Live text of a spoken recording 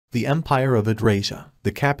The Empire of Eurasia.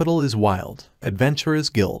 The capital is Wild. Adventurers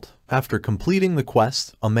Guild. After completing the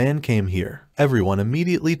quest, a man came here. Everyone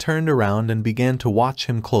immediately turned around and began to watch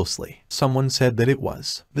him closely. Someone said that it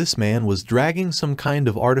was. This man was dragging some kind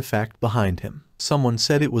of artifact behind him. Someone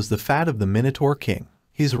said it was the fat of the Minotaur King.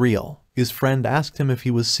 He's real. His friend asked him if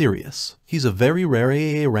he was serious. He's a very rare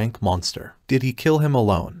AA rank monster. Did he kill him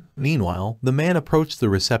alone? Meanwhile, the man approached the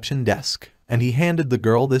reception desk, and he handed the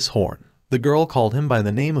girl this horn. The girl called him by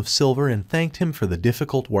the name of Silver and thanked him for the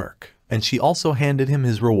difficult work, and she also handed him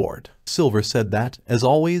his reward. Silver said that, as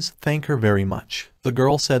always, thank her very much. The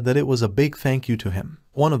girl said that it was a big thank you to him,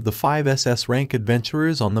 one of the 5 SS rank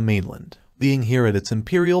adventurers on the mainland. Being here at its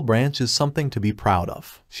imperial branch is something to be proud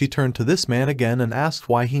of. She turned to this man again and asked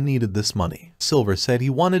why he needed this money. Silver said he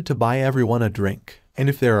wanted to buy everyone a drink, and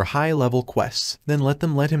if there are high-level quests, then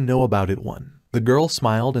let him know about it one. The girl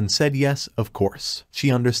smiled and said yes, of course. She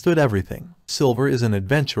understood everything. Silver is an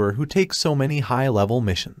adventurer who takes so many high-level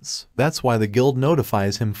missions. That's why the guild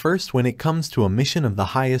notifies him first when it comes to a mission of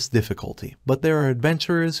the highest difficulty. But there are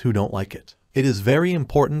adventurers who don't like it. It is very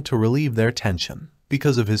important to relieve their tension.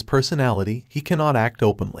 Because of his personality, he cannot act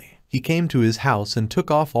openly. He came to his house and took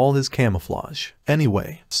off all his camouflage.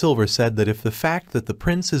 Anyway, Silver said that if the fact that the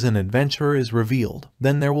prince is an adventurer is revealed,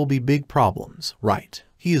 then there will be big problems, right?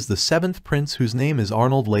 He is the 7th prince whose name is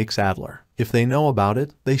Arnold Lakes Adler. If they know about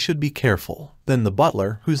it, they should be careful. Then the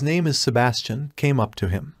butler, whose name is Sebastian, came up to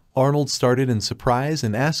him. Arnold started in surprise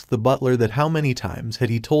and asked the butler that how many times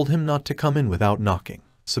had he told him not to come in without knocking.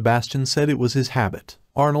 Sebastian said it was his habit.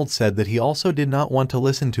 Arnold said that he also did not want to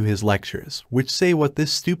listen to his lectures, which say what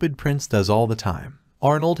this stupid prince does all the time.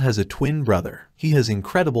 Arnold has a twin brother. He has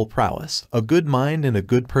incredible prowess, a good mind and a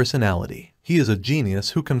good personality. He is a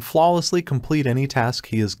genius who can flawlessly complete any task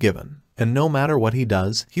he is given, and no matter what he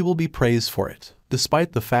does, he will be praised for it.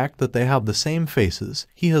 Despite the fact that they have the same faces,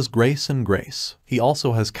 he has grace and grace. He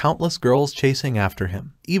also has countless girls chasing after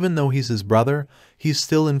him. Even though he's his brother, he's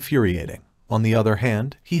still infuriating. On the other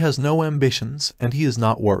hand, he has no ambitions, and he is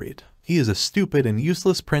not worried. He is a stupid and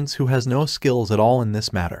useless prince who has no skills at all in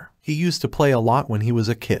this matter. He used to play a lot when he was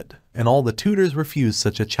a kid, and all the tutors refused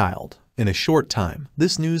such a child. In a short time,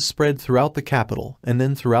 this news spread throughout the capital, and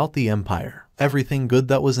then throughout the empire. Everything good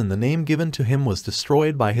that was in the name given to him was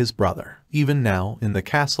destroyed by his brother. Even now, in the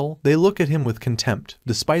castle, they look at him with contempt,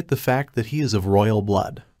 despite the fact that he is of royal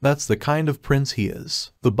blood. That's the kind of prince he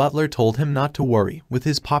is. The butler told him not to worry. With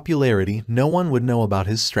his popularity, no one would know about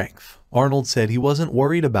his strength. Arnold said he wasn't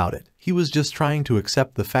worried about it. He was just trying to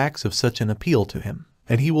accept the facts of such an appeal to him.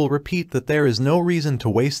 And he will repeat that there is no reason to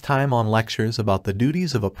waste time on lectures about the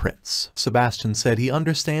duties of a prince. Sebastian said he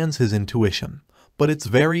understands his intuition, but it's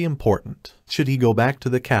very important. Should he go back to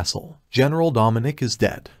the castle? General Dominic is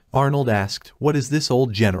dead. Arnold asked, what is this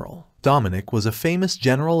old general? Dominic was a famous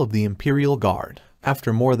general of the Imperial Guard.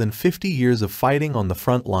 After more than 50 years of fighting on the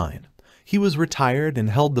front line, he was retired and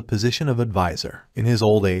held the position of advisor. In his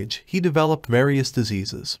old age, he developed various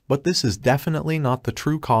diseases, but this is definitely not the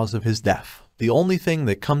true cause of his death. The only thing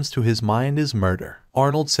that comes to his mind is murder.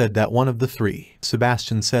 Arnold said that one of the 3.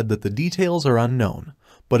 Sebastian said that the details are unknown,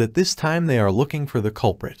 but at this time they are looking for the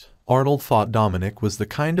culprit. Arnold thought Dominic was the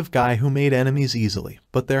kind of guy who made enemies easily,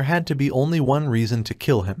 but there had to be only one reason to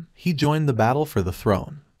kill him. He joined the battle for the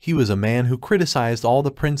throne. He was a man who criticized all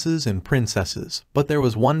the princes and princesses, but there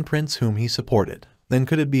was one prince whom he supported. Then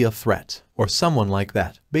could it be a threat, or someone like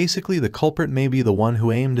that? Basically, the culprit may be the one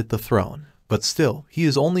who aimed at the throne. But still, he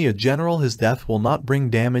is only a general. His death will not bring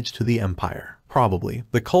damage to the empire. Probably,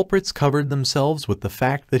 the culprits covered themselves with the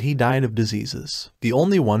fact that he died of diseases. The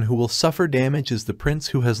only one who will suffer damage is the prince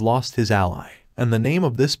who has lost his ally. And the name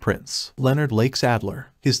of this prince, Arnold Lakes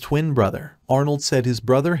Adler, his twin brother. Arnold said his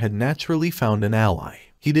brother had naturally found an ally.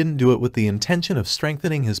 He didn't do it with the intention of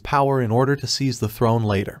strengthening his power in order to seize the throne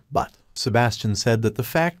later, but Sebastian said that the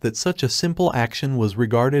fact that such a simple action was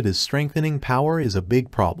regarded as strengthening power is a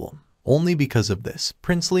big problem. Only because of this,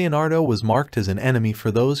 Prince Leonardo was marked as an enemy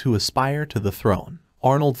for those who aspire to the throne.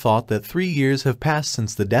 Arnold thought that 3 years have passed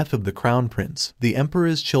since the death of the crown prince. The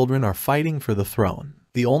emperor's children are fighting for the throne.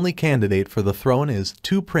 The only candidate for the throne is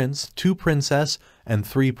 2 prince, 2 princess, and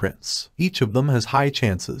 3 prince. Each of them has high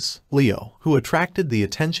chances. Leo, who attracted the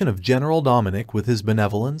attention of General Dominic with his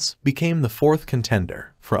benevolence, became the 4th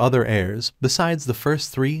contender. For other heirs, besides the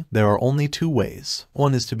first 3, there are only 2 ways.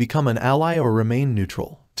 One is to become an ally or remain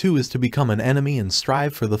neutral. 2 is to become an enemy and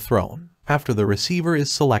strive for the throne. after the receiver is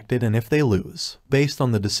selected and if they lose, based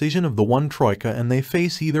on the decision of the one troika and they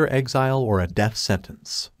face either exile or a death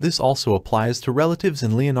sentence. This also applies to relatives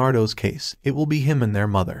in Leonardo's case. It will be him and their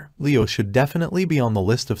mother. Leo should definitely be on the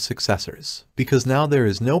list of successors, because now there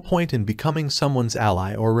is no point in becoming someone's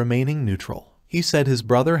ally or remaining neutral. He said his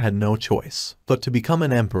brother had no choice but to become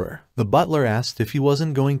an emperor. The butler asked if he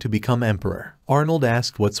wasn't going to become emperor. Arnold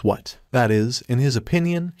asked what's what. That is, in his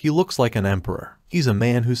opinion, he looks like an emperor. He's a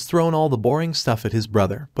man who's thrown all the boring stuff at his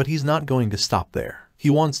brother, but he's not going to stop there. He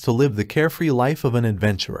wants to live the carefree life of an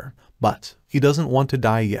adventurer, but he doesn't want to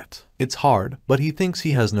die yet. It's hard, but he thinks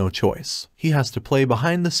he has no choice. He has to play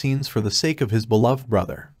behind the scenes for the sake of his beloved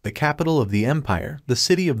brother. The capital of the empire, the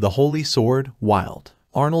city of the holy sword.While.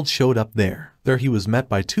 Arnold showed up there. There he was met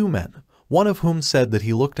by two men, one of whom said that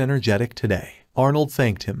he looked energetic today. Arnold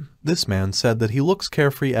thanked him. This man said that he looks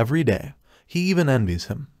carefree every day. He even envies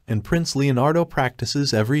him. And Prince Leonardo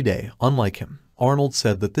practices every day, unlike him. Arnold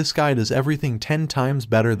said that this guy does everything 10 times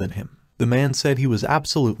better than him. The man said he was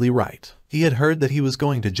absolutely right. He had heard that he was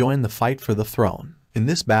going to join the fight for the throne. In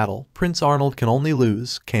this battle, Prince Arnold can only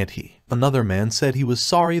lose, can't he? Another man said he was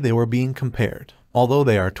sorry they were being compared, although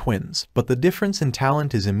they are twins, but the difference in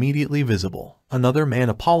talent is immediately visible. Another man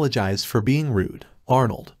apologized for being rude.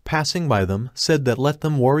 Arnold, passing by them, said that let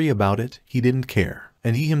them worry about it, he didn't care,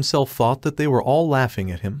 and he himself thought that they were all laughing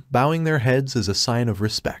at him, bowing their heads as a sign of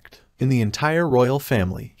respect. In the entire royal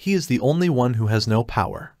family, he is the only one who has no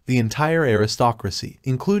power. The entire aristocracy,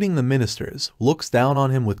 including the ministers, looks down on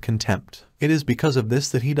him with contempt. It is because of this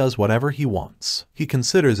that he does whatever he wants. He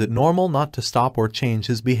considers it normal not to stop or change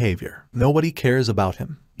his behavior. Nobody cares about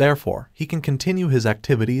him. Therefore, he can continue his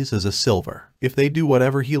activities as a silver. If they do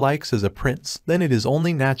whatever he likes as a prince, then it is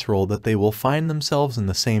only natural that they will find themselves in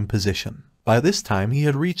the same position. By this time he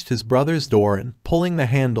had reached his brother's door and, pulling the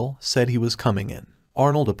handle, said he was coming in.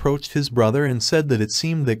 Arnold approached his brother and said that it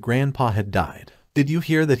seemed that Grandpa had died. Did you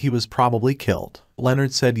hear that he was probably killed?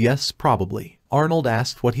 Leonard said yes, probably. Arnold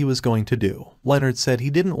asked what he was going to do. Leonard said he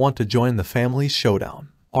didn't want to join the family's showdown.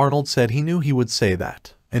 Arnold said he knew he would say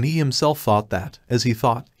that, and he himself thought that, as he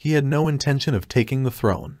thought, he had no intention of taking the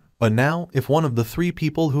throne. But now, if one of the three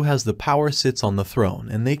people who has the power sits on the throne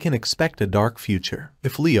and they can expect a dark future,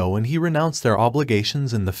 if Leo and he renounce their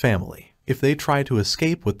obligations in the family, if they try to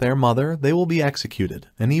escape with their mother, they will be executed,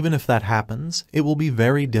 and even if that happens, it will be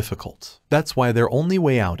very difficult. That's why their only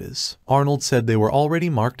way out is. Arnold said they were already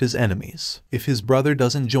marked as enemies. If his brother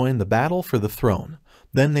doesn't join the battle for the throne,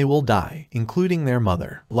 then they will die, including their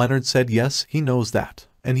mother. Leonard said yes, he knows that,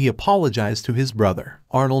 and he apologized to his brother.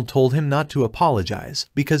 Arnold told him not to apologize,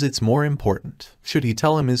 because it's more important. Should he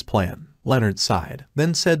tell him his plan? Leonard sighed,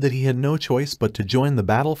 then said that he had no choice but to join the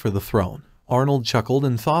battle for the throne. Arnold chuckled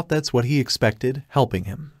and thought that's what he expected, helping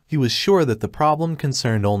him. He was sure that the problem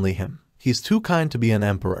concerned only him. He's too kind to be an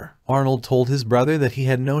emperor. Arnold told his brother that he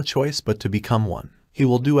had no choice but to become one. He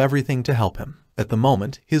will do everything to help him. At the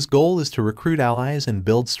moment, his goal is to recruit allies and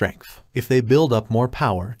build strength. If they build up more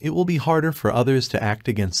power, it will be harder for others to act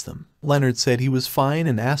against them. Leonard said he was fine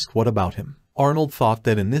and asked what about him. Arnold thought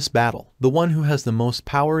that in this battle, the one who has the most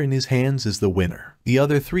power in his hands is the winner. The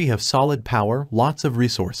other three have solid power, lots of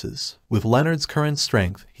resources. With Leonard's current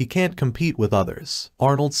strength, he can't compete with others.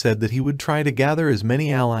 Arnold said that he would try to gather as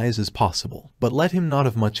many allies as possible, but let him not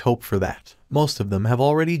have much hope for that. Most of them have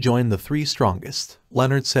already joined the three strongest.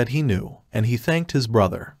 Leonard said he knew, and he thanked his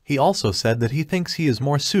brother. He also said that he thinks he is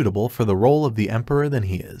more suitable for the role of the emperor than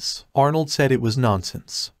he is. Arnold said it was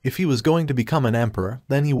nonsense. If he was going to become an emperor,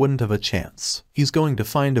 then he wouldn't have a chance. He's going to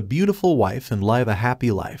find a beautiful wife and live a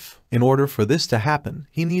happy life. In order for this to happen,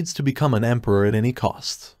 he needs to become an emperor at any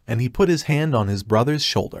cost. And he put his hand on his brother's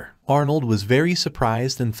shoulder. Arnold was very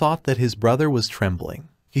surprised and thought that his brother was trembling.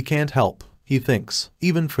 He can't help, he thinks,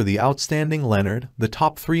 even for the outstanding Leonard, the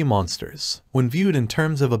top three monsters. When viewed in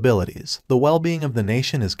terms of abilities, the well-being of the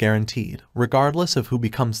nation is guaranteed, regardless of who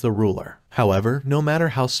becomes the ruler. However, no matter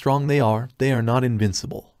how strong they are not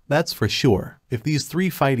invincible. That's for sure. If these three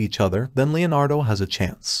fight each other, then Leonardo has a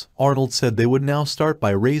chance. Arnold said they would now start by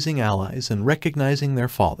raising allies and recognizing their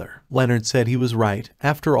father. Leonard said he was right.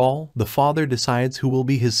 After all, the father decides who will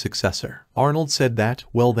be his successor. Arnold said that,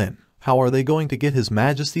 well then, how are they going to get His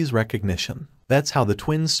Majesty's recognition? That's how the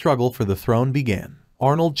twins' struggle for the throne began.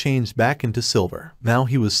 Arnold changed back into Silver. Now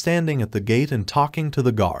he was standing at the gate and talking to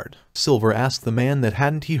the guard. Silver asked the man that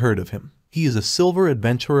hadn't he heard of him. He is a silver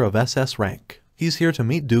adventurer of SS rank. He's here to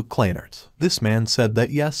meet Duke Kleinert. This man said that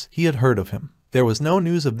yes, he had heard of him. There was no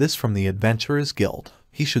news of this from the Adventurers Guild.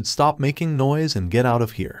 He should stop making noise and get out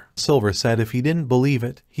of here. Silver said if he didn't believe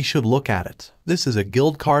it, he should look at it. This is a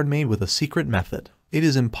guild card made with a secret method. It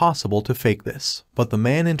is impossible to fake this. But the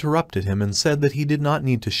man interrupted him and said that he did not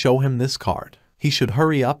need to show him this card. He should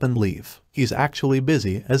hurry up and leave. He's actually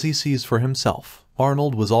busy, as he sees for himself.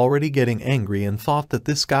 Arnold was already getting angry and thought that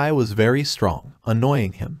this guy was very strong,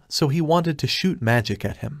 annoying him, so he wanted to shoot magic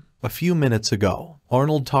at him. A few minutes ago,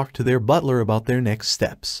 Arnold talked to their butler about their next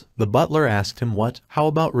steps. The butler asked him how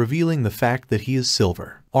about revealing the fact that he is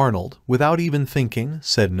Silver. Arnold, without even thinking,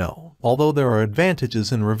 said no, although there are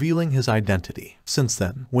advantages in revealing his identity. Since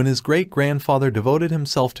then, when his great-grandfather devoted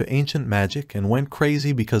himself to ancient magic and went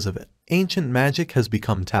crazy because of it, ancient magic has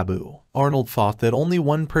become taboo. Arnold thought that only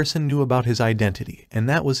one person knew about his identity, and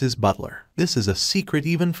that was his butler. This is a secret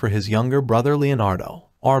even for his younger brother Leonardo.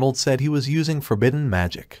 Arnold said he was using forbidden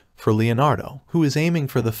magic. For Leonardo, who is aiming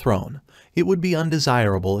for the throne, it would be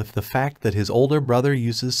undesirable if the fact that his older brother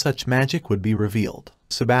uses such magic would be revealed.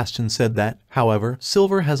 Sebastian said that, however,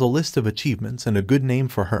 Silver has a list of achievements and a good name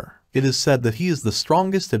for her. It is said that he is the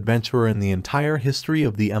strongest adventurer in the entire history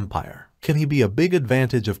of the Empire. Can he be a big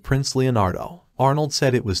advantage of Prince Leonardo? Arnold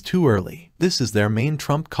said it was too early. This is their main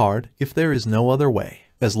trump card if there is no other way.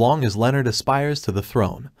 As long as Leonard aspires to the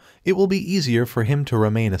throne, it will be easier for him to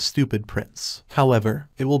remain a stupid prince. However,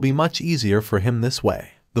 it will be much easier for him this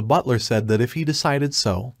way. The butler said that if he decided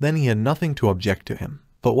so, then he had nothing to object to him.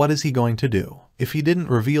 But what is he going to do? If he didn't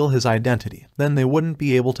reveal his identity, then they wouldn't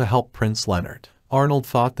be able to help Prince Leonard. Arnold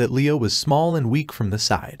thought that Leo was small and weak from the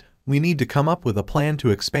side. We need to come up with a plan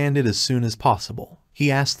to expand it as soon as possible.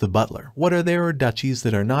 He asked the butler, what are there duchies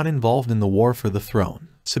that are not involved in the war for the throne?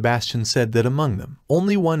 Sebastian said that among them,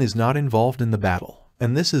 only one is not involved in the battle,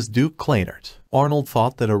 and this is Duke Kleinert. Arnold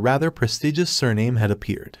thought that a rather prestigious surname had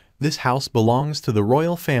appeared. This house belongs to the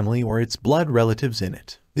royal family or its blood relatives in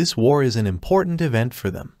it. This war is an important event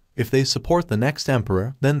for them. If they support the next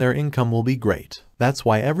emperor, then their income will be great. That's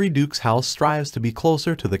why every duke's house strives to be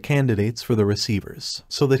closer to the candidates for the receivers,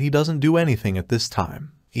 so that he doesn't do anything at this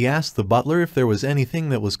time. He asked the butler if there was anything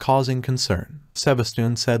that was causing concern.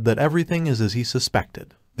 Sebastian said that everything is as he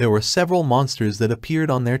suspected. There were several monsters that appeared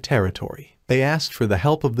on their territory. They asked for the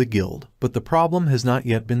help of the guild, but the problem has not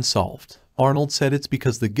yet been solved. Arnold said it's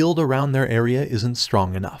because the guild around their area isn't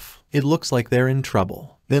strong enough. It looks like they're in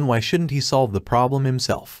trouble. Then why shouldn't he solve the problem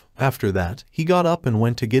himself? After that, he got up and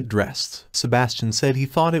went to get dressed. Sebastian said he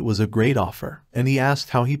thought it was a great offer, and he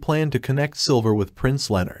asked how he planned to connect Silver with Prince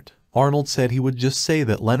Leonard. Arnold said he would just say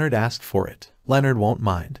that Leonard asked for it. Leonard won't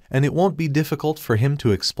mind, and it won't be difficult for him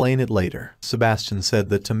to explain it later. Sebastian said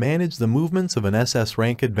that to manage the movements of an SS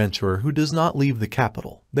rank adventurer who does not leave the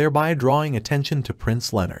capital, thereby drawing attention to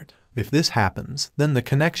Prince Leonard. If this happens, then the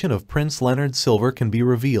connection of Prince Leonard Silver can be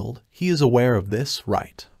revealed. He is aware of this,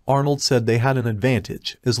 right? Arnold said they had an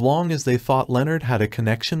advantage. As long as they thought Leonard had a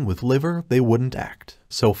connection with Liver, they wouldn't act.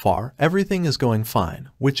 So far, everything is going fine,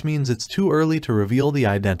 which means it's too early to reveal the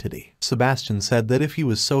identity. Sebastian said that if he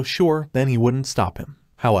was so sure, then he wouldn't stop him.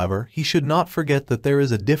 However, he should not forget that there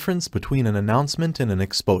is a difference between an announcement and an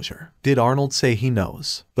exposure. Did Arnold say he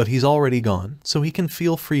knows? But he's already gone, so he can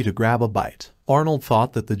feel free to grab a bite. Arnold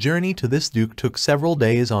thought that the journey to this duke took several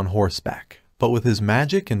days on horseback. But with his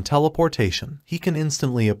magic and teleportation, he can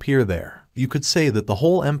instantly appear there. You could say that the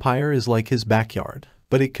whole empire is like his backyard,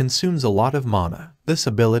 but it consumes a lot of mana. This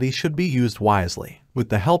ability should be used wisely. With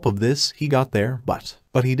the help of this, he got there, but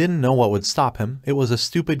he didn't know what would stop him. It was a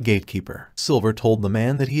stupid gatekeeper. Silver told the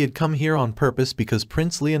man that he had come here on purpose because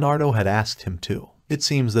Prince Leonardo had asked him to. It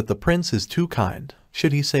seems that the prince is too kind.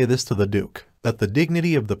 Should he say this to the duke? That the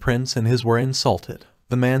dignity of the prince and his were insulted?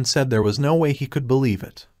 The man said there was no way he could believe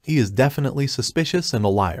it. He is definitely suspicious and a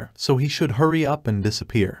liar, so he should hurry up and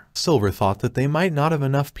disappear. Silver thought that they might not have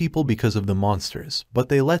enough people because of the monsters, but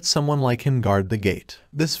they let someone like him guard the gate.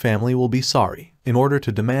 This family will be sorry. In order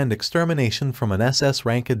to demand extermination from an SS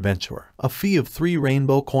rank adventurer, a fee of 3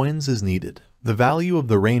 rainbow coins is needed. The value of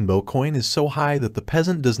the rainbow coin is so high that the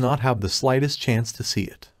peasant does not have the slightest chance to see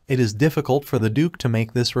it. It is difficult for the duke to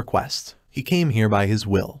make this request. He came here by his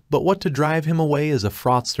will, but what to drive him away as a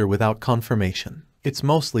fraudster without confirmation? It's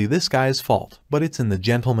mostly this guy's fault, but it's in the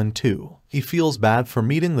gentleman too. He feels bad for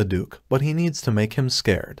meeting the duke, but he needs to make him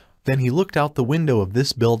scared. Then he looked out the window of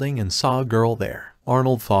this building and saw a girl there.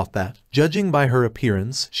 Arnold thought that, judging by her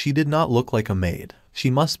appearance, she did not look like a maid.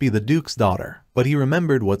 She must be the duke's daughter, but he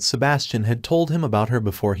remembered what Sebastian had told him about her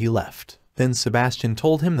before he left. Then Sebastian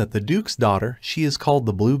told him that the duke's daughter, she is called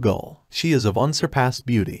the Blue Gull. She is of unsurpassed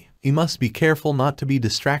beauty. He must be careful not to be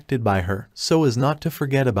distracted by her, so as not to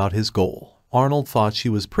forget about his goal. Arnold thought she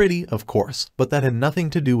was pretty, of course, but that had nothing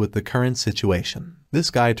to do with the current situation.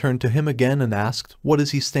 This guy turned to him again and asked, what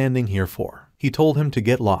is he standing here for? He told him to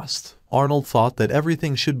get lost. Arnold thought that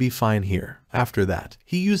everything should be fine here. After that,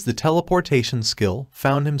 he used the teleportation skill,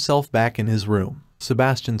 found himself back in his room.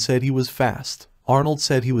 Sebastian said he was fast. Arnold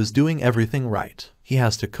said he was doing everything right. He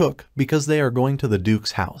has to cook because they are going to the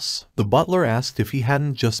Duke's house. The butler asked if he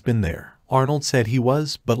hadn't just been there. Arnold said he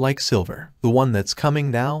was, but like Silver, the one that's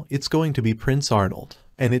coming now, it's going to be Prince Arnold.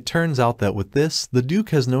 And it turns out that with this, the Duke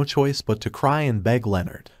has no choice but to cry and beg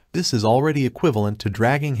Leonard. This is already equivalent to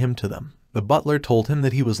dragging him to them. The butler told him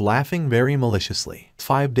that he was laughing very maliciously.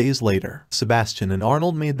 5 days later, Sebastian and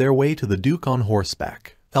Arnold made their way to the Duke on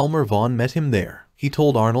horseback. Elmer Vaughn met him there. He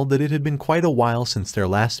told Arnold that it had been quite a while since their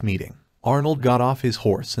last meeting. Arnold got off his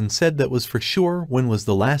horse and said that was for sure when was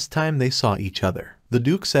the last time they saw each other. The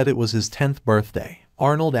Duke said it was his 10th birthday.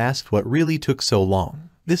 Arnold asked what really took so long.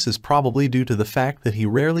 This is probably due to the fact that he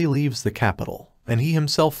rarely leaves the capital, and he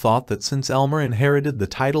himself thought that since Elmer inherited the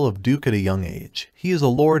title of Duke at a young age, he is a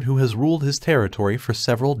lord who has ruled his territory for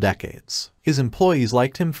several decades. His employees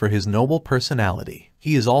liked him for his noble personality.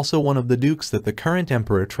 He is also one of the dukes that the current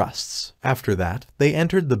emperor trusts. After that, they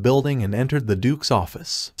entered the building and entered the Duke's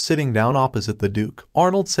office. Sitting down opposite the Duke,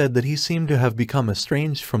 Arnold said that he seemed to have become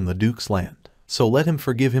estranged from the Duke's land. So let him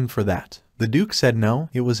forgive him for that. The Duke said no,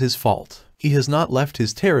 it was his fault. He has not left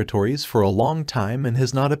his territories for a long time and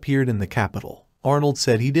has not appeared in the capital. Arnold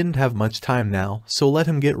said he didn't have much time now, so let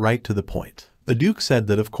him get right to the point. The Duke said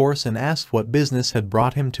that of course and asked what business had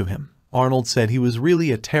brought him to him. Arnold said he was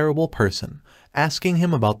really a terrible person, asking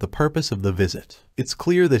him about the purpose of the visit. It's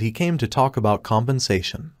clear that he came to talk about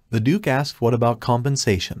compensation. The Duke asked what about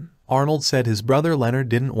compensation. Arnold said his brother Leonard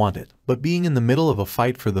didn't want it, but being in the middle of a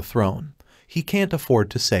fight for the throne, he can't afford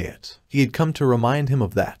to say it. He had come to remind him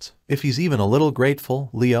of that. If he's even a little grateful,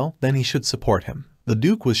 Leo, then he should support him. The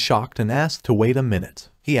Duke was shocked and asked to wait a minute.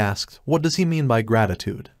 He asked, what does he mean by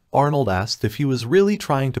gratitude? Arnold asked if he was really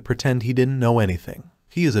trying to pretend he didn't know anything.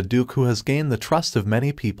 He is a duke who has gained the trust of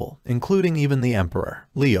many people, including even the emperor.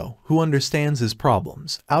 Leo, who understands his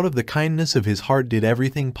problems, out of the kindness of his heart did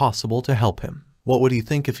everything possible to help him. What would he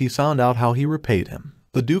think if he found out how he repaid him?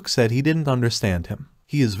 The Duke said he didn't understand him.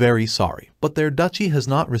 He is very sorry, but their duchy has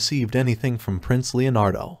not received anything from Prince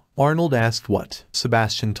Leonardo. Arnold asked what.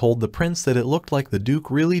 Sebastian told the prince that it looked like the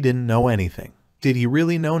Duke really didn't know anything. Did he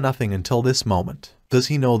really know nothing until this moment? Does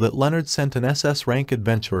he know that Leonard sent an SS rank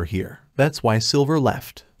adventurer here? That's why Silver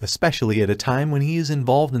left, especially at a time when he is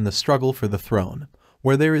involved in the struggle for the throne,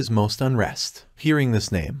 where there is most unrest. Hearing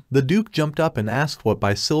this name, the Duke jumped up and asked what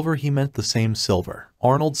by Silver he meant the same Silver.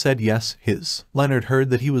 Arnold said yes, his. Leonard heard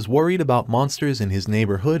that he was worried about monsters in his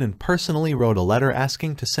neighborhood and personally wrote a letter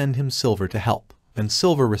asking to send him Silver to help. And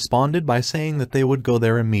Silver responded by saying that they would go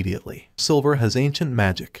there immediately. Silver has ancient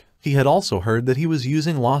magic. He had also heard that he was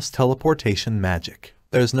using lost teleportation magic.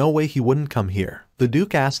 There's no way he wouldn't come here. The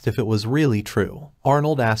Duke asked if it was really true.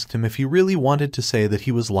 Arnold asked him if he really wanted to say that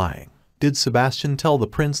he was lying. Did Sebastian tell the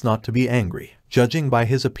prince not to be angry? Judging by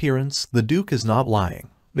his appearance, the Duke is not lying.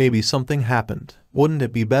 Maybe something happened. Wouldn't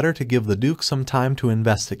it be better to give the Duke some time to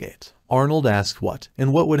investigate? Arnold asked what,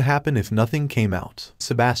 and what would happen if nothing came out.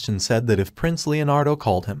 Sebastian said that if Prince Leonardo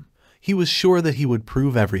called him, he was sure that he would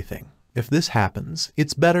prove everything. If this happens,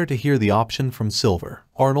 it's better to hear the option from Silver.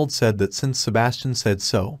 Arnold said that since Sebastian said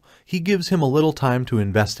so, he gives him a little time to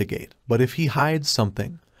investigate, but if he hides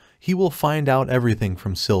something, he will find out everything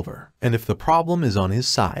from Silver. And if the problem is on his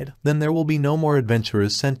side, then there will be no more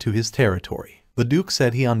adventurers sent to his territory. The Duke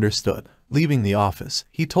said he understood. Leaving the office,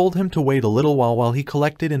 he told him to wait a little while he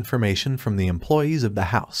collected information from the employees of the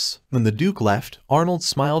house. When the Duke left, Arnold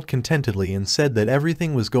smiled contentedly and said that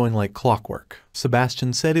everything was going like clockwork.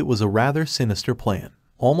 Sebastian said it was a rather sinister plan.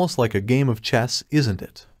 Almost like a game of chess, isn't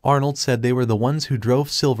it? Arnold said they were the ones who drove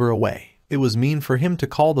Silver away. It was mean for him to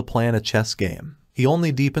call the plan a chess game. He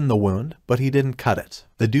only deepened the wound, but he didn't cut it.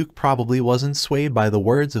 The Duke probably wasn't swayed by the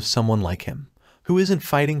words of someone like him, who isn't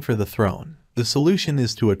fighting for the throne. The solution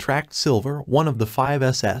is to attract Silver, one of the 5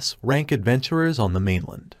 SS rank adventurers on the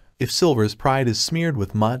mainland. If Silver's pride is smeared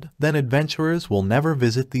with mud, then adventurers will never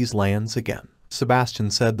visit these lands again.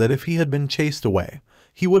 Sebastian said that if he had been chased away,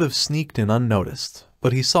 he would have sneaked in unnoticed.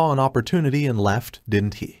 But he saw an opportunity and left,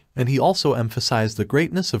 didn't he? And he also emphasized the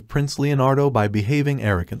greatness of Prince Leonardo by behaving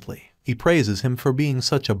arrogantly. He praises him for being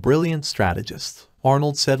such a brilliant strategist.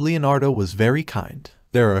 Arnold said Leonardo was very kind.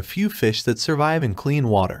 There are a few fish that survive in clean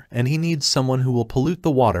water, and he needs someone who will pollute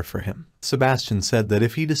the water for him. Sebastian said that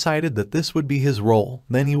if he decided that this would be his role,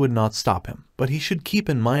 then he would not stop him. But he should keep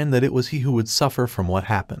in mind that it was he who would suffer from what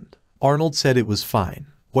happened. Arnold said it was fine.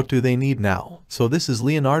 What do they need now? So this is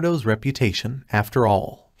Leonardo's reputation, after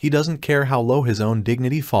all. He doesn't care how low his own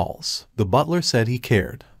dignity falls. The butler said he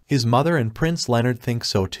cared. His mother and Prince Leonard think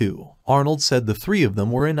so too. Arnold said the three of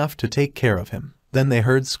them were enough to take care of him. Then they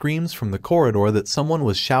heard screams from the corridor that someone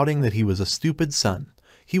was shouting that he was a stupid son.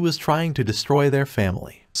 He was trying to destroy their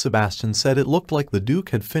family. Sebastian said it looked like the Duke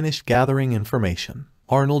had finished gathering information.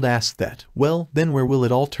 Arnold asked that, well, then where will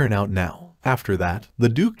it all turn out now? After that, the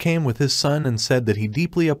Duke came with his son and said that he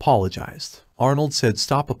deeply apologized. Arnold said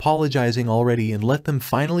stop apologizing already and let them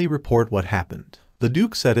finally report what happened. The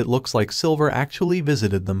Duke said it looks like Silver actually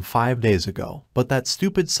visited them 5 days ago, but that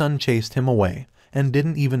stupid son chased him away and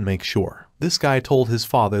didn't even make sure. This guy told his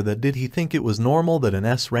father that did he think it was normal that an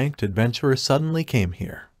S-ranked adventurer suddenly came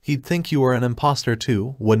here? He'd think you were an imposter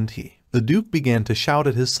too, wouldn't he? The Duke began to shout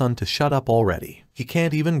at his son to shut up already. He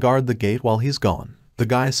can't even guard the gate while he's gone. The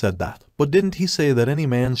guy said that, but didn't he say that any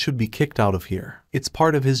man should be kicked out of here? It's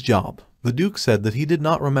part of his job. The Duke said that he did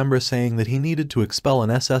not remember saying that he needed to expel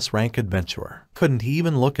an SS rank adventurer. Couldn't he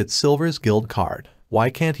even look at Silver's guild card?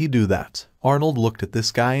 Why can't he do that? Arnold looked at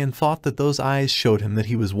this guy and thought that those eyes showed him that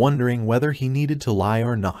he was wondering whether he needed to lie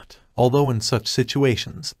or not. Although in such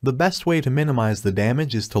situations, the best way to minimize the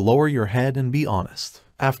damage is to lower your head and be honest.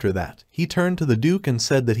 After that, he turned to the Duke and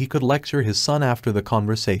said that he could lecture his son after the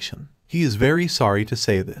conversation. He is very sorry to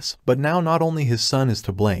say this, but now not only his son is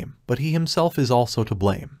to blame, but he himself is also to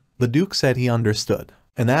blame. The Duke said he understood,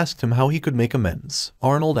 and asked him how he could make amends.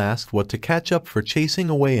 Arnold asked what to catch up for chasing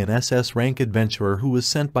away an SS rank adventurer who was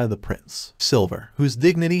sent by the prince. Silver, whose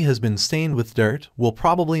dignity has been stained with dirt, will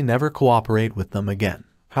probably never cooperate with them again.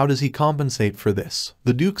 How does he compensate for this?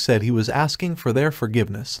 The Duke said he was asking for their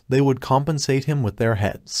forgiveness. They would compensate him with their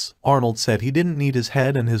heads. Arnold said he didn't need his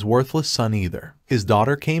head and his worthless son either. His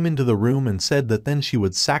daughter came into the room and said that then she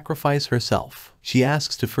would sacrifice herself. She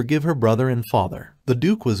asks to forgive her brother and father. The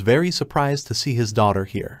Duke was very surprised to see his daughter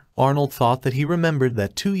here. Arnold thought that he remembered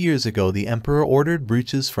that 2 years ago the emperor ordered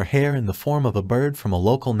brooches for hair in the form of a bird from a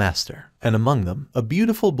local master, and among them, a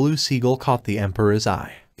beautiful blue seagull caught the emperor's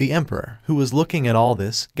eye. The emperor, who was looking at all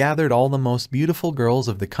this, gathered all the most beautiful girls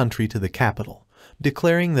of the country to the capital,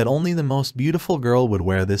 declaring that only the most beautiful girl would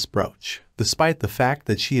wear this brooch. Despite the fact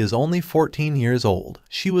that she is only 14 years old,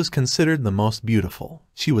 she was considered the most beautiful.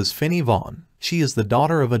 She was Finny Vaughn. She is the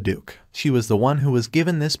daughter of a duke. She was the one who was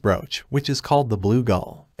given this brooch, which is called the Blue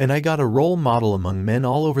Gull. And I got a role model among men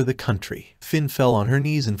all over the country. Finn fell on her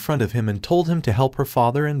knees in front of him and told him to help her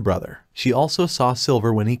father and brother. She also saw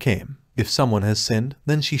Silver when he came. If someone has sinned,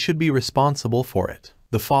 then she should be responsible for it.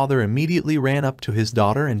 The father immediately ran up to his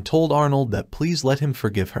daughter and told Arnold that please let him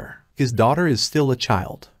forgive her. His daughter is still a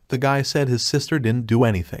child. The guy said his sister didn't do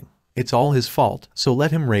anything. It's all his fault, so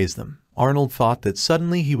let him raise them. Arnold thought that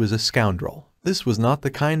suddenly he was a scoundrel. This was not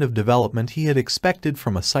the kind of development he had expected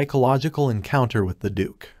from a psychological encounter with the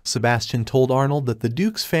Duke. Sebastian told Arnold that the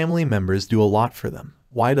Duke's family members do a lot for them.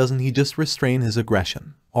 Why doesn't he just restrain his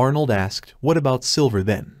aggression? Arnold asked, what about Silver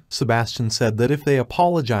then? Sebastian said that if they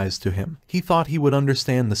apologized to him, he thought he would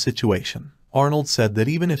understand the situation. Arnold said that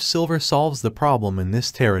even if Silver solves the problem in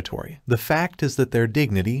this territory, the fact is that their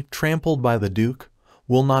dignity, trampled by the Duke,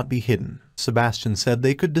 will not be hidden. Sebastian said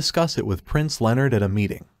they could discuss it with Prince Leonard at a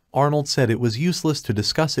meeting. Arnold said it was useless to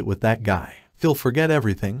discuss it with that guy. He'll forget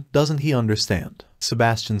everything, doesn't he understand?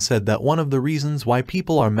 Sebastian said that one of the reasons why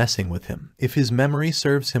people are messing with him, if his memory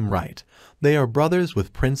serves him right, they are brothers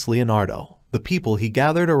with Prince Leonardo. The people he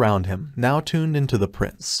gathered around him now tuned into the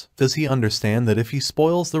prince. Does he understand that if he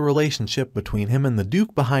spoils the relationship between him and the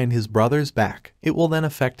Duke behind his brother's back, it will then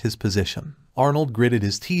affect his position? Arnold gritted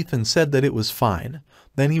his teeth and said that it was fine,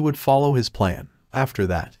 then he would follow his plan. After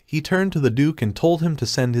that, he turned to the Duke and told him to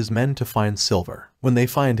send his men to find Silver. When they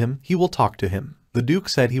find him, he will talk to him. The Duke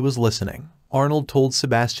said he was listening. Arnold told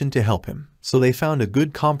Sebastian to help him, so they found a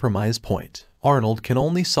good compromise point. Arnold can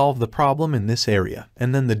only solve the problem in this area,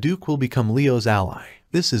 and then the Duke will become Leo's ally.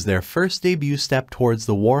 This is their first debut step towards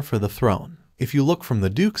the war for the throne. If you look from the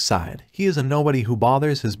Duke's side, he is a nobody who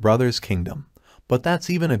bothers his brother's kingdom. But that's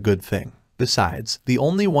even a good thing. Besides, the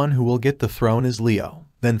only one who will get the throne is Leo.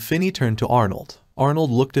 Then Finny turned to Arnold.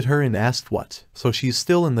 Arnold looked at her and asked what. So she's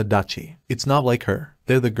still in the duchy. It's not like her.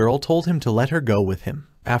 There the girl told him to let her go with him.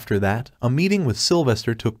 After that, a meeting with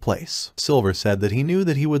Sylvester took place. Silver said that he knew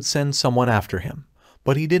that he would send someone after him,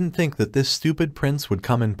 but he didn't think that this stupid prince would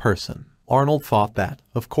come in person. Arnold thought that,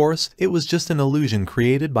 of course, it was just an illusion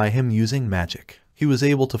created by him using magic. He was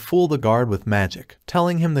able to fool the guard with magic,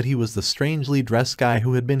 telling him that he was the strangely dressed guy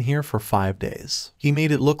who had been here for 5 days. He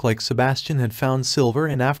made it look like Sebastian had found Silver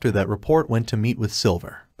and after that report went to meet with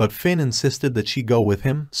Silver. But Finn insisted that she go with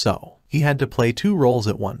him, so he had to play 2 roles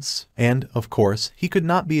at once. And, of course, he could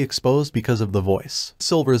not be exposed because of the voice.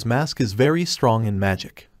 Silver's mask is very strong in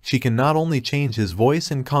magic. She can not only change his voice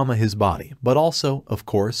and his body, but also, of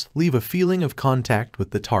course, leave a feeling of contact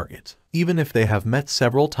with the target. Even if they have met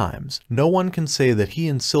several times, no one can say that he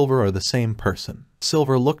and Silver are the same person.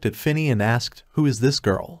 Silver looked at Finny and asked, "Who is this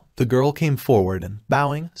girl?" The girl came forward and,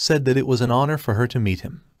 bowing, said that it was an honor for her to meet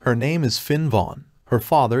him. Her name is Finn Vaughn. Her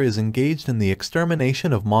father is engaged in the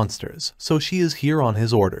extermination of monsters, so she is here on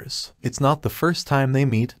his orders. It's not the first time they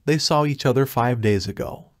meet, they saw each other 5 days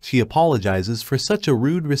ago. She apologizes for such a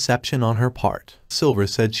rude reception on her part. Silver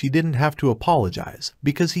said she didn't have to apologize,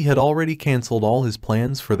 because he had already cancelled all his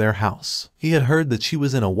plans for their house. He had heard that she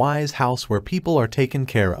was in a wise house where people are taken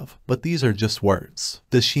care of, but these are just words.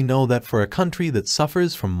 Does she know that for a country that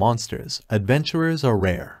suffers from monsters, adventurers are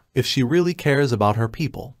rare? If she really cares about her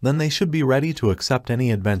people, then they should be ready to accept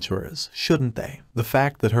any adventurers, shouldn't they? The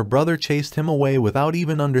fact that her brother chased him away without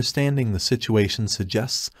even understanding the situation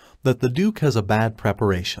suggests that the Duke has a bad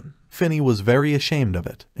preparation. Finny was very ashamed of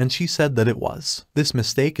it, and she said that it was. This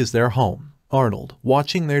mistake is their home. Arnold,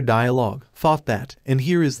 watching their dialogue, thought that, and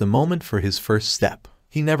here is the moment for his first step.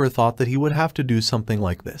 He never thought that he would have to do something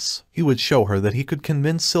like this. He would show her that he could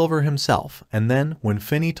convince Silver himself, and then, when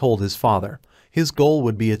Finny told his father, his goal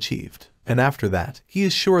would be achieved. And after that, he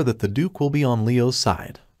is sure that the Duke will be on Leo's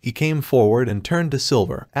side. He came forward and turned to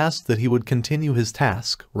Silver, asked that he would continue his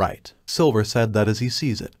task, right? Silver said that as he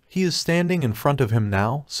sees it. He is standing in front of him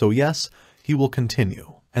now, so yes, he will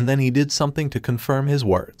continue. And then he did something to confirm his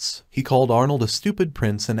words. He called Arnold a stupid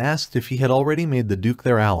prince and asked if he had already made the Duke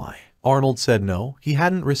their ally. Arnold said no, he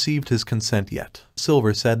hadn't received his consent yet.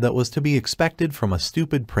 Silver said that was to be expected from a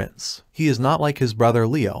stupid prince. He is not like his brother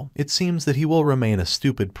Leo, it seems that he will remain a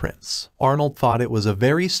stupid prince. Arnold thought it was a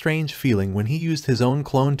very strange feeling when he used his own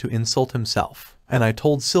clone to insult himself. And I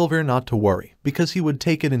told Silver not to worry, because he would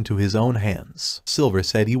take it into his own hands. Silver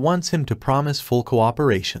said he wants him to promise full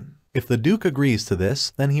cooperation. If the Duke agrees to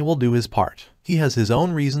this, then he will do his part. He has his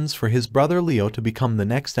own reasons for his brother Leo to become the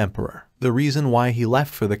next emperor. The reason why he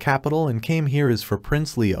left for the capital and came here is for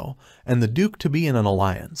Prince Leo and the Duke to be in an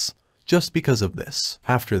alliance. Just because of this.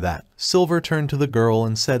 After that, Silver turned to the girl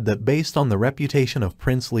and said that based on the reputation of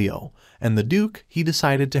Prince Leo and the Duke, he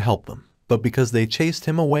decided to help them. But because they chased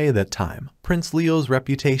him away that time, Prince Leo's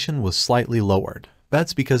reputation was slightly lowered.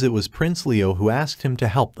 That's because it was Prince Leo who asked him to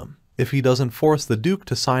help them. If he doesn't force the Duke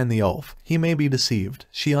to sign the oath, he may be deceived.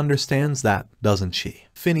 She understands that, doesn't she?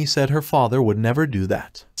 Finny said her father would never do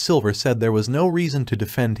that. Silver said there was no reason to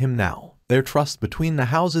defend him now. Their trust between the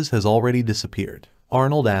houses has already disappeared.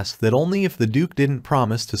 Arnold asked that only if the Duke didn't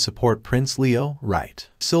promise to support Prince Leo, right?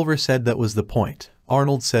 Silver said that was the point.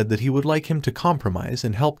 Arnold said that he would like him to compromise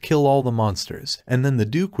and help kill all the monsters, and then the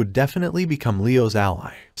Duke would definitely become Leo's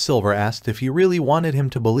ally. Silver asked if he really wanted him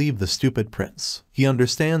to believe the stupid prince. He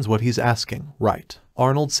understands what he's asking, right?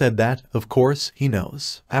 Arnold said that, of course, he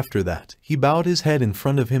knows. After that, he bowed his head in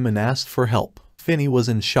front of him and asked for help. Finny was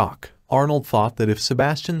in shock. Arnold thought that if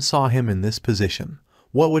Sebastian saw him in this position,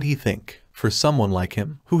 what would he think? For someone like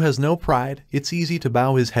him, who has no pride, it's easy to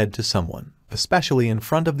bow his head to someone, especially in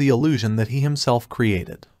front of the illusion that he himself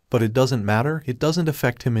created. But it doesn't matter, it doesn't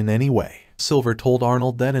affect him in any way. Silver told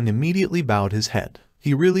Arnold that and immediately bowed his head.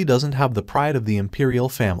 He really doesn't have the pride of the imperial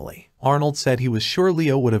family. Arnold said he was sure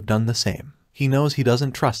Leo would have done the same. He knows he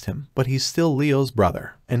doesn't trust him, but he's still Leo's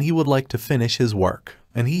brother, and he would like to finish his work.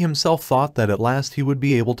 And he himself thought that at last he would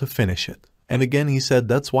be able to finish it. And again he said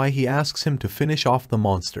that's why he asks him to finish off the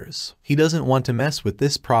monsters. He doesn't want to mess with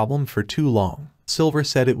this problem for too long. Silver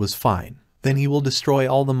said it was fine. Then he will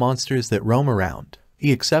destroy all the monsters that roam around.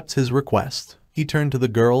 He accepts his request. He turned to the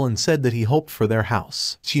girl and said that he hoped for their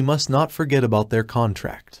house. She must not forget about their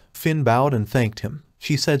contract. Finn bowed and thanked him.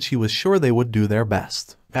 She said she was sure they would do their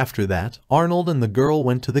best. After that, Arnold and the girl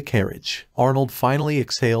went to the carriage. Arnold finally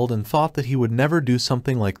exhaled and thought that he would never do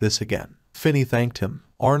something like this again. Finny thanked him.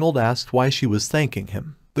 Arnold asked why she was thanking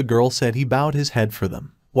him. The girl said he bowed his head for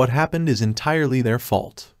them. What happened is entirely their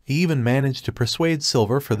fault. He even managed to persuade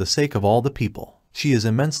Silver for the sake of all the people. She is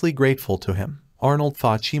immensely grateful to him. Arnold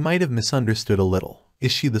thought she might have misunderstood a little.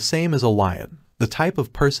 Is she the same as a lion? The type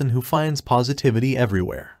of person who finds positivity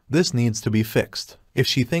everywhere. This needs to be fixed. If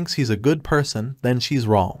she thinks he's a good person, then she's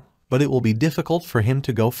wrong. But it will be difficult for him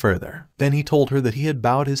to go further. Then he told her that he had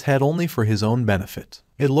bowed his head only for his own benefit.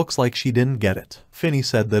 It looks like she didn't get it. Finny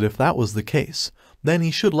said that if that was the case, then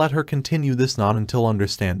he should let her continue this not until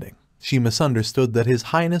understanding. She misunderstood that His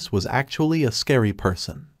Highness was actually a scary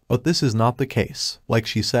person. But this is not the case. Like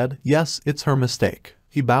she said, yes, it's her mistake.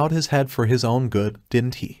 He bowed his head for his own good,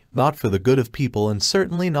 didn't he? Not for the good of people and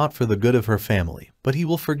certainly not for the good of her family. But he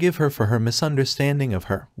will forgive her for her misunderstanding of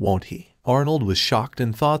her, won't he? Arnold was shocked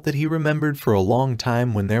and thought that he remembered for a long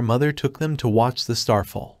time when their mother took them to watch the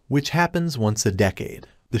starfall, which happens once a decade.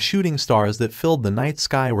 The shooting stars that filled the night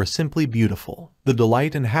sky were simply beautiful. The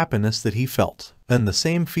delight and happiness that he felt, and the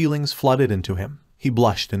same feelings flooded into him. He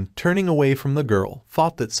blushed and, turning away from the girl,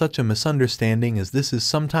 thought that such a misunderstanding as this is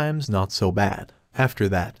sometimes not so bad. After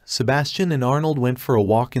that, Sebastian and Arnold went for a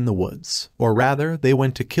walk in the woods. Or rather, they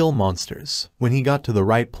went to kill monsters. When he got to the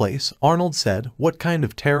right place, Arnold said, "What kind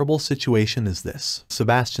of terrible situation is this?"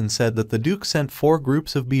 Sebastian said that the Duke sent 4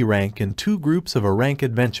 groups of B rank and 2 groups of A rank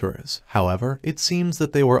adventurers. However, it seems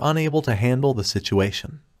that they were unable to handle the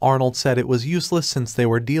situation. Arnold said it was useless since they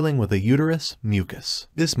were dealing with a uterus, mucus.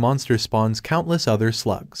 This monster spawns countless other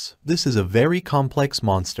slugs. This is a very complex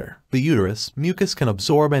monster. The uterus, mucus can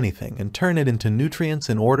absorb anything and turn it into nutrients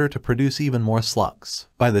in order to produce even more slugs.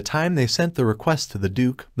 By the time they sent the request to the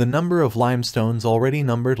Duke, the number of limestones already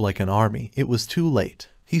numbered like an army. It was too late.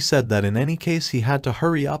 He said that in any case he had to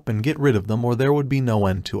hurry up and get rid of them or there would be no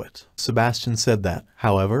end to it. Sebastian said that,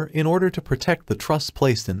 however, in order to protect the trust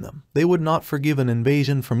placed in them, they would not forgive an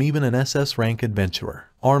invasion from even an SS rank adventurer.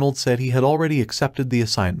 Arnold said he had already accepted the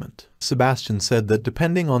assignment. Sebastian said that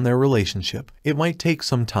depending on their relationship, it might take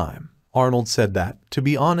some time. Arnold said that, to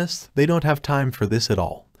be honest, they don't have time for this at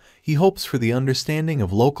all. He hopes for the understanding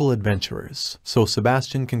of local adventurers, so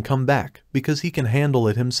Sebastian can come back, because he can handle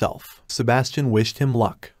it himself. Sebastian wished him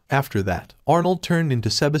luck. After that, Arnold turned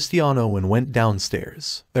into Sebastiano and went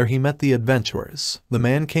downstairs. There he met the adventurers. The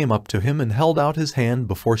man came up to him and held out his hand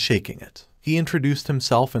before shaking it. He introduced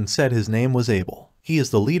himself and said his name was Abel. He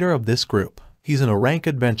is the leader of this group. He's an A rank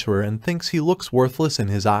adventurer and thinks he looks worthless in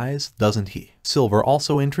his eyes, doesn't he? Silver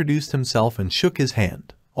also introduced himself and shook his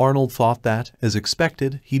hand. Arnold thought that, as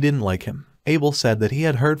expected, he didn't like him. Abel said that he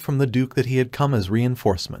had heard from the Duke that he had come as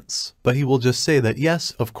reinforcements. But he will just say that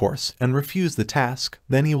yes, of course, and refuse the task,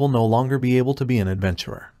 then he will no longer be able to be an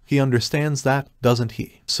adventurer. He understands that, doesn't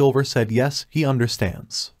he? Silver said yes, he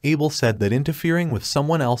understands. Abel said that interfering with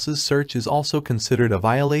someone else's search is also considered a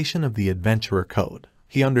violation of the adventurer code.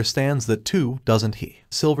 He understands that too, doesn't he?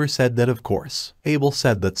 Silver said that of course. Abel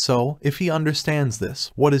said that so, if he understands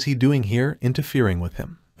this, what is he doing here, interfering with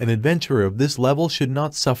him? An adventurer of this level should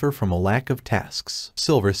not suffer from a lack of tasks.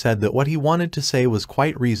 Silver said that what he wanted to say was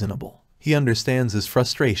quite reasonable. He understands his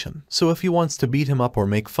frustration, so if he wants to beat him up or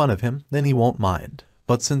make fun of him, then he won't mind.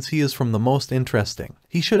 But since he is from the most interesting,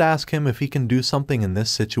 he should ask him if he can do something in this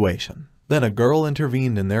situation. Then a girl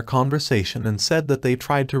intervened in their conversation and said that they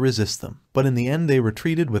tried to resist them, but in the end they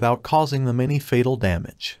retreated without causing them any fatal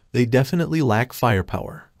damage. They definitely lack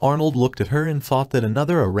firepower. Arnold looked at her and thought that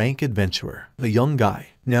another A rank adventurer. A young guy.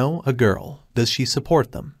 No, a girl. Does she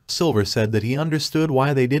support them? Silver said that he understood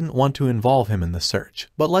why they didn't want to involve him in the search,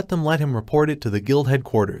 but let him report it to the guild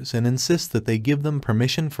headquarters and insist that they give them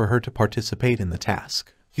permission for her to participate in the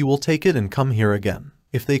task. He will take it and come here again.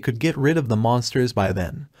 If they could get rid of the monsters by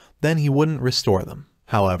then he wouldn't restore them.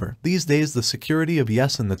 However, these days the security of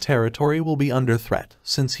Yes in the territory will be under threat,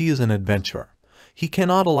 since he is an adventurer. He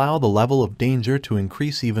cannot allow the level of danger to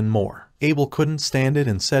increase even more. Abel couldn't stand it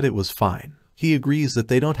and said it was fine. He agrees that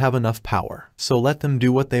they don't have enough power, so let them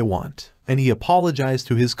do what they want. And he apologized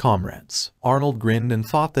to his comrades. Arnold grinned and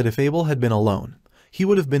thought that if Abel had been alone, he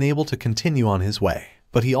would have been able to continue on his way.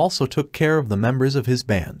 But he also took care of the members of his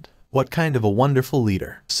band. What kind of a wonderful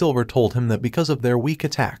leader. Silver told him that because of their weak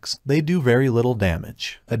attacks, they do very little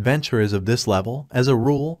damage. Adventurers of this level, as a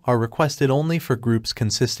rule, are requested only for groups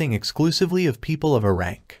consisting exclusively of people of A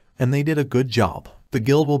rank. And they did a good job. The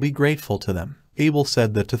guild will be grateful to them. Abel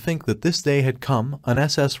said that to think that this day had come, an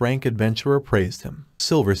SS rank adventurer praised him.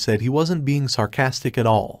 Silver said he wasn't being sarcastic at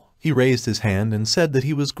all. He raised his hand and said that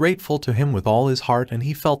he was grateful to him with all his heart and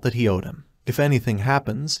he felt that he owed him. If anything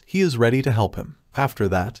happens, he is ready to help him. After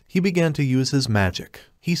that, he began to use his magic.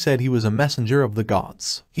 He said he was a messenger of the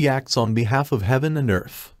gods. He acts on behalf of heaven and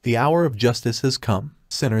earth. The hour of justice has come.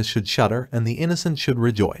 Sinners should shudder and the innocent should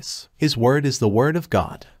rejoice. His word is the word of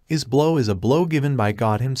God. His blow is a blow given by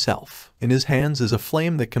God himself. In his hands is a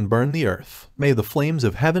flame that can burn the earth. May the flames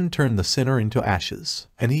of heaven turn the sinner into ashes.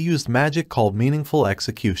 And he used magic called meaningful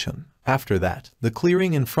execution. After that, the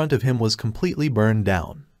clearing in front of him was completely burned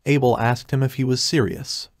down. Abel asked him if he was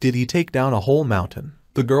serious. Did he take down a whole mountain?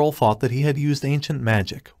 The girl thought that he had used ancient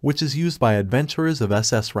magic, which is used by adventurers of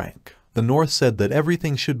SS rank. The North said that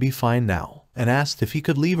everything should be fine now, and asked if he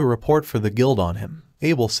could leave a report for the guild on him.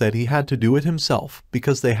 Abel said he had to do it himself,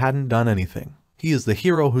 because they hadn't done anything. He is the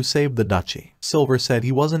hero who saved the duchy. Silver said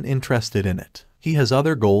he wasn't interested in it. He has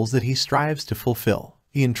other goals that he strives to fulfill.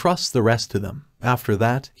 He entrusts the rest to them. After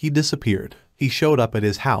that, he disappeared. He showed up at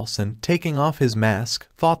his house and, taking off his mask,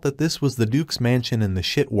 thought that this was the Duke's mansion in the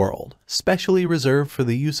shit world, specially reserved for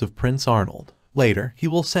the use of Prince Arnold. Later, he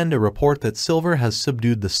will send a report that Silver has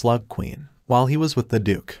subdued the Slug Queen while he was with the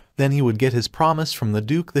Duke. Then he would get his promise from the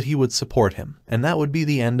Duke that he would support him, and that would be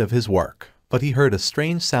the end of his work. But he heard a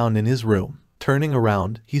strange sound in his room. Turning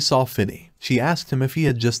around, he saw Finny. She asked him if he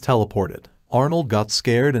had just teleported. Arnold got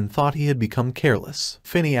scared and thought he had become careless.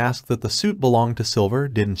 Finny asked that the suit belonged to Silver,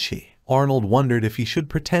 didn't she? Arnold wondered if he should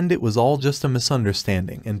pretend it was all just a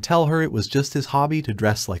misunderstanding and tell her it was just his hobby to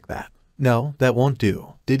dress like that. No, that won't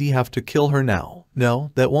do. Did he have to kill her now?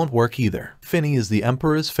 No, that won't work either. Finny is the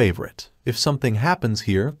Emperor's favorite. If something happens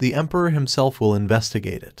here, the Emperor himself will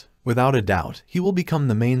investigate it. Without a doubt, he will become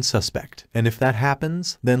the main suspect, and if that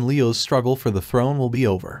happens, then Leo's struggle for the throne will be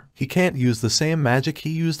over. He can't use the same magic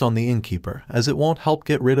he used on the innkeeper, as it won't help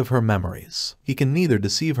get rid of her memories. He can neither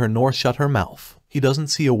deceive her nor shut her mouth. He doesn't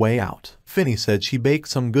see a way out. Finny said she baked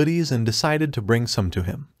some goodies and decided to bring some to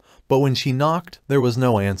him. But when she knocked, there was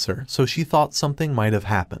no answer, so she thought something might have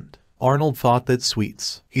happened. Arnold thought that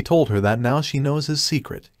sweets. He told her that now she knows his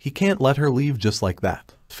secret. He can't let her leave just like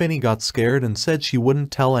that. Finny got scared and said she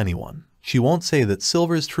wouldn't tell anyone. She won't say that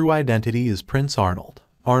Silver's true identity is Prince Arnold.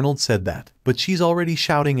 Arnold said that, but she's already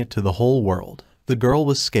shouting it to the whole world. The girl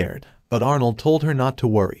was scared, but Arnold told her not to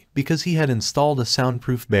worry, because he had installed a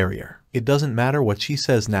soundproof barrier. It doesn't matter what she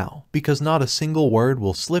says now, because not a single word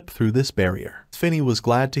will slip through this barrier. Finny was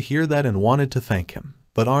glad to hear that and wanted to thank him.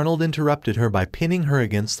 But Arnold interrupted her by pinning her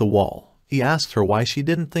against the wall. He asked her why she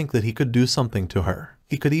didn't think that he could do something to her.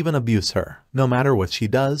 He could even abuse her. No matter what she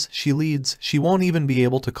does, she leads. She won't even be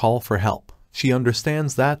able to call for help. She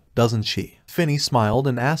understands that, doesn't she? Finny smiled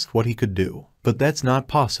and asked what he could do. But that's not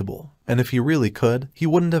possible. And if he really could, he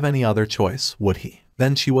wouldn't have any other choice, would he?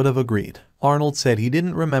 Then she would have agreed. Arnold said he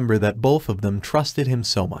didn't remember that both of them trusted him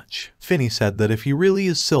so much. Finny said that if he really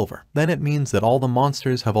is Silver, then it means that all the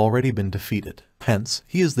monsters have already been defeated. Hence,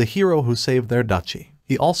 he is the hero who saved their duchy.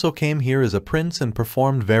 He also came here as a prince and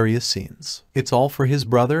performed various scenes. It's all for his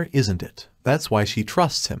brother, isn't it? That's why she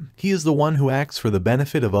trusts him. He is the one who acts for the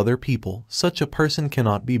benefit of other people. Such a person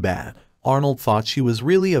cannot be bad. Arnold thought she was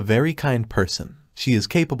really a very kind person. She is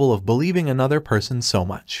capable of believing another person so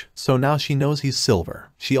much. So now she knows he's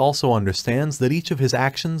Silver. She also understands that each of his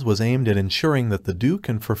actions was aimed at ensuring that the Duke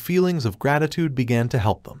and for feelings of gratitude began to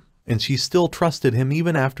help them. And she still trusted him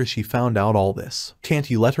even after she found out all this. Can't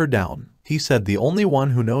he let her down? He said the only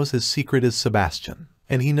one who knows his secret is Sebastian.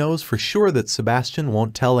 And he knows for sure that Sebastian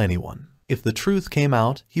won't tell anyone. If the truth came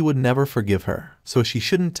out, he would never forgive her. So she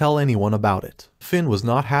shouldn't tell anyone about it. Finn was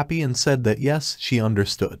not happy and said that yes, she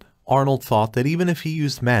understood. Arnold thought that even if he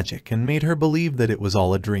used magic and made her believe that it was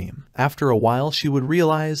all a dream, after a while she would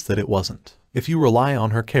realize that it wasn't. If you rely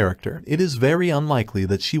on her character, it is very unlikely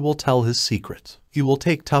that she will tell his secret. He will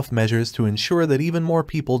take tough measures to ensure that even more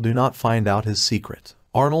people do not find out his secret.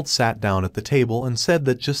 Arnold sat down at the table and said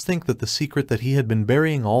that just think that the secret that he had been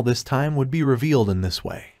burying all this time would be revealed in this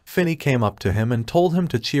way. Finny came up to him and told him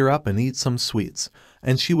to cheer up and eat some sweets,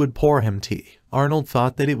 and she would pour him tea. Arnold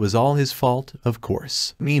thought that it was all his fault, of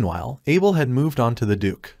course. Meanwhile, Abel had moved on to the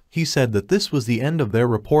Duke. He said that this was the end of their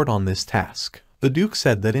report on this task. The Duke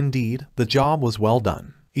said that indeed, the job was well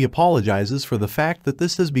done. He apologizes for the fact that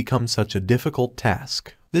this has become such a difficult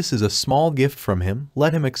task. This is a small gift from him,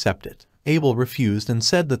 let him accept it. Abel refused and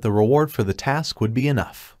said that the reward for the task would be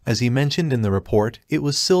enough. As he mentioned in the report, it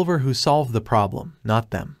was Silver who solved the problem,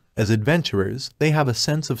 not them. As adventurers, they have a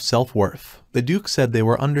sense of self-worth. The Duke said they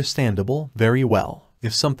were understandable very well.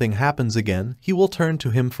 If something happens again, he will turn to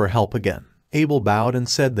him for help again. Abel bowed and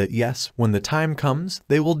said that yes, when the time comes,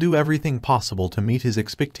 they will do everything possible to meet his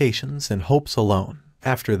expectations and hopes alone.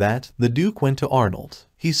 After that, the Duke went to Arnold.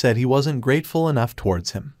 He said he wasn't grateful enough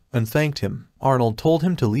towards him, and thanked him. Arnold told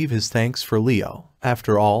him to leave his thanks for Leo.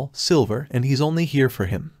 After all, Silver, and he's only here for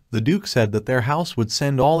him. The Duke said that their house would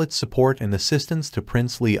send all its support and assistance to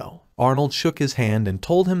Prince Leo. Arnold shook his hand and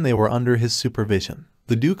told him they were under his supervision.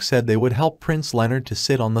 The Duke said they would help Prince Leonard to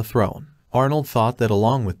sit on the throne. Arnold thought that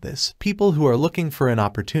along with this, people who are looking for an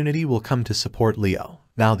opportunity will come to support Leo.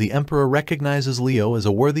 Now the Emperor recognizes Leo as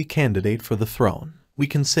a worthy candidate for the throne. We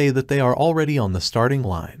can say that they are already on the starting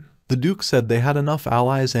line. The Duke said they had enough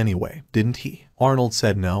allies anyway, didn't he? Arnold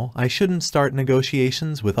said no, I shouldn't start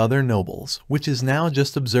negotiations with other nobles, which is now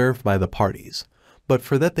just observed by the parties. But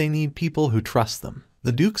for that they need people who trust them.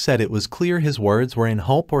 The Duke said it was clear his words were in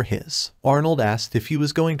hope or his. Arnold asked if he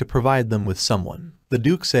was going to provide them with someone. The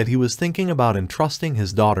Duke said he was thinking about entrusting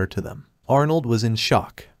his daughter to them. Arnold was in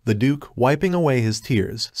shock. The Duke, wiping away his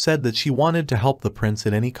tears, said that she wanted to help the prince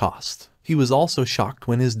at any cost. He was also shocked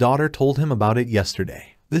when his daughter told him about it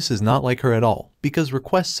yesterday. This is not like her at all, because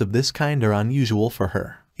requests of this kind are unusual for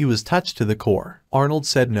her. He was touched to the core. Arnold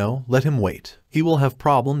said no, let him wait. He will have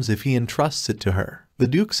problems if he entrusts it to her. The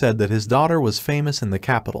Duke said that his daughter was famous in the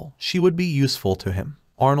capital. She would be useful to him.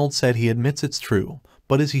 Arnold said he admits it's true,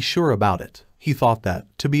 but is he sure about it? He thought that,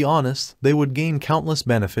 to be honest, they would gain countless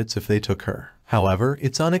benefits if they took her. However,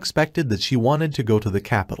 it's unexpected that she wanted to go to the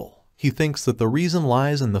capital. He thinks that the reason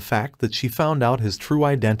lies in the fact that she found out his true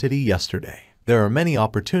identity yesterday. There are many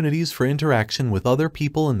opportunities for interaction with other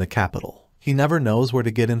people in the capital. He never knows where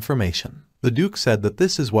to get information. The Duke said that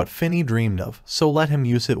this is what Finney dreamed of, so let him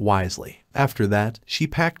use it wisely. After that, she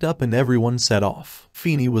packed up and everyone set off.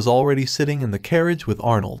 Finney was already sitting in the carriage with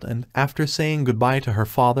Arnold and, after saying goodbye to her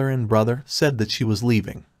father and brother, said that she was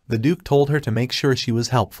leaving. The Duke told her to make sure she was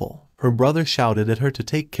helpful. Her brother shouted at her to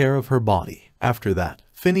take care of her body. After that,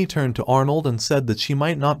 Finney turned to Arnold and said that she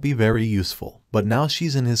might not be very useful, but now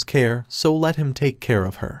she's in his care, so let him take care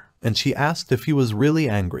of her. And she asked if he was really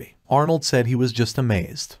angry. Arnold said he was just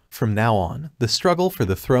amazed. From now on, the struggle for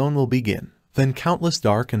the throne will begin. Then countless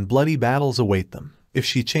dark and bloody battles await them. If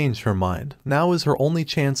she changed her mind, now is her only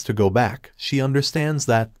chance to go back. She understands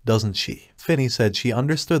that, doesn't she? Finney said she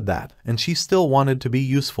understood that, and she still wanted to be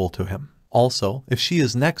useful to him. Also, if she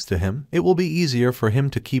is next to him, it will be easier for him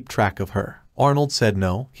to keep track of her. Arnold said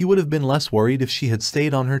no, he would have been less worried if she had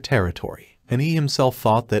stayed on her territory. And he himself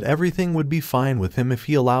thought that everything would be fine with him if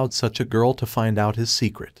he allowed such a girl to find out his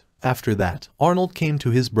secret. After that, Arnold came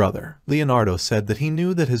to his brother. Leonardo said that he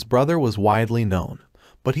knew that his brother was widely known,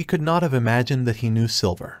 but he could not have imagined that he knew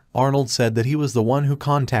Silver. Arnold said that he was the one who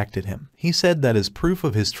contacted him. He said that as proof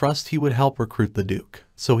of his trust he would help recruit the Duke.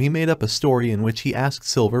 So he made up a story in which he asked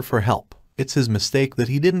Silver for help. It's his mistake that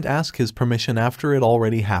he didn't ask his permission after it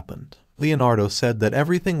already happened. Leonardo said that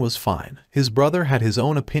everything was fine. His brother had his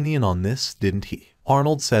own opinion on this, didn't he?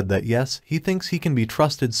 Arnold said that yes, he thinks he can be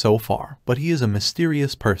trusted so far, but he is a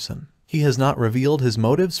mysterious person. He has not revealed his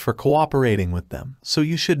motives for cooperating with them, so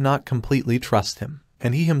you should not completely trust him.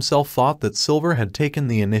 And he himself thought that Silver had taken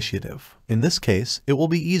the initiative. In this case, it will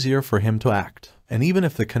be easier for him to act. And even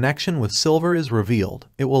if the connection with Silver is revealed,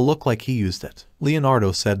 it will look like he used it.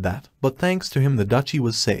 Leonardo said that, but thanks to him the duchy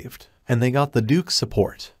was saved. And they got the Duke's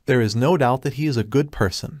support. There is no doubt that he is a good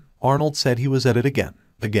person. Arnold said he was at it again.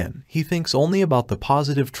 Again, he thinks only about the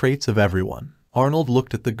positive traits of everyone. Arnold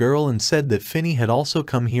looked at the girl and said that Finney had also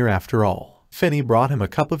come here after all. Finney brought him a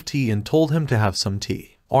cup of tea and told him to have some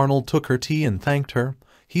tea. Arnold took her tea and thanked her.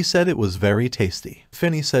 He said it was very tasty.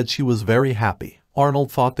 Finney said she was very happy.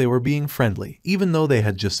 Arnold thought they were being friendly, even though they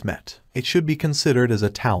had just met. It should be considered as a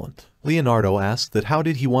talent. Leonardo asked that how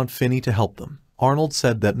did he want Finney to help them. Arnold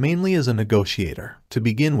said that mainly as a negotiator. To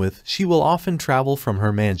begin with, she will often travel from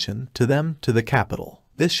her mansion to the capital.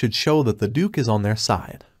 This should show that the Duke is on their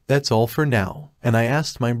side. That's all for now. And I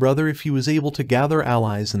asked my brother if he was able to gather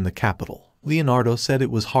allies in the capital. Leonardo said it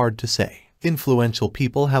was hard to say. Influential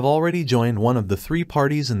people have already joined one of the 3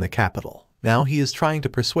 parties in the capital. Now he is trying to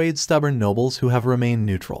persuade stubborn nobles who have remained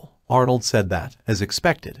neutral. Arnold said that, as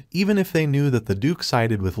expected, even if they knew that the Duke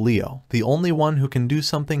sided with Leo, the only one who can do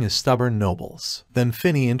something is stubborn nobles. Then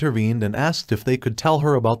Finney intervened and asked if they could tell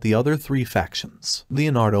her about the other 3 factions.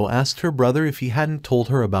 Leonardo asked her brother if he hadn't told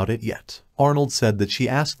her about it yet. Arnold said that she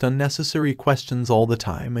asked unnecessary questions all the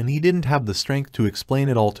time and he didn't have the strength to explain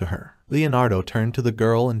it all to her. Leonardo turned to the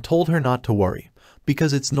girl and told her not to worry,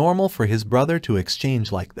 because it's normal for his brother to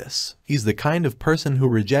exchange like this. He's the kind of person who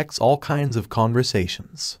rejects all kinds of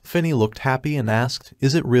conversations. Finney looked happy and asked,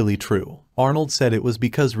 is it really true? Arnold said it was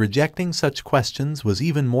because rejecting such questions was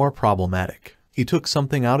even more problematic. He took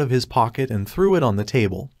something out of his pocket and threw it on the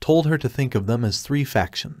table, told her to think of them as 3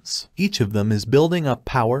 factions. Each of them is building up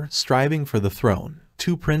power, striving for the throne.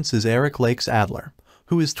 2 Prince is Arnold Lakes Adler,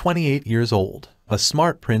 who is 28 years old. A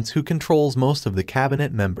smart prince who controls most of the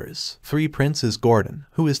cabinet members. 3 Prince is Gordon,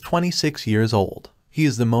 who is 26 years old. He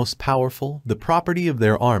is the most powerful, the property of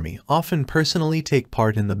their army, often personally take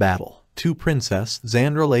part in the battle. 2 Princess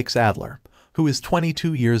Silver Lakes Adler, who is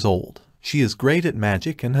 22 years old. She is great at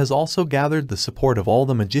magic and has also gathered the support of all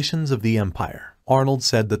the magicians of the empire. Arnold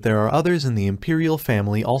said that there are others in the imperial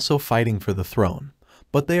family also fighting for the throne,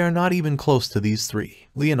 but they are not even close to these 3.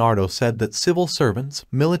 Leonardo said that civil servants,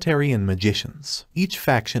 military and magicians, each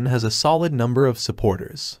faction has a solid number of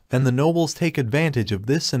supporters, and the nobles take advantage of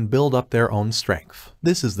this and build up their own strength.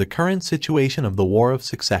 This is the current situation of the War of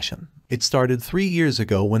Succession. It started 3 years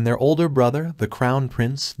ago when their older brother, the Crown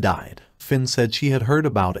Prince, died. Finn said she had heard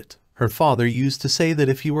about it. Her father used to say that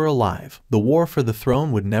if he were alive, the war for the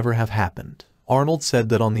throne would never have happened. Arnold said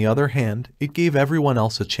that on the other hand, it gave everyone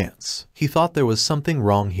else a chance. He thought there was something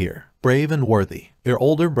wrong here. brave and worthy. Their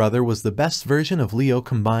older brother was the best version of Leo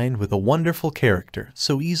combined with a wonderful character,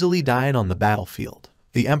 so easily died on the battlefield.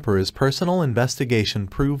 The Emperor's personal investigation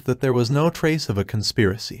proved that there was no trace of a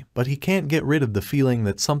conspiracy, but he can't get rid of the feeling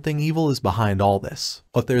that something evil is behind all this.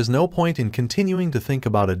 But there's no point in continuing to think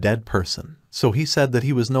about a dead person. So he said that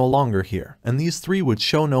he was no longer here, and these three would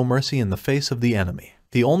show no mercy in the face of the enemy.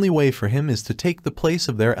 The only way for him is to take the place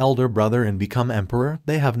of their elder brother and become emperor.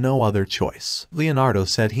 They have no other choice. Leonardo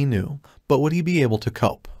said he knew, but would he be able to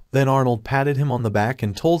cope? Then Arnold patted him on the back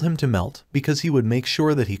and told him to melt, because he would make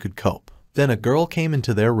sure that he could cope. Then a girl came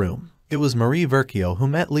into their room. It was Marie Verchio, who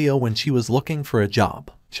met Leo when she was looking for a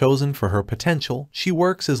job. Chosen for her potential, she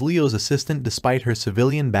works as Leo's assistant despite her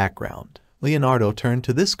civilian background. Leonardo turned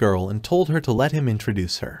to this girl and told her to let him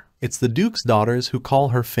introduce her. It's the Duke's daughters, who call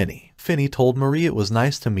her Finny. Finny told Marie it was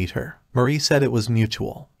nice to meet her. Marie said it was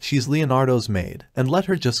mutual. She's Leonardo's maid, and let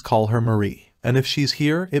her just call her Marie. And if she's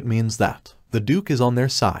here, it means that the Duke is on their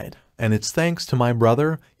side. And it's thanks to my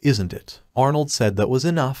brother, isn't it? Arnold said that was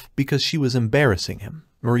enough, because she was embarrassing him.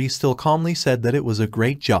 Marie still calmly said that it was a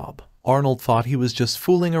great job. Arnold thought he was just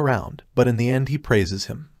fooling around, but in the end he praises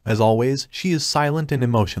him. As always, she is silent and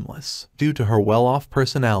emotionless. Due to her well-off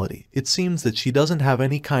personality, it seems that she doesn't have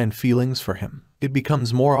any kind feelings for him. It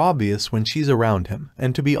becomes more obvious when she's around him,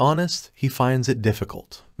 and to be honest, he finds it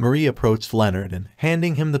difficult. Marie approached Leonard and,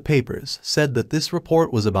 handing him the papers, said that this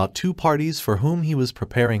report was about two parties for whom he was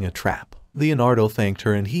preparing a trap. Leonardo thanked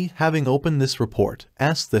her, and he, having opened this report,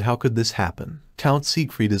 asked that how could this happen. Count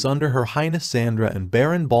Siegfried is under Her Highness Sandra and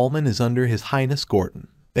Baron Ballman is under His Highness Gordon.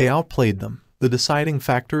 They outplayed them. The deciding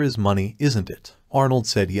factor is money, isn't it? Arnold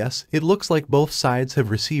said yes, it looks like both sides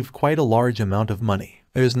have received quite a large amount of money.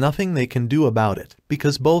 There's nothing they can do about it,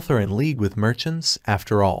 because both are in league with merchants,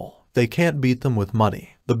 after all. They can't beat them with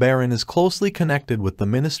money. The Baron is closely connected with the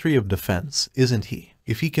Ministry of Defense, isn't he?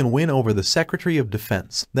 If he can win over the Secretary of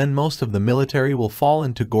Defense, then most of the military will fall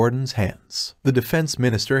into Gordon's hands. The Defense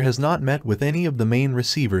Minister has not met with any of the main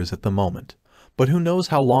receivers at the moment, but who knows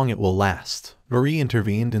how long it will last. Marie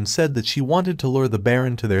intervened and said that she wanted to lure the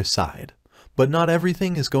Baron to their side. But not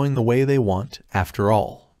everything is going the way they want, after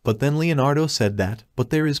all. But then Leonardo said that, but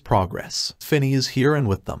there is progress. Finny is here and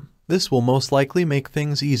with them. This will most likely make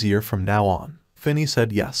things easier from now on. Finny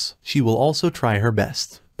said yes, she will also try her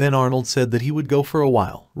best. Then Arnold said that he would go for a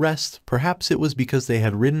while, rest. Perhaps it was because they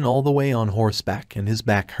had ridden all the way on horseback and his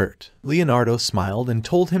back hurt. Leonardo smiled and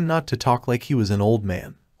told him not to talk like he was an old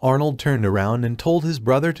man. Arnold turned around and told his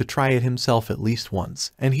brother to try it himself at least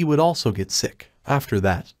once, and he would also get sick. After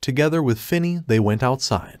that, together with Finny, they went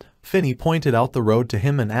outside. Finny pointed out the road to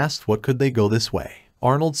him and asked what could they go this way.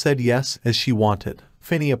 Arnold said yes, as she wanted.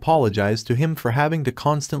 Finny apologized to him for having to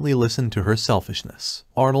constantly listen to her selfishness.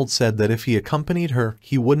 Arnold said that if he accompanied her,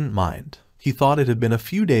 he wouldn't mind. He thought it had been a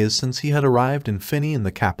few days since he had arrived in Finny in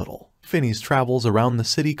the capital. Finny's travels around the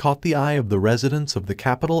city caught the eye of the residents of the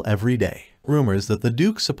capital every day. Rumors that the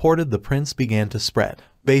Duke supported the prince began to spread.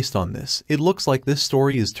 Based on this, it looks like this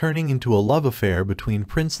story is turning into a love affair between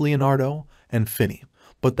Prince Leonardo and Finny.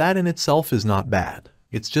 But that in itself is not bad.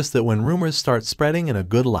 It's just that when rumors start spreading in a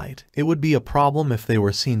good light, it would be a problem if they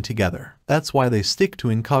were seen together. That's why they stick to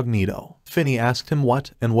incognito. Finny asked him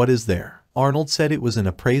what is there. Arnold said it was an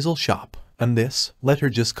appraisal shop. And this, let her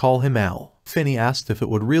just call him Al. Finny asked if it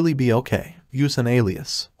would really be okay. Use an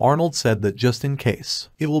alias. Arnold said that just in case.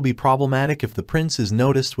 It will be problematic if the prince is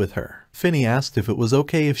noticed with her. Finny asked if it was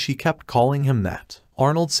okay if she kept calling him that.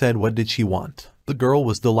 Arnold said what did she want. The girl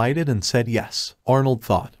was delighted and said yes. Arnold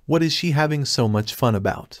thought, what is she having so much fun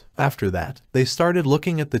about? After that, they started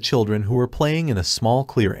looking at the children who were playing in a small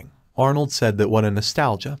clearing. Arnold said that what a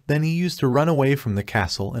nostalgia. Then he used to run away from the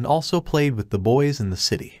castle and also played with the boys in the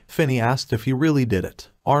city. Finny asked if he really did it.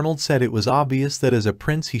 Arnold said it was obvious that as a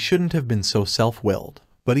prince he shouldn't have been so self-willed.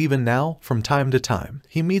 But even now, from time to time,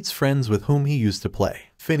 he meets friends with whom he used to play.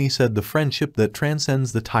 Finny said the friendship that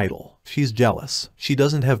transcends the title. She's jealous. She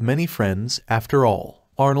doesn't have many friends, after all.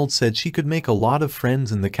 Arnold said she could make a lot of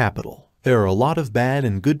friends in the capital. There are a lot of bad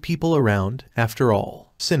and good people around, after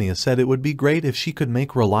all. Cinia said it would be great if she could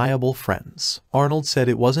make reliable friends. Arnold said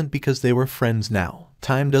it wasn't because they were friends now.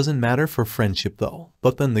 Time doesn't matter for friendship though.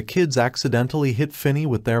 But then the kids accidentally hit Finny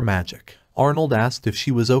with their magic. Arnold asked if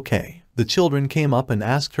she was okay. The children came up and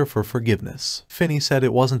asked her for forgiveness. Finny said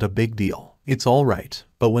it wasn't a big deal. It's all right.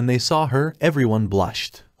 But when they saw her, everyone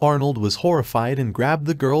blushed. Arnold was horrified and grabbed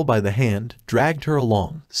the girl by the hand, dragged her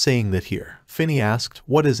along, saying that here. Finny asked,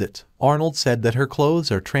 what is it? Arnold said that her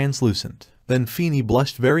clothes are translucent. Then Finny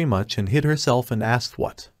blushed very much and hid herself and asked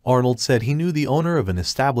what. Arnold said he knew the owner of an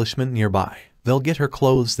establishment nearby. They'll get her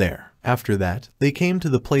clothes there. After that, they came to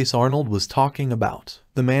the place Arnold was talking about.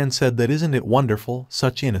 The man said that isn't it wonderful,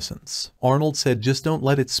 such innocence. Arnold said just don't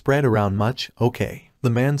let it spread around much, okay? The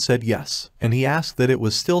man said yes, and he asked that it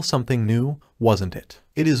was still something new, wasn't it?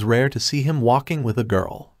 It is rare to see him walking with a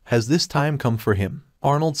girl. Has this time come for him?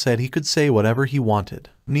 Arnold said he could say whatever he wanted.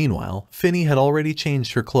 Meanwhile, Finny had already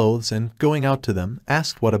changed her clothes and, going out to them,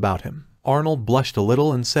 asked what about him. Arnold blushed a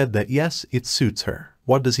little and said that yes, it suits her.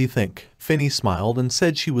 What does he think? Finny smiled and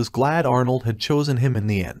said she was glad Arnold had chosen him in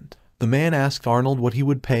the end. The man asked Arnold what he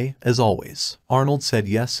would pay, as always. Arnold said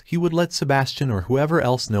yes, he would let Sebastian or whoever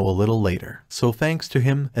else know a little later. So thanks to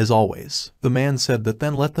him, as always. The man said that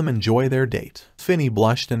then let them enjoy their date. Finny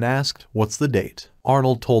blushed and asked, what's the date?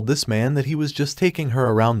 Arnold told this man that he was just taking her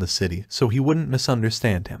around the city so he wouldn't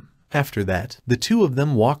misunderstand him. After that, the two of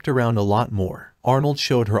them walked around a lot more. Arnold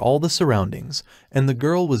showed her all the surroundings, and the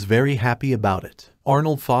girl was very happy about it.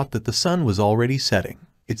 Arnold thought that the sun was already setting.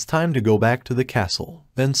 It's time to go back to the castle.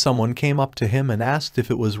 Then someone came up to him and asked if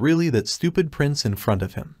it was really that stupid prince in front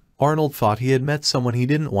of him. Arnold thought he had met someone he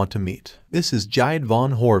didn't want to meet. This is Jide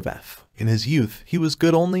von Horvath. In his youth, he was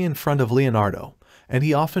good only in front of Leonardo, and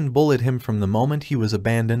he often bullied him from the moment he was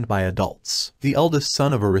abandoned by adults. The eldest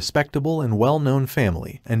son of a respectable and well-known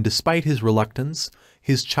family, and despite his reluctance,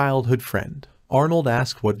 his childhood friend. Arnold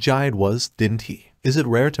asked what Jide was, didn't he? Is it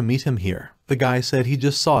rare to meet him here? The guy said he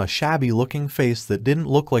just saw a shabby-looking face that didn't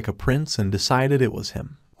look like a prince and decided it was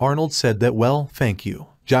him. Arnold said that well, thank you.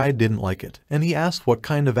 Jide didn't like it, and he asked what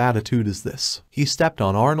kind of attitude is this? He stepped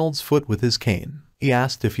on Arnold's foot with his cane. He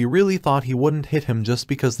asked if he really thought he wouldn't hit him just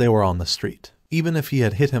because they were on the street. Even if he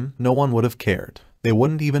had hit him, no one would have cared. They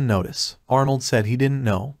wouldn't even notice. Arnold said he didn't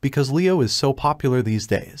know, because Leo is so popular these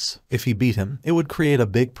days. If he beat him, it would create a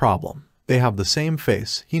big problem. They have the same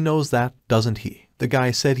face, he knows that, doesn't he? The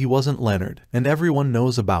guy said he wasn't Leonard, and everyone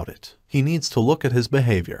knows about it. He needs to look at his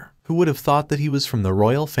behavior. Who would have thought that he was from the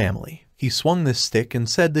royal family? He swung this stick and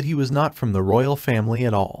said that he was not from the royal family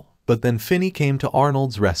at all. But then Finny came to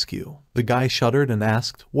Arnold's rescue. The guy shuddered and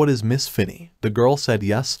asked, what is Miss Finny? The girl said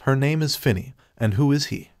yes, her name is Finny. And who is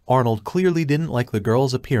he? Arnold clearly didn't like the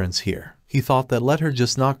girl's appearance here. He thought that let her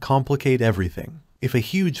just not complicate everything. If a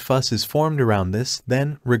huge fuss is formed around this,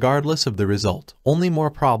 then, regardless of the result, only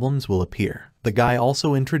more problems will appear. The guy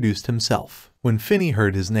also introduced himself. When Finny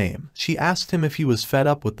heard his name, she asked him if he was fed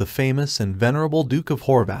up with the famous and venerable Duke of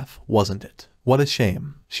Horvath, wasn't it? What a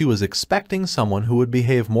shame. She was expecting someone who would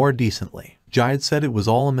behave more decently. Jide said it was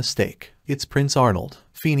all a mistake. It's Prince Arnold.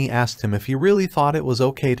 Finny asked him if he really thought it was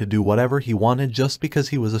okay to do whatever he wanted just because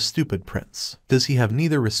he was a stupid prince. Does he have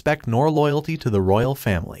neither respect nor loyalty to the royal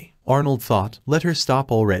family? Arnold thought, let her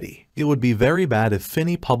stop already. It would be very bad if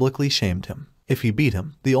Finny publicly shamed him. If he beat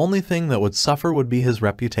him, the only thing that would suffer would be his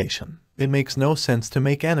reputation. It makes no sense to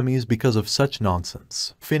make enemies because of such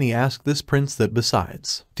nonsense. Finny asked this prince that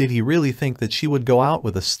besides, did he really think that she would go out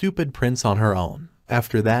with a stupid prince on her own?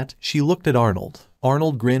 After that, she looked at Arnold.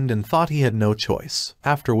 Arnold grinned and thought he had no choice,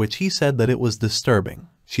 after which he said that it was disturbing.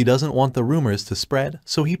 She doesn't want the rumors to spread,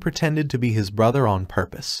 so he pretended to be his brother on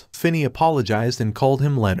purpose. Finny apologized and called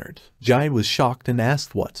him Leonard. Jide was shocked and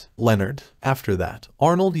asked what? Leonard? After that,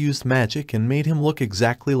 Arnold used magic and made him look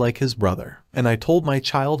exactly like his brother. And I told my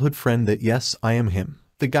childhood friend that yes, I am him.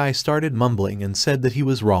 The guy started mumbling and said that he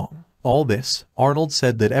was wrong. All this, Arnold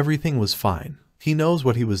said that everything was fine. He knows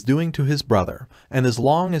what he was doing to his brother, and as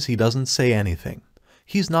long as he doesn't say anything,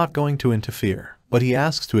 he's not going to interfere. But he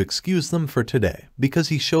asks to excuse them for today, because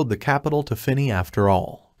he showed the capital to Finny after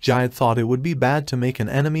all. Jide thought it would be bad to make an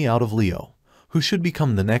enemy out of Leo, who should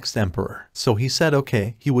become the next emperor, so he said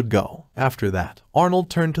okay, he would go. After that, Arnold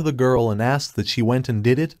turned to the girl and asked that she went and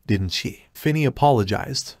did it, didn't she? Finny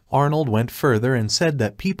apologized. Arnold went further and said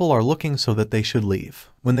that people are looking so that they should leave.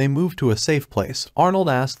 When they moved to a safe place, Arnold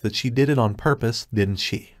asked that she did it on purpose, didn't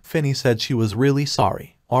she? Finny said she was really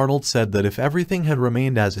sorry. Arnold said that if everything had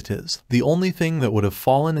remained as it is, the only thing that would have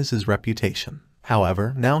fallen is his reputation.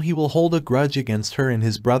 However, now he will hold a grudge against her and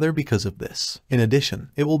his brother because of this. In addition,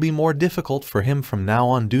 it will be more difficult for him from now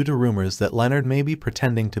on due to rumors that Leonard may be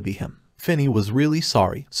pretending to be him. Finny was really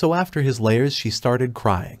sorry, so after his layers she started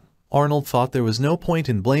crying. Arnold thought there was no point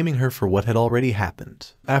in blaming her for what had already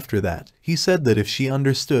happened. After that, he said that if she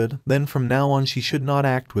understood, then from now on she should not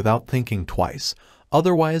act without thinking twice.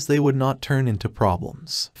 Otherwise they would not turn into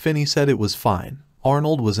problems. Finny said it was fine.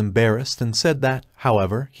 Arnold was embarrassed and said that,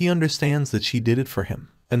 however, he understands that she did it for him,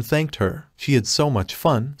 and thanked her. She had so much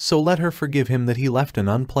fun, so let her forgive him that he left an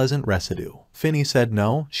unpleasant residue. Finny said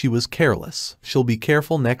no, she was careless. She'll be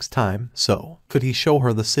careful next time, so could he show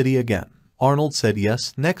her the city again? Arnold said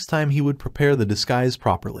yes, next time he would prepare the disguise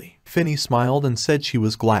properly. Finny smiled and said she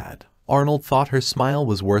was glad. Arnold thought her smile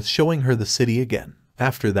was worth showing her the city again.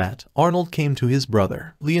 After that, Arnold came to his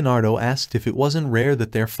brother. Leonardo asked if it wasn't rare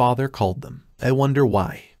that their father called them. I wonder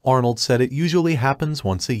why. Arnold said it usually happens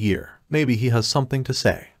once a year. Maybe he has something to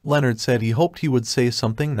say. Leonard said he hoped he would say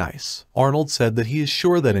something nice. Arnold said that he is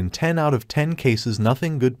sure that in 10 out of 10 cases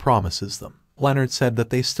nothing good promises them. Leonard said that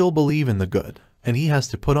they still believe in the good, and he has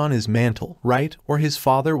to put on his mantle, right, or his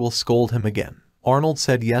father will scold him again. Arnold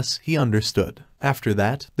said yes, he understood. After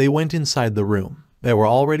that, they went inside the room. There were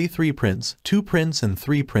already 3 princes, 2 princes and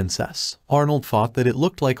 3 princesses. Arnold thought that it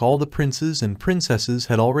looked like all the princes and princesses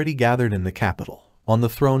had already gathered in the capital. On the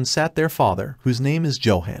throne sat their father, whose name is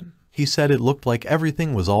Johann. He said it looked like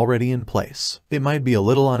everything was already in place. It might be a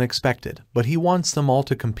little unexpected, but he wants them all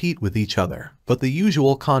to compete with each other. But the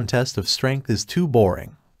usual contest of strength is too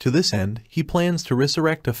boring. To this end, he plans to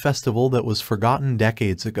resurrect a festival that was forgotten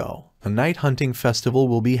decades ago. A night hunting festival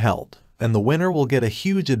will be held, and the winner will get a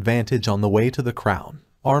huge advantage on the way to the crown.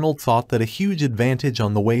 Arnold thought that a huge advantage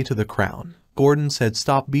on the way to the crown. Gordon said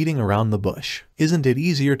stop beating around the bush. Isn't it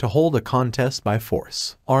easier to hold a contest by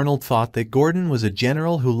force? Arnold thought that Gordon was a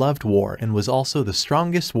general who loved war and was also the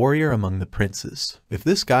strongest warrior among the princes. If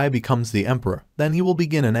this guy becomes the emperor, then he will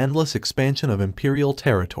begin an endless expansion of imperial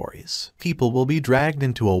territories. People will be dragged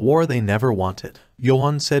into a war they never wanted.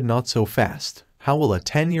 Johann said not so fast. How will a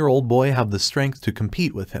 10-year-old boy have the strength to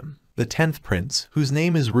compete with him? The 10th prince, whose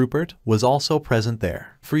name is Rupert, was also present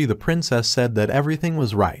there. Free the princess said that everything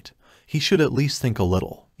was right. He should at least think a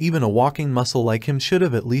little. Even a walking muscle like him should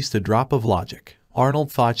have at least a drop of logic.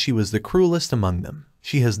 Arnold thought she was the cruelest among them.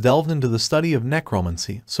 She has delved into the study of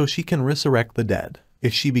necromancy so she can resurrect the dead.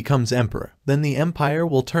 If she becomes emperor, then the empire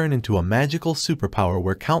will turn into a magical superpower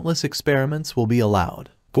where countless experiments will be allowed.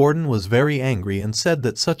 Gordon was very angry and said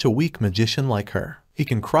that such a weak magician like her, he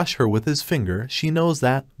can crush her with his finger. She knows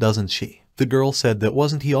that, doesn't she? The girl said that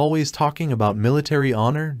wasn't he always talking about military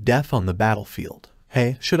honor, death on the battlefield?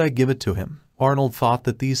 Hey, should I give it to him? Arnold thought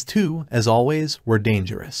that these two, as always, were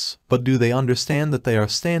dangerous. But do they understand that they are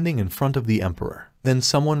standing in front of the emperor? Then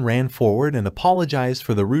someone ran forward and apologized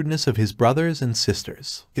for the rudeness of his brothers and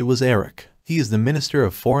sisters. It was Eric. He is the Minister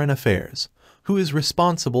of Foreign Affairs, who is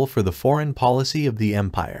responsible for the foreign policy of the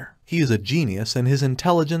empire. He is a genius and his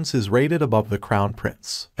intelligence is rated above the crown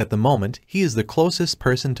prince. At the moment, he is the closest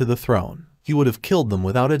person to the throne. He would have killed them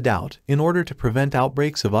without a doubt in order to prevent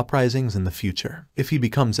outbreaks of uprisings in the future. If he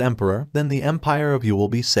becomes emperor, then the Empire of U will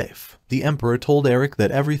be safe. The emperor told Eric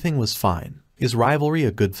that everything was fine. Is rivalry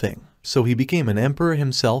a good thing? So he became an emperor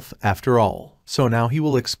himself after all. So now he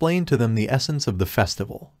will explain to them the essence of the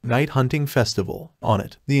festival. Night Hunting Festival. On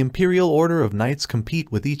it, the Imperial Order of Knights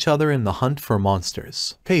compete with each other in the hunt for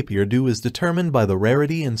monsters. Pay-per-view is determined by the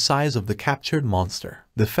rarity and size of the captured monster.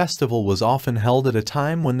 The festival was often held at a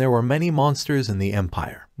time when there were many monsters in the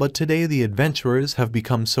empire, but today the adventurers have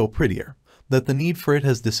become so prettier that the need for it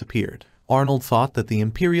has disappeared. Arnold thought that the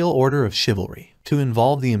Imperial Order of Chivalry, to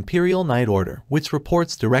involve the Imperial Knight Order, which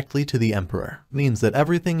reports directly to the Emperor, means that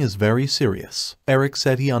everything is very serious. Eric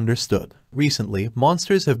said he understood. Recently,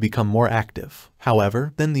 monsters have become more active.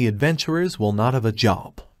 However, then the adventurers will not have a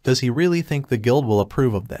job. Does he really think the guild will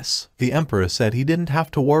approve of this? The Emperor said he didn't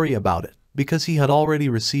have to worry about it, because he had already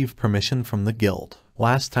received permission from the guild.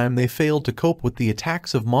 Last time they failed to cope with the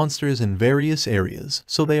attacks of monsters in various areas,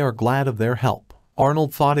 so they are glad of their help.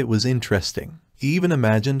 Arnold thought it was interesting. He even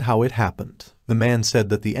imagined how it happened. The man said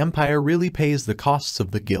that the Empire really pays the costs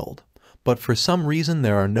of the guild, but for some reason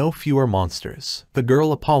there are no fewer monsters. The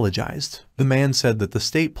girl apologized. The man said that the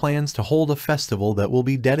state plans to hold a festival that will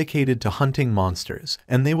be dedicated to hunting monsters,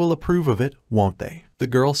 and they will approve of it, won't they? The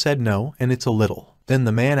girl said no, and it's a little. Then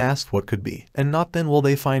the man asked what could be, and not then will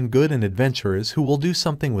they find good and adventurers who will do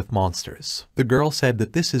something with monsters. The girl said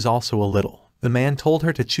that this is also a little. The man told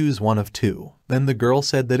her to choose one of two. Then the girl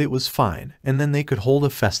said that it was fine, and then they could hold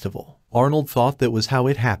a festival. Arnold thought that was how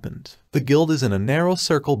it happened. The guild is in a narrow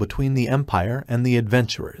circle between the empire and the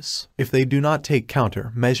adventurers. If they do not take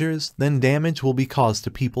counter measures, then damage will be caused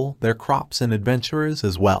to people, their crops and adventurers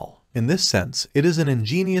as well. In this sense, it is an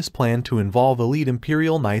ingenious plan to involve elite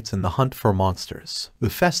imperial knights in the hunt for monsters. The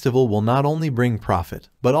festival will not only bring profit,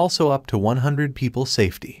 but also up to 100 people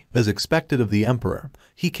safety. As expected of the emperor,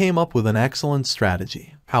 he came up with an excellent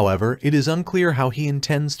strategy. However, it is unclear how he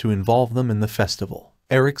intends to involve them in the festival.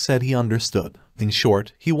 Eric said he understood. In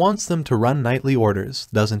short, he wants them to run nightly orders,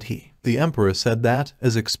 doesn't he? The emperor said that,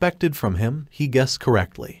 as expected from him, he guessed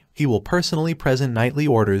correctly. He will personally present nightly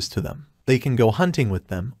orders to them. They can go hunting with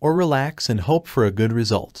them, or relax and hope for a good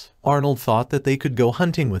result. Arnold thought that they could go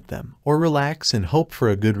hunting with them, or relax and hope for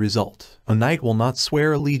a good result. A knight will not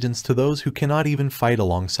swear allegiance to those who cannot even fight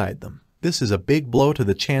alongside them. This is a big blow to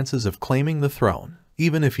the chances of claiming the throne.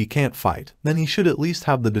 Even if he can't fight, then he should at least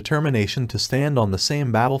have the determination to stand on the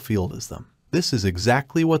same battlefield as them. This is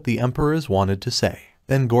exactly what the emperors wanted to say.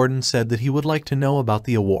 Then Gordon said that he would like to know about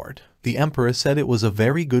the award. The emperor said it was a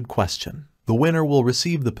very good question. The winner will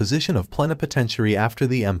receive the position of plenipotentiary after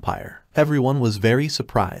the empire. Everyone was very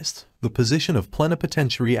surprised. The position of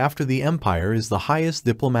plenipotentiary after the empire is the highest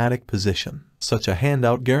diplomatic position. Such a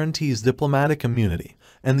handout guarantees diplomatic immunity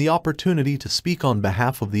and the opportunity to speak on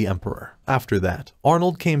behalf of the emperor. After that,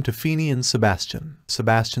 Arnold came to Feeney and Sebastian.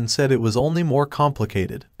 Sebastian said it was only more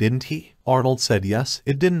complicated, didn't he? Arnold said yes,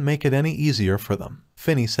 it didn't make it any easier for them.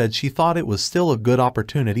 Feeney said she thought it was still a good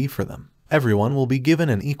opportunity for them. Everyone will be given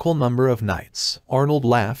an equal number of knights. Arnold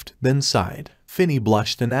laughed, then sighed. Feeney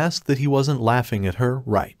blushed and asked that he wasn't laughing at her,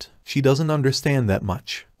 right? She doesn't understand that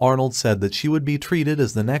much. Arnold said that she would be treated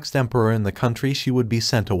as the next emperor in the country she would be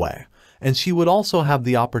sent away, and she would also have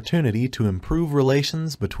the opportunity to improve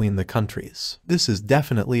relations between the countries. This is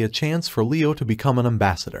definitely a chance for Leo to become an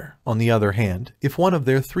ambassador. On the other hand, if one of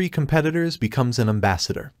their 3 competitors becomes an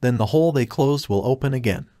ambassador, then the hole they closed will open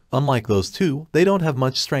again. Unlike those 2, they don't have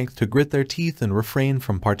much strength to grit their teeth and refrain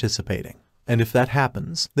from participating. And if that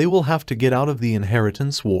happens, they will have to get out of the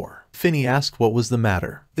inheritance war. Feeney asked what was the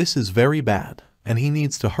matter. This is very bad, and he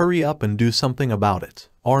needs to hurry up and do something about it.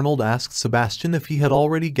 Arnold asked Sebastian if he had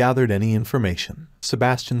already gathered any information.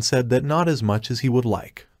 Sebastian said that not as much as he would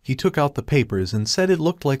like. He took out the papers and said it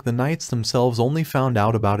looked like the knights themselves only found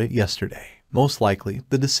out about it yesterday. Most likely,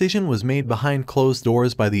 the decision was made behind closed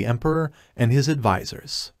doors by the emperor and his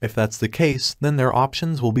advisors. If that's the case, then their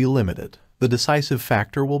options will be limited. The decisive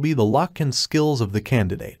factor will be the luck and skills of the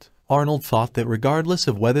candidate. Arnold thought that regardless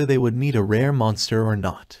of whether they would meet a rare monster or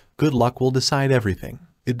not, good luck will decide everything.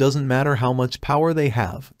 It doesn't matter how much power they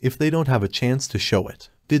have if they don't have a chance to show it.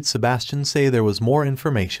 Did Sebastian say there was more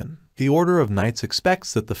information? The Order of Knights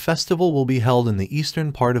expects that the festival will be held in the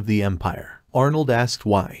eastern part of the empire. Arnold asked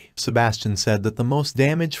why. Sebastian said that the most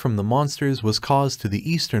damage from the monsters was caused to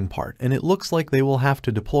the eastern part and it looks like they will have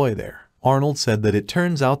to deploy there. Arnold said that it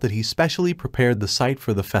turns out that he specially prepared the site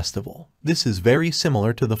for the festival. This is very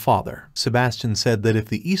similar to the father. Sebastian said that if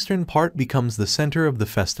the eastern part becomes the center of the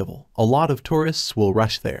festival, a lot of tourists will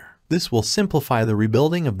rush there. This will simplify the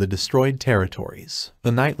rebuilding of the destroyed territories.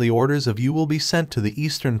 The knightly orders of you will be sent to the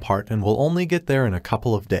eastern part and will only get there in a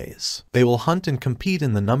couple of days. They will hunt and compete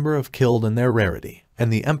in the number of killed and their rarity,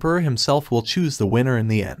 and the emperor himself will choose the winner in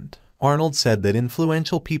the end. Arnold said that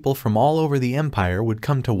influential people from all over the empire would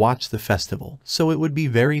come to watch the festival, so it would be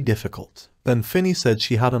very difficult. Then Feeney said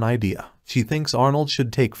she had an idea. She thinks Arnold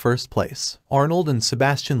should take first place. Arnold and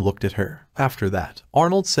Sebastian looked at her. After that,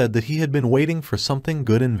 Arnold said that he had been waiting for something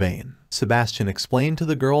good in vain. Sebastian explained to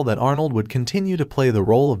the girl that Arnold would continue to play the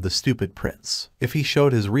role of the stupid prince. If he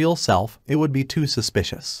showed his real self, it would be too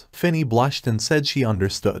suspicious. Feeney blushed and said she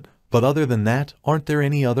understood. But other than that, aren't there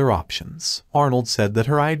any other options? Arnold said that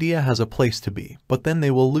her idea has a place to be, but then they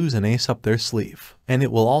will lose an ace up their sleeve. And it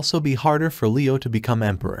will also be harder for Leo to become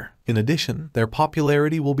emperor. In addition, their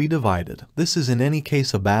popularity will be divided. This is in any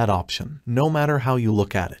case a bad option, no matter how you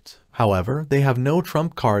look at it. However, they have no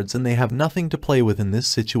trump cards and they have nothing to play with in this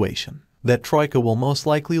situation. That Troika will most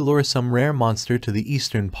likely lure some rare monster to the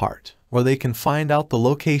eastern part, or they can find out the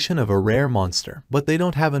location of a rare monster, but they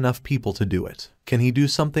don't have enough people to do it. Can he do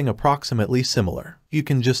something approximately similar? You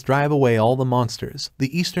can just drive away all the monsters.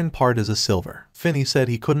 The eastern part is a silver. Feeney said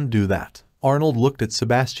he couldn't do that. Arnold looked at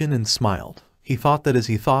Sebastian and smiled. He thought that as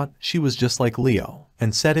he thought, she was just like Leo,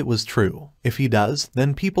 and said it was true. If he does,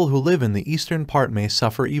 then people who live in the eastern part may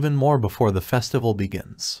suffer even more before the festival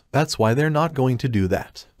begins. That's why they're not going to do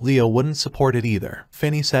that. Leo wouldn't support it either.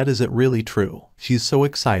 Feeney said, is it really true? She's so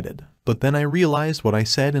excited. But then I realized what I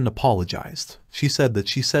said and apologized. She said that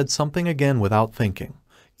she said something again without thinking,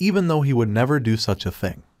 even though he would never do such a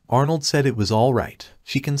thing. Arnold said it was all right.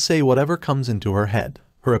 She can say whatever comes into her head.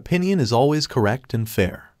 Her opinion is always correct and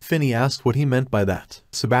fair. Feeney asked what he meant by that.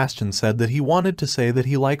 Sebastian said that he wanted to say that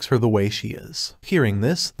he likes her the way she is. Hearing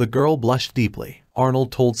this, the girl blushed deeply.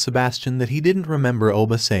 Arnold told Sebastian that he didn't remember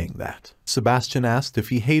Oba saying that. Sebastian asked if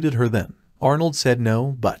he hated her then. Arnold said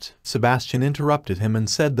no, but Sebastian interrupted him and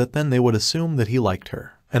said that then they would assume that he liked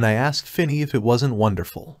her. And I asked Feeney if it wasn't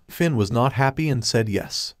wonderful. Finn was not happy and said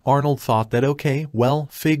yes. Arnold thought that okay, well,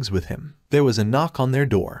 figs with him. There was a knock on their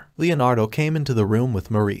door. Leonardo came into the room with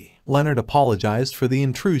Marie. Leonard apologized for the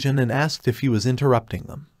intrusion and asked if he was interrupting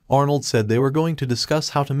them. Arnold said they were going to discuss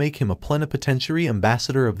how to make him a plenipotentiary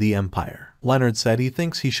ambassador of the empire. Leonard said he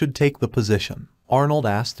thinks he should take the position. Arnold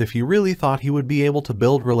asked if he really thought he would be able to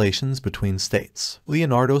build relations between states.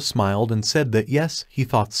 Leonardo smiled and said that yes, he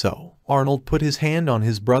thought so. Arnold put his hand on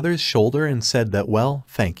his brother's shoulder and said that, well,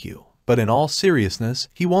 thank you. But in all seriousness,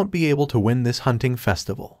 he won't be able to win this hunting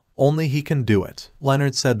festival. Only he can do it.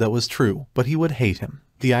 Leonard said that was true, but he would hate him.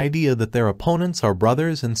 The idea that their opponents are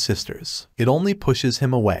brothers and sisters. It only pushes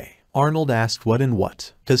him away. Arnold asked what and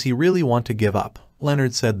what. Does he really want to give up?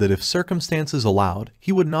 Leonard said that if circumstances allowed,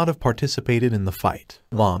 he would not have participated in the fight.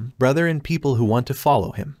 Mom, brother and people who want to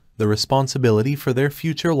follow him. The responsibility for their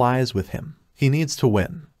future lies with him. He needs to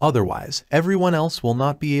win. Otherwise, everyone else will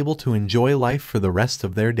not be able to enjoy life for the rest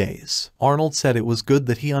of their days. Arnold said it was good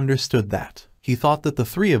that he understood that. He thought that the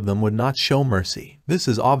three of them would not show mercy. This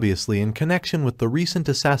is obviously in connection with the recent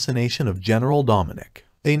assassination of General Dominic.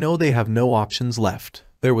 They know they have no options left.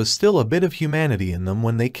 There was still a bit of humanity in them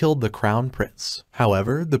when they killed the crown prince.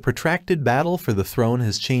 However, the protracted battle for the throne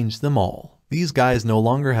has changed them all. These guys no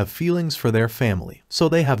longer have feelings for their family, so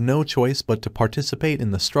they have no choice but to participate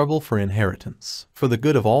in the struggle for inheritance, for the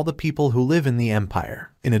good of all the people who live in the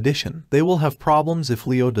empire. In addition, they will have problems if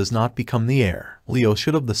Leo does not become the heir. Leo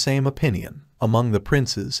should have the same opinion. Among the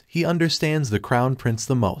princes, he understands the crown prince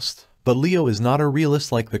the most. But Leo is not a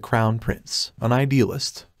realist like the crown prince, an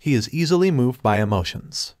idealist. He is easily moved by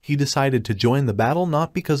emotions. He decided to join the battle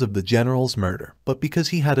not because of the general's murder, but because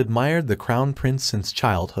he had admired the crown prince since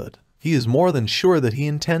childhood. He is more than sure that he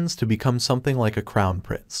intends to become something like a crown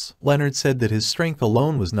prince. Leonard said that his strength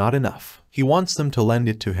alone was not enough. He wants them to lend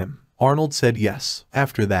it to him. Arnold said yes.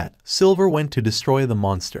 After that, Silver went to destroy the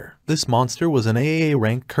monster. This monster was an AA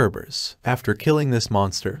rank Kerberos. After killing this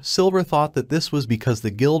monster, Silver thought that this was because the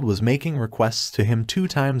guild was making requests to him 2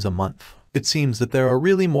 times a month. It seems that there are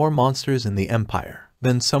really more monsters in the empire.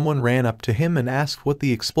 Then someone ran up to him and asked what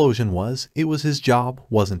the explosion was. It was his job,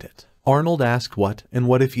 wasn't it? Arnold asked what, and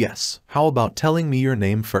what if yes? How about telling me your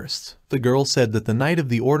name first? The girl said that the Knight of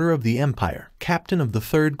the Order of the Empire, Captain of the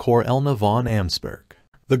 3rd Corps Elna von Amsberg.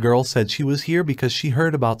 The girl said she was here because she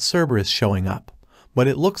heard about Cerberus showing up. But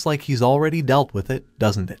it looks like he's already dealt with it,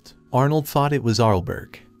 doesn't it? Arnold thought it was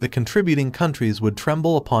Arlberg. The contributing countries would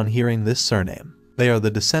tremble upon hearing this surname. They are the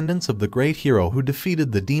descendants of the great hero who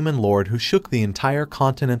defeated the demon lord who shook the entire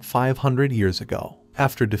continent 500 years ago.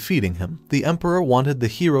 After defeating him, the emperor wanted the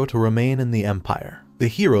hero to remain in the empire. The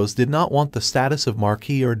heroes did not want the status of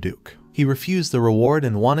marquis or duke. He refused the reward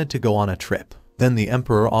and wanted to go on a trip. Then the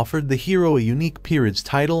emperor offered the hero a unique peerage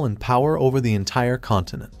title and power over the entire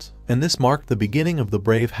continent. And this marked the beginning of the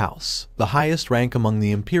Brave House, the highest rank among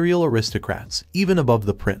the imperial aristocrats, even above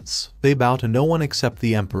the prince. They bow to no one except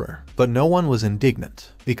the emperor. But no one was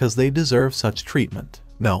indignant, because they deserve such treatment.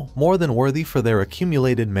 No, more than worthy for their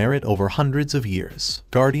accumulated merit over hundreds of years.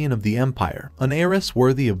 Guardian of the Empire, an heiress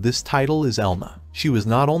worthy of this title is Elna. She was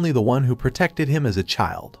not only the one who protected him as a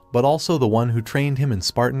child, but also the one who trained him in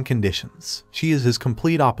Spartan conditions. She is his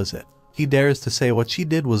complete opposite. He dares to say what she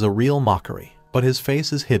did was a real mockery, but his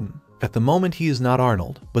face is hidden. At the moment he is not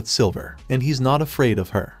Arnold, but Silver, and he's not afraid of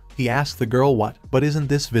her. He asked the girl what, but isn't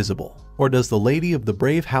this visible? Or does the lady of the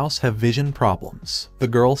Brave House have vision problems? The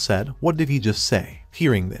girl said, what did he just say?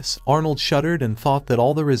 Hearing this, Arnold shuddered and thought that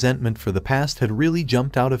all the resentment for the past had really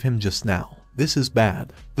jumped out of him just now. This is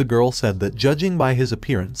bad. The girl said that judging by his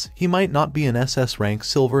appearance, he might not be an SS rank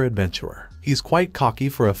silver adventurer. He's quite cocky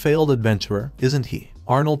for a failed adventurer, isn't he?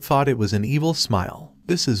 Arnold thought it was an evil smile.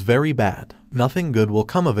 This is very bad. Nothing good will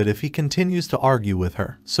come of it if he continues to argue with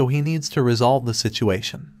her, so he needs to resolve the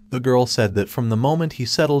situation. The girl said that from the moment he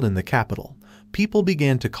settled in the capital, people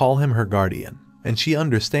began to call him her guardian, and she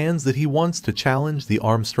understands that he wants to challenge the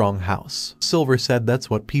Armstrong house. Silver said that's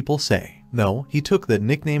what people say. No, he took that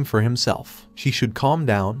nickname for himself. She should calm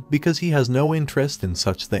down because he has no interest in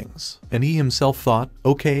such things. And he himself thought,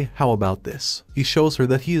 okay, how about this? He shows her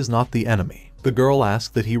that he is not the enemy. The girl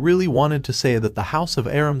asked that he really wanted to say that the House of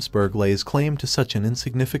Armsburg lays claim to such an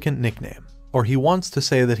insignificant nickname. Or he wants to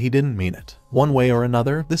say that he didn't mean it. One way or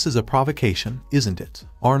another, this is a provocation, isn't it?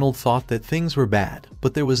 Arnold thought that things were bad,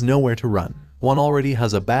 but there was nowhere to run. One already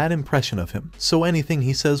has a bad impression of him, so anything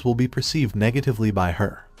he says will be perceived negatively by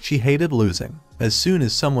her. She hated losing. As soon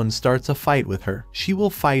as someone starts a fight with her, she will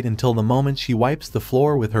fight until the moment she wipes the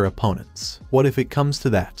floor with her opponents. What if it comes to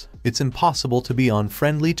that? It's impossible to be on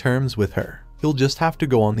friendly terms with her. He'll just have to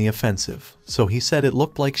go on the offensive. So he said it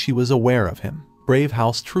looked like she was aware of him. Brave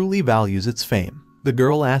House truly values its fame. The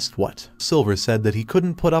girl asked what. Silver said that he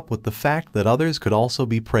couldn't put up with the fact that others could also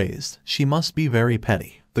be praised. She must be very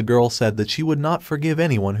petty. The girl said that she would not forgive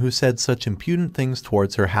anyone who said such impudent things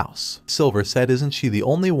towards her house. Silver said, isn't she the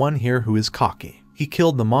only one here who is cocky? He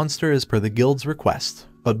killed the monster as per the guild's request.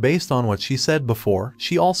 But based on what she said before,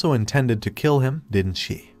 she also intended to kill him, didn't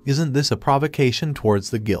she? Isn't this a provocation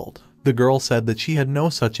towards the guild? The girl said that she had no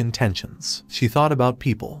such intentions. She thought about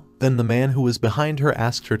people. Then the man who was behind her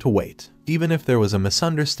asked her to wait, even if there was a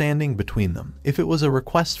misunderstanding between them. If it was a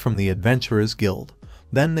request from the Adventurers Guild,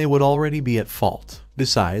 then they would already be at fault.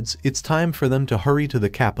 Besides, it's time for them to hurry to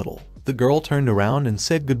the capital. The girl turned around and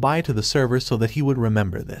said goodbye to the server so that he would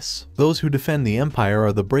remember this. Those who defend the Empire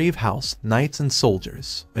are the brave house, knights and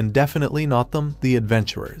soldiers, and definitely not them, the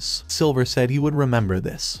adventurers. Silver said he would remember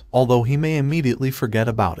this, although he may immediately forget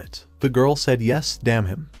about it. The girl said yes, damn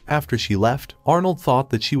him. After she left, Arnold thought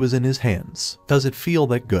that she was in his hands. Does it feel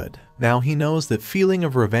that good? Now he knows that feeling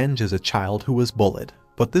of revenge as a child who was bullied.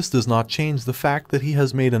 But this does not change the fact that he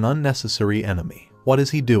has made an unnecessary enemy. What is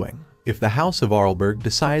he doing? If the House of Arlberg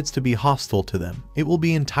decides to be hostile to them, it will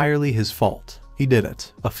be entirely his fault. He did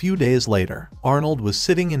it. A few days later, Arnold was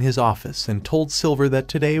sitting in his office and told Silver that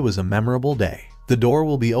today was a memorable day. The door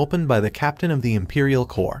will be opened by the captain of the Imperial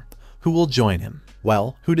Corps, who will join him.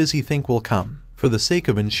 Well, who does he think will come? For the sake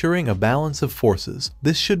of ensuring a balance of forces,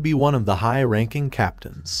 this should be one of the high-ranking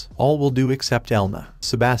captains. All will do except Elna.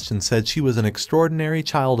 Sebastian said she was an extraordinary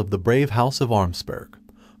child of the brave House of Armsburg,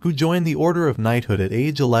 who joined the Order of Knighthood at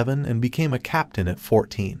age 11 and became a captain at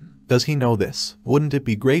 14. Does he know this? Wouldn't it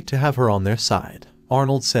be great to have her on their side?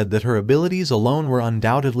 Arnold said that her abilities alone were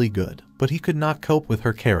undoubtedly good, but he could not cope with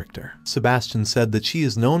her character. Sebastian said that she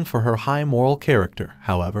is known for her high moral character.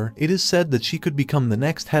 However, it is said that she could become the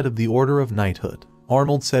next head of the Order of Knighthood.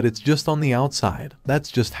 Arnold said it's just on the outside. That's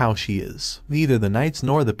just how she is. Neither the knights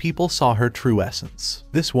nor the people saw her true essence.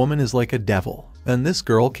 This woman is like a devil. Then this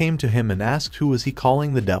girl came to him and asked who was he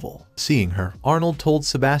calling the devil. Seeing her, Arnold told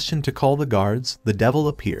Sebastian to call the guards. The devil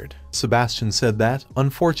appeared. Sebastian said that,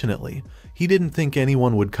 unfortunately, he didn't think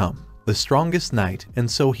anyone would come. The strongest knight, and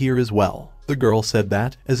so here as well. The girl said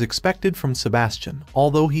that, as expected from Sebastian,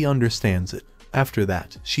 although he understands it. After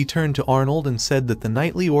that, she turned to Arnold and said that the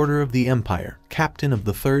knightly order of the Empire, captain of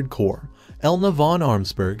the 3rd Corps, Elna von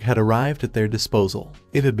Armsburg, had arrived at their disposal.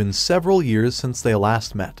 It had been several years since they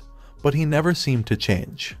last met, but he never seemed to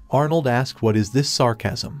change. Arnold asked, what is this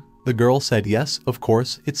sarcasm? The girl said yes, of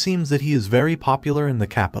course, it seems that he is very popular in the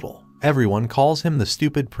capital. Everyone calls him the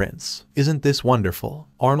stupid prince. Isn't this wonderful?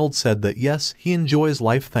 Arnold said that yes, he enjoys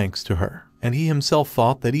life thanks to her. And he himself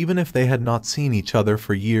thought that even if they had not seen each other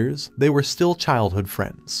for years, they were still childhood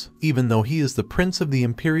friends. Even though he is the prince of the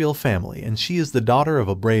imperial family and she is the daughter of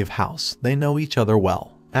a brave house, they know each other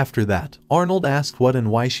well. After that, Arnold asked what and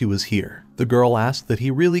why she was here. The girl asked that he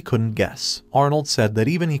really couldn't guess. Arnold said that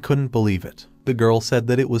even he couldn't believe it. The girl said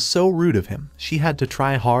that it was so rude of him. She had to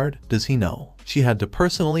try hard. Does he know? She had to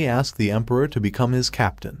personally ask the emperor to become his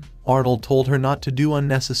captain. Arnold told her not to do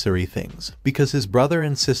unnecessary things, because his brother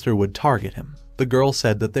and sister would target him. The girl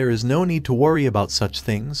said that there is no need to worry about such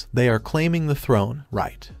things. They are claiming the throne,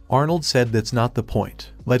 right? Arnold said that's not the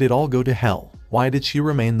point. Let it all go to hell. Why did she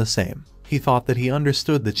remain the same? He thought that he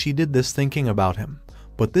understood that she did this thinking about him,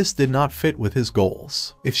 but this did not fit with his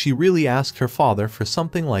goals. If she really asked her father for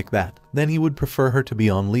something like that, then he would prefer her to be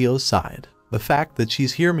on Leo's side. The fact that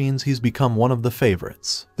she's here means he's become one of the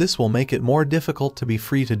favorites. This will make it more difficult to be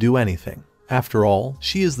free to do anything. After all,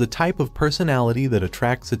 she is the type of personality that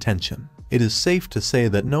attracts attention. It is safe to say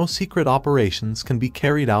that no secret operations can be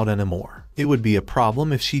carried out anymore. It would be a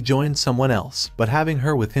problem if she joined someone else, but having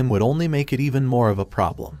her with him would only make it even more of a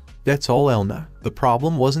problem. That's all Elna. The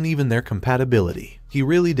problem wasn't even their compatibility. He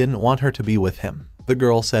really didn't want her to be with him. The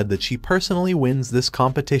girl said that she personally wins this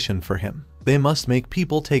competition for him. They must make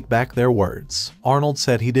people take back their words. Arnold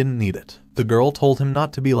said he didn't need it. The girl told him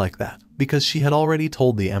not to be like that, because she had already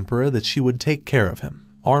told the emperor that she would take care of him.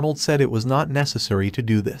 Arnold said it was not necessary to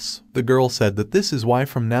do this. The girl said that this is why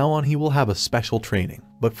from now on he will have a special training.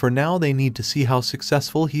 But for now they need to see how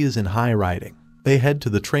successful he is in high riding. They head to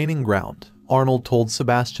the training ground. Arnold told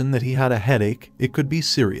Sebastian that he had a headache. It could be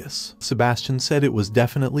serious. Sebastian said it was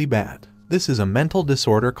definitely bad. This is a mental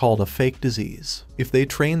disorder called a fake disease. If they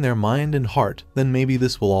train their mind and heart, then maybe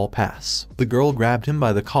this will all pass. The girl grabbed him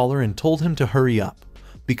by the collar and told him to hurry up,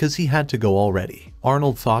 because he had to go already.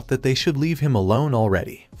 Arnold thought that they should leave him alone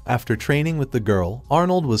already. After training with the girl,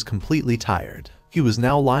 Arnold was completely tired. He was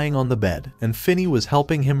now lying on the bed, and Finny was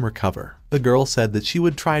helping him recover. The girl said that she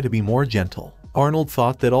would try to be more gentle. Arnold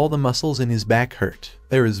thought that all the muscles in his back hurt.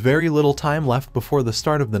 There is very little time left before the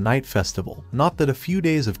start of the night festival. Not that a few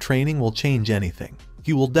days of training will change anything.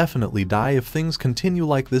 He will definitely die if things continue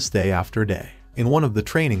like this day after day. In one of the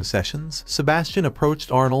training sessions, Sebastian approached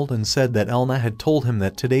Arnold and said that Elna had told him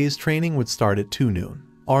that today's training would start at 2 noon.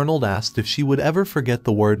 Arnold asked if she would ever forget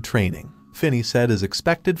the word training. Finny said as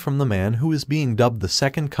expected from the man who is being dubbed the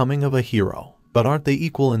second coming of a hero. But aren't they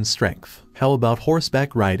equal in strength? How about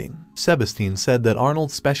horseback riding? Sebastian said that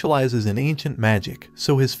Arnold specializes in ancient magic,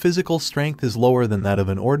 so his physical strength is lower than that of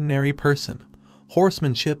an ordinary person.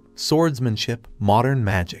 Horsemanship, swordsmanship, modern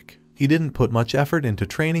magic. He didn't put much effort into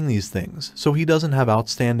training these things, so he doesn't have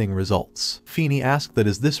outstanding results. Feeney asked that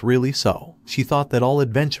is this really so? She thought that all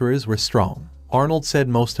adventurers were strong. Arnold said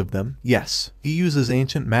most of them, yes. He uses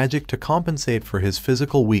ancient magic to compensate for his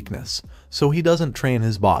physical weakness, so he doesn't train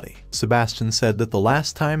his body. Sebastian said that the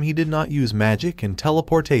last time he did not use magic and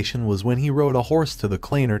teleportation was when he rode a horse to the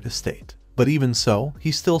Kleinert estate. But even so,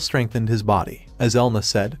 he still strengthened his body. As Elna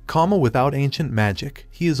said, without ancient magic,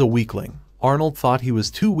 he is a weakling. Arnold thought he was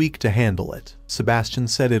too weak to handle it. Sebastian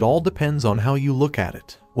said it all depends on how you look at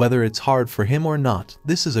it. Whether it's hard for him or not,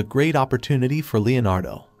 this is a great opportunity for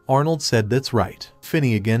Leonardo. Arnold said that's right.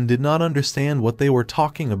 Finney again did not understand what they were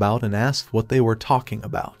talking about and asked what they were talking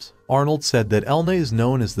about. Arnold said that Elna is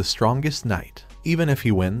known as the strongest knight. Even if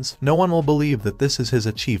he wins, no one will believe that this is his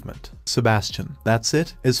achievement. Sebastian, that's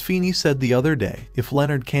it. As Feeney said the other day, if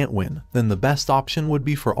Leonard can't win, then the best option would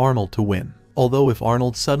be for Arnold to win. Although if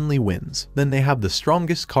Arnold suddenly wins, then they have the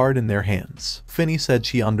strongest card in their hands. Finney said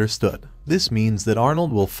she understood. This means that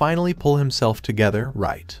Arnold will finally pull himself together,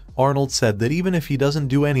 right? Arnold said that even if he doesn't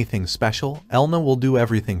do anything special, Elna will do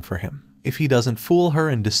everything for him. If he doesn't fool her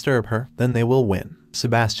and disturb her, then they will win.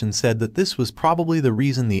 Sebastian said that this was probably the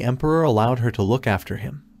reason the Emperor allowed her to look after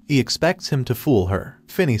him. He expects him to fool her.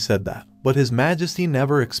 Finney said that. But His Majesty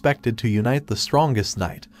never expected to unite the strongest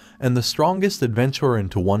knight and the strongest adventurer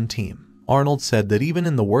into one team. Arnold said that even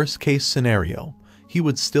in the worst-case scenario, he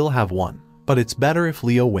would still have won. But it's better if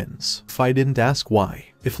Leo wins. Fi didn't ask why.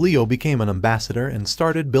 If Leo became an ambassador and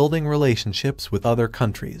started building relationships with other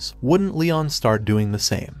countries, wouldn't Leon start doing the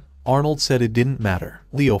same? Arnold said it didn't matter.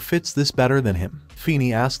 Leo fits this better than him.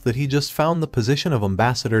 Feeney asked that he just found the position of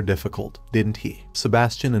ambassador difficult, didn't he?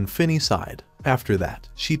 Sebastian and Finney sighed. After that,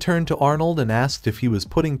 she turned to Arnold and asked if he was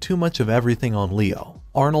putting too much of everything on Leo.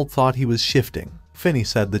 Arnold thought he was shifting. Finney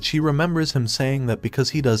said that she remembers him saying that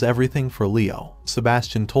because he does everything for Leo.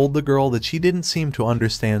 Sebastian told the girl that she didn't seem to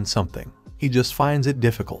understand something. He just finds it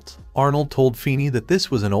difficult. Arnold told Feeney that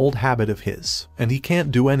this was an old habit of his, and he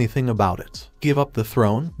can't do anything about it. Give up the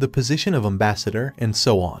throne, the position of ambassador, and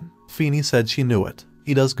so on. Feeney said she knew it.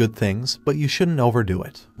 He does good things, but you shouldn't overdo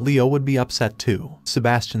it. Leo would be upset too.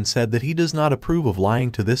 Sebastian said that he does not approve of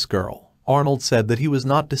lying to this girl. Arnold said that he was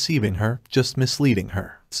not deceiving her, just misleading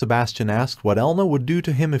her. Sebastian asked what Elna would do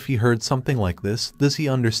to him if he heard something like this. Does he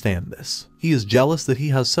understand this? He is jealous that he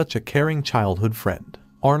has such a caring childhood friend.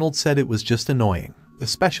 Arnold said it was just annoying,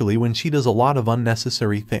 especially when she does a lot of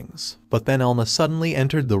unnecessary things. But then Elna suddenly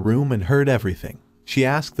entered the room and heard everything. She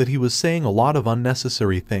asked that he was saying a lot of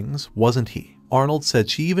unnecessary things, wasn't he? Arnold said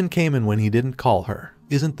she even came in when he didn't call her.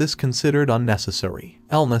 Isn't this considered unnecessary?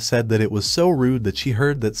 Elna said that it was so rude that she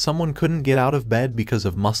heard that someone couldn't get out of bed because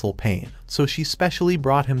of muscle pain, so she specially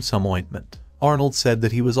brought him some ointment. Arnold said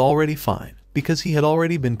that he was already fine, because he had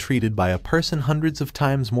already been treated by a person hundreds of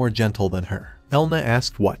times more gentle than her. Elna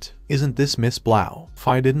asked what? Isn't this Miss Blau?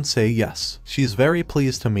 Fi didn't say yes. She's very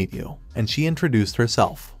pleased to meet you. And she introduced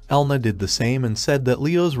herself. Elna did the same and said that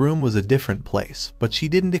Leo's room was a different place, but she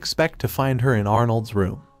didn't expect to find her in Arnold's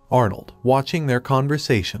room. Arnold, watching their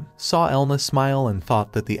conversation, saw Elna smile and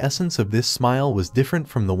thought that the essence of this smile was different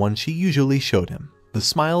from the one she usually showed him. The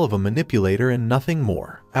smile of a manipulator and nothing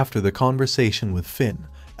more. After the conversation with Finn,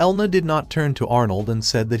 Elna did not turn to Arnold and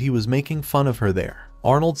said that he was making fun of her there.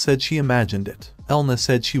 Arnold said she imagined it. Elna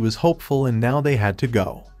said she was hopeful and now they had to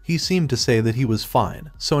go. He seemed to say that he was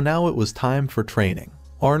fine, so now it was time for training.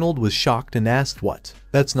 Arnold was shocked and asked what.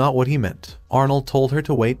 That's not what he meant. Arnold told her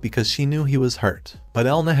to wait because she knew he was hurt. But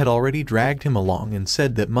Elna had already dragged him along and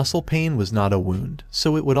said that muscle pain was not a wound,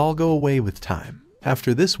 so it would all go away with time.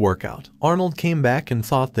 After this workout, Arnold came back and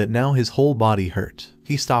thought that now his whole body hurt.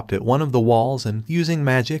 He stopped at one of the walls and, using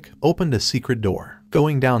magic, opened a secret door.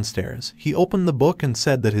 Going downstairs, he opened the book and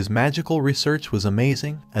said that his magical research was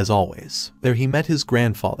amazing, as always. There he met his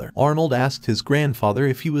grandfather. Arnold asked his grandfather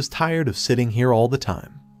if he was tired of sitting here all the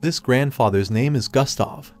time. This grandfather's name is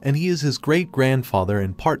Gustav, and he is his great-grandfather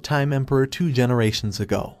and part-time emperor 2 generations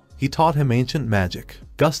ago. He taught him ancient magic.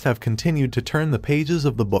 Gustav continued to turn the pages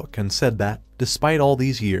of the book and said that, despite all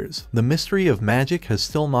these years, the mystery of magic has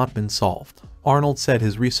still not been solved. Arnold said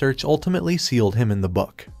his research ultimately sealed him in the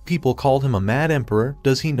book. People called him a mad emperor.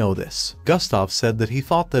 Does he know this? Gustav said that he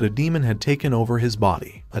thought that a demon had taken over his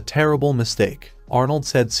body. A terrible mistake. Arnold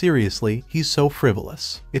said seriously, he's so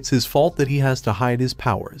frivolous. It's his fault that he has to hide his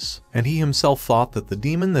powers. And he himself thought that the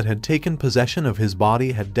demon that had taken possession of his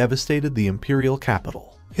body had devastated the imperial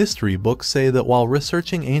capital. History books say that while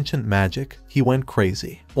researching ancient magic, he went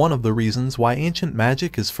crazy. One of the reasons why ancient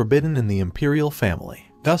magic is forbidden in the imperial family.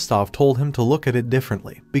 Gustav told him to look at it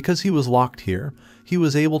differently. Because he was locked here, he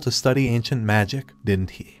was able to study ancient magic,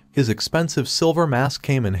 didn't he? His expensive silver mask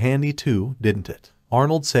came in handy too, didn't it?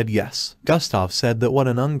 Arnold said yes. Gustav said that what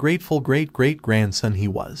an ungrateful great-great-grandson he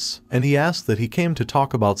was. And he asked that he came to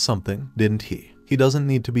talk about something, didn't he? He doesn't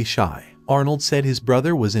need to be shy. Arnold said his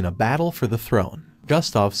brother was in a battle for the throne.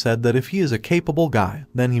 Gustav said that if he is a capable guy,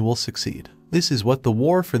 then he will succeed. This is what the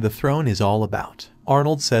war for the throne is all about.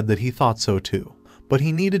 Arnold said that he thought so too. But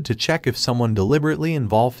he needed to check if someone deliberately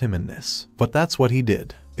involved him in this. But that's what he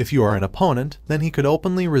did. If you are an opponent, then he could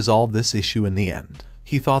openly resolve this issue in the end.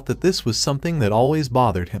 He thought that this was something that always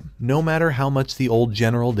bothered him. No matter how much the old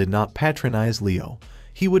general did not patronize Leo,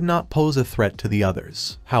 he would not pose a threat to the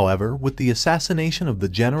others. However, with the assassination of the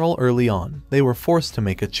general early on, they were forced to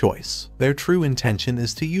make a choice. Their true intention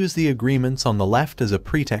is to use the agreements on the left as a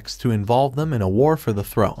pretext to involve them in a war for the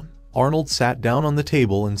throne. Arnold sat down on the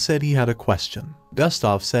table and said he had a question.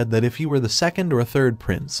 Gustav said that if he were the second or third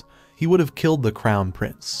prince, he would have killed the crown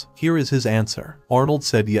prince. Here is his answer. Arnold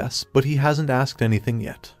said yes, but he hasn't asked anything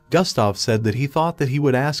yet. Gustav said that he thought that he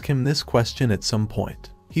would ask him this question at some point.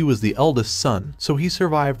 He was the eldest son, so he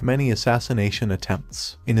survived many assassination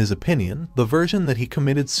attempts. In his opinion, the version that he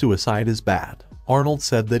committed suicide is bad. Arnold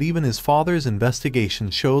said that even his father's investigation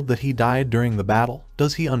showed that he died during the battle.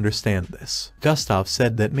 Does he understand this? Gustav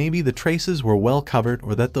said that maybe the traces were well covered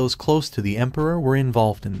or that those close to the emperor were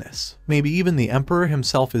involved in this. Maybe even the emperor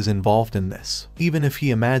himself is involved in this. Even if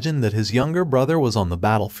he imagined that his younger brother was on the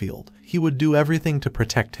battlefield, he would do everything to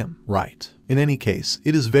protect him, right? In any case,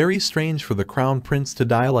 it is very strange for the crown prince to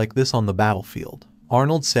die like this on the battlefield.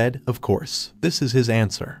 Arnold said, of course. This is his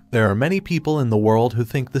answer. There are many people in the world who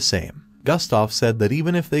think the same. Gustav said that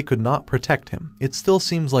even if they could not protect him, it still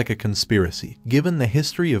seems like a conspiracy. Given the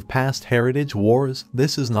history of past heritage wars,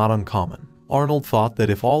 this is not uncommon. Arnold thought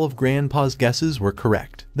that if all of Grandpa's guesses were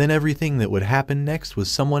correct, then everything that would happen next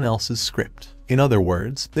was someone else's script. In other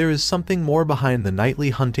words, there is something more behind the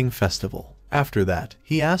nightly hunting festival. After that,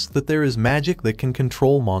 he asked that there is magic that can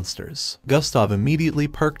control monsters. Gustav immediately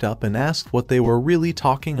perked up and asked what they were really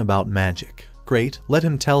talking about magic. Great, let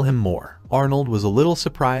him tell him more. Arnold was a little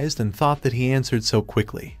surprised and thought that he answered so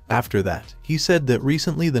quickly. After that, he said that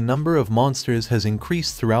recently the number of monsters has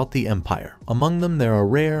increased throughout the empire. Among them there are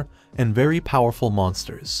rare and very powerful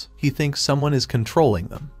monsters. He thinks someone is controlling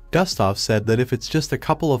them. Gustav said that if it's just a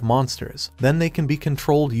couple of monsters, then they can be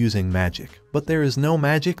controlled using magic. But there is no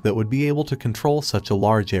magic that would be able to control such a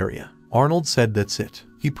large area. Arnold said that's it.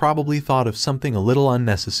 He probably thought of something a little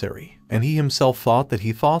unnecessary. And he himself thought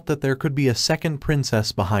that there could be a second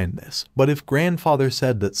princess behind this. But if grandfather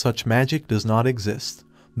said that such magic does not exist,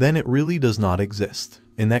 then it really does not exist.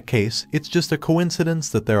 In that case, it's just a coincidence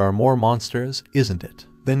that there are more monsters, isn't it?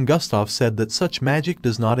 Then Gustav said that such magic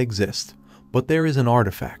does not exist, but there is an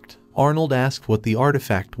artifact. Arnold asked what the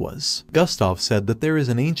artifact was. Gustav said that there is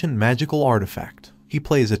an ancient magical artifact. He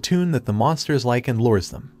plays a tune that the monsters like and lures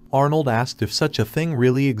them. Arnold asked if such a thing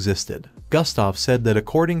really existed. Gustav said that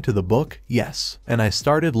according to the book, yes, and I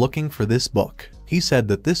started looking for this book. He said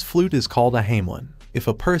that this flute is called a hamlin. If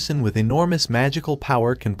a person with enormous magical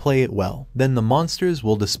power can play it well, then the monsters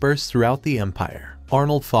will disperse throughout the empire.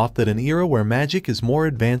 Arnold thought that an era where magic is more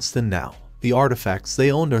advanced than now. The artifacts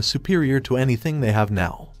they owned are superior to anything they have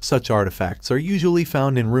now. Such artifacts are usually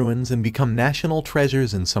found in ruins and become national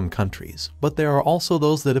treasures in some countries, but there are also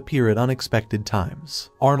those that appear at unexpected times.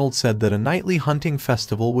 Arnold said that a nightly hunting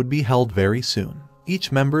festival would be held very soon.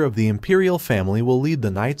 Each member of the imperial family will lead the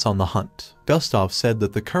knights on the hunt. Gustav said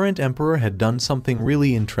that the current emperor had done something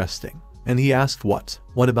really interesting. And he asked what?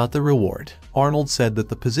 What about the reward? Arnold said that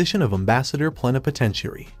the position of ambassador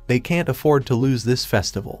plenipotentiary. They can't afford to lose this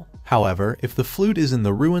festival. However, if the flute is in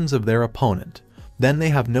the ruins of their opponent, then they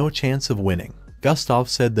have no chance of winning. Gustav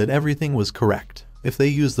said that everything was correct. If they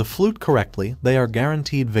use the flute correctly, they are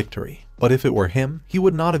guaranteed victory. But if it were him, he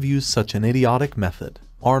would not have used such an idiotic method.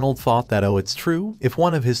 Arnold thought that oh, it's true, if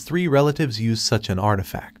one of his 3 relatives used such an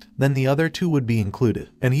artifact, then the other 2 would be included,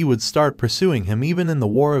 and he would start pursuing him even in the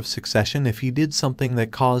War of Succession if he did something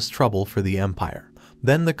that caused trouble for the empire.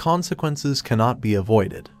 Then the consequences cannot be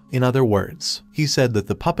avoided. In other words, he said that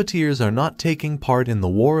the puppeteers are not taking part in the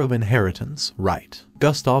War of Inheritance, right?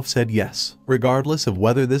 Gustav said yes, regardless of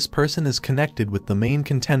whether this person is connected with the main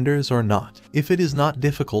contenders or not. If it is not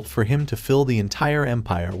difficult for him to fill the entire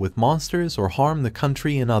empire with monsters or harm the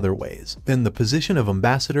country in other ways, then the position of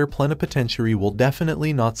ambassador plenipotentiary will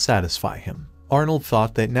definitely not satisfy him. Arnold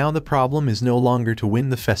thought that now the problem is no longer to win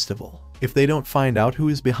the festival. If they don't find out who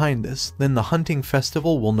is behind this, then the hunting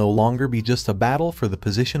festival will no longer be just a battle for the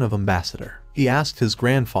position of ambassador. He asked his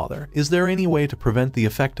grandfather, is there any way to prevent the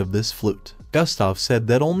effect of this flute? Gustav said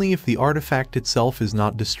that only if the artifact itself is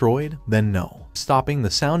not destroyed, then no. Stopping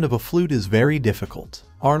the sound of a flute is very difficult.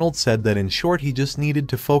 Arnold said that in short he just needed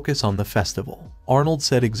to focus on the festival. Arnold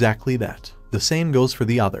said exactly that. The same goes for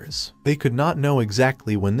the others. They could not know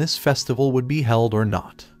exactly when this festival would be held or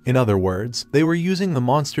not. In other words, they were using the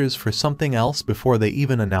monsters for something else before they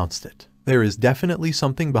even announced it. There is definitely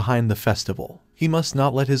something behind the festival. He must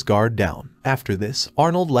not let his guard down. After this,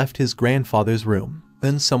 Arnold left his grandfather's room.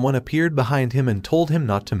 Then someone appeared behind him and told him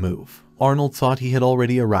not to move. Arnold thought he had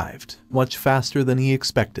already arrived, much faster than he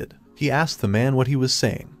expected. He asked the man what he was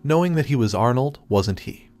saying, knowing that he was Arnold, wasn't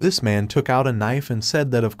he? This man took out a knife and said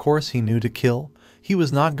that of course he knew to kill. He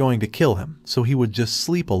was not going to kill him, so he would just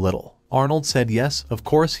sleep a little. Arnold said yes, of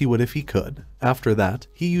course he would if he could. After that,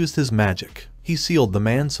 he used his magic. He sealed the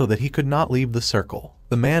man so that he could not leave the circle.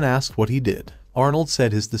 The man asked what he did. Arnold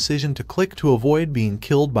said his decision to click to avoid being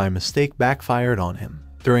killed by mistake backfired on him.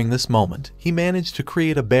 During this moment, he managed to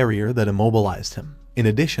create a barrier that immobilized him. In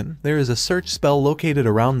addition, there is a search spell located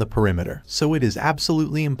around the perimeter, so it is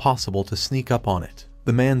absolutely impossible to sneak up on it.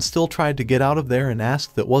 The man still tried to get out of there and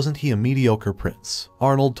asked that wasn't he a mediocre prince.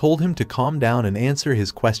 Arnold told him to calm down and answer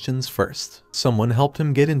his questions first. Someone helped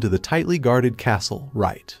him get into the tightly guarded castle,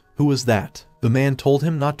 right? Who was that? The man told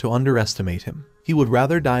him not to underestimate him. He would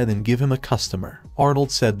rather die than give him a customer. Arnold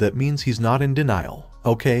said that means he's not in denial.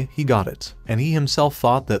 Okay, he got it. And he himself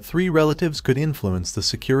thought that 3 relatives could influence the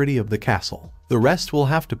security of the castle. The rest will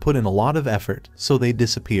have to put in a lot of effort, so they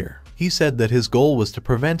disappear. He said that his goal was to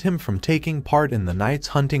prevent him from taking part in the night's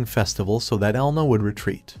hunting festival so that Elna would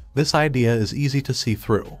retreat. This idea is easy to see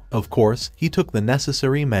through. Of course, he took the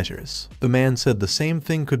necessary measures. The man said the same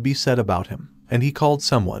thing could be said about him, and he called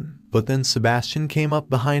someone. But then Sebastian came up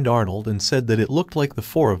behind Arnold and said that it looked like the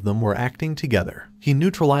 4 of them were acting together. He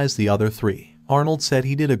neutralized the other 3. Arnold said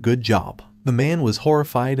he did a good job. The man was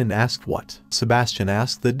horrified and asked what. Sebastian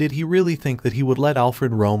asked that did he really think that he would let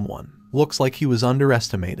Alfred roam one. Looks like he was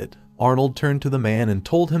underestimated. Arnold turned to the man and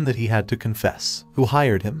told him that he had to confess. Who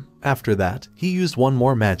hired him? After that, he used one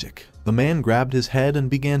more magic. The man grabbed his head and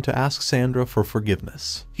began to ask Sandra for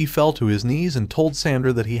forgiveness. He fell to his knees and told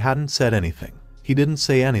Sandra that he hadn't said anything. He didn't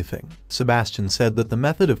say anything. Sebastian said that the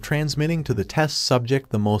method of transmitting to the test subject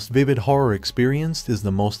the most vivid horror experienced is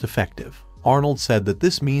the most effective. Arnold said that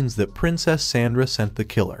this means that Princess Sandra sent the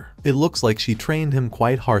killer. It looks like she trained him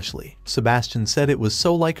quite harshly. Sebastian said it was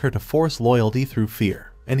so like her to force loyalty through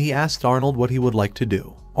fear, and he asked Arnold what he would like to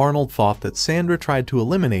do. Arnold thought that Sandra tried to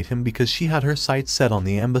eliminate him because she had her sights set on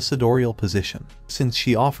the ambassadorial position. Since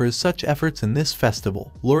she offers such efforts in this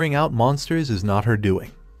festival, luring out monsters is not her doing.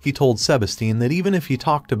 He told Sebastian that even if he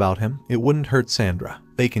talked about him, it wouldn't hurt Sandra.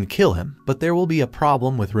 They can kill him, but there will be a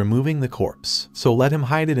problem with removing the corpse, so let him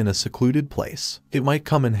hide it in a secluded place. It might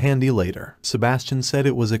come in handy later. Sebastian said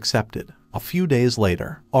it was accepted. A few days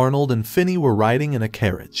later, Arnold and Finny were riding in a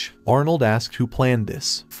carriage. Arnold asked who planned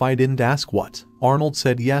this. Fi didn't ask what. Arnold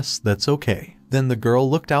said yes, that's okay. Then the girl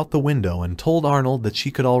looked out the window and told Arnold that she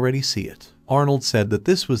could already see it. Arnold said that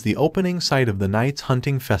this was the opening site of the night's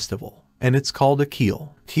hunting festival, and it's called a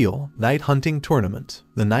Kiel, night hunting tournament.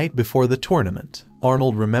 The night before the tournament,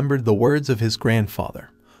 Arnold remembered the words of his grandfather,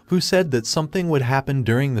 who said that something would happen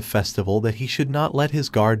during the festival that he should not let his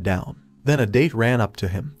guard down. Then a date ran up to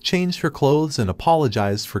him, changed her clothes and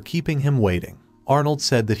apologized for keeping him waiting. Arnold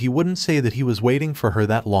said that he wouldn't say that he was waiting for her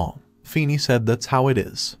that long. Feeney said that's how it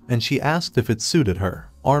is, and she asked if it suited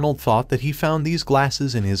her. Arnold thought that he found these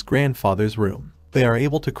glasses in his grandfather's room. They are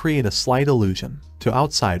able to create a slight illusion. To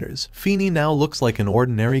outsiders, Feeney now looks like an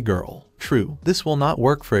ordinary girl. True, this will not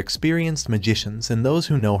work for experienced magicians and those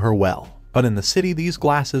who know her well. But in the city these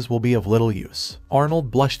glasses will be of little use.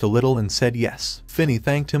 Arnold blushed a little and said yes. Finny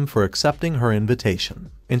thanked him for accepting her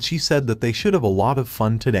invitation, and she said that they should have a lot of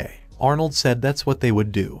fun today. Arnold said that's what they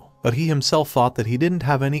would do, but he himself thought that he didn't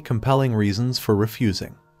have any compelling reasons for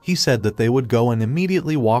refusing. He said that they would go and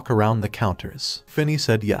immediately walk around the counters. Finny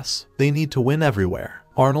said yes, they need to win everywhere.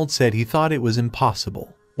 Arnold said he thought it was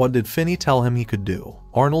impossible. What did Finny tell him he could do?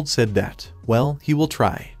 Arnold said that, well, he will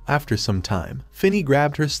try. After some time, Finny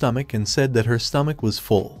grabbed her stomach and said that her stomach was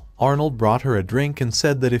full. Arnold brought her a drink and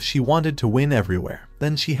said that if she wanted to win everywhere,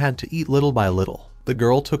 then she had to eat little by little. The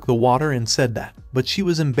girl took the water and said that, but she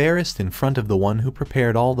was embarrassed in front of the one who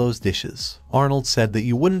prepared all those dishes. Arnold said that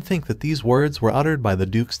you wouldn't think that these words were uttered by the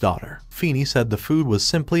Duke's daughter. Feeney said the food was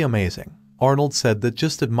simply amazing. Arnold said that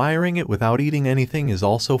just admiring it without eating anything is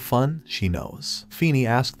also fun, she knows. Feeney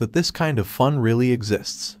asked that this kind of fun really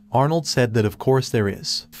exists. Arnold said that of course there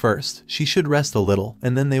is. First, she should rest a little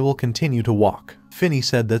and then they will continue to walk. Finny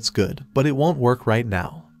said that's good, but it won't work right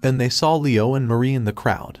now. Then they saw Leo and Marie in the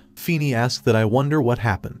crowd. Finny asked that I wonder what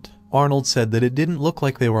happened. Arnold said that it didn't look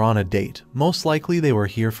like they were on a date. Most likely they were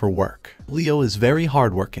here for work. Leo is very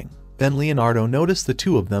hardworking. Then Leonardo noticed the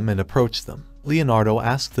two of them and approached them. Leonardo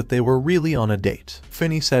asked that they were really on a date.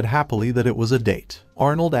 Finny said happily that it was a date.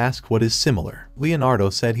 Arnold asked what is similar. Leonardo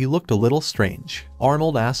said he looked a little strange.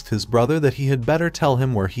 Arnold asked his brother that he had better tell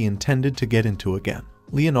him where he intended to get into again.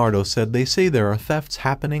 Leonardo said they say there are thefts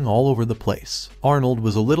happening all over the place. Arnold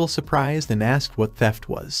was a little surprised and asked what theft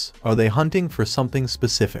was. Are they hunting for something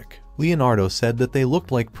specific? Leonardo said that they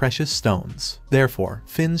looked like precious stones. Therefore,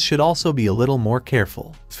 Finns should also be a little more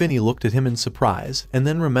careful. Finny looked at him in surprise and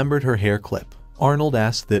then remembered her hair clip. Arnold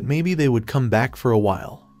asked that maybe they would come back for a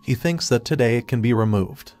while. He thinks that today it can be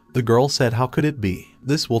removed. The girl said how could it be?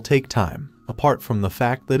 This will take time. Apart from the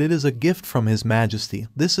fact that it is a gift from His Majesty,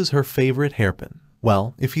 this is her favorite hairpin.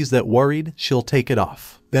 Well, if he's that worried, she'll take it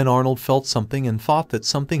off. Then Arnold felt something and thought that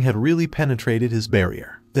something had really penetrated his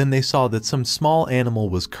barrier. Then they saw that some small animal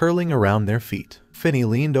was curling around their feet. Finny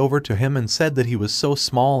leaned over to him and said that he was so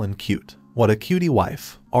small and cute. What a cutie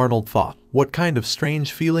wife, Arnold thought. What kind of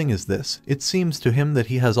strange feeling is this? It seems to him that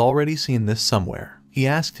he has already seen this somewhere. He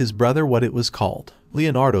asked his brother what it was called.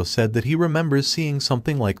 Leonardo said that he remembers seeing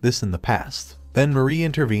something like this in the past. Then Marie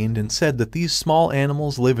intervened and said that these small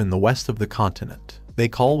animals live in the west of the continent. They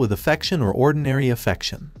call with affection or ordinary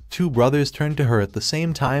affection. Two brothers turned to her at the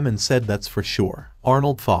same time and said that's for sure.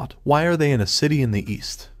 Arnold thought, why are they in a city in the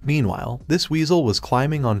east? Meanwhile, this weasel was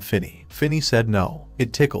climbing on Finny. Finny said no,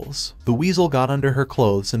 it tickles. The weasel got under her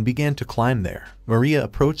clothes and began to climb there. Maria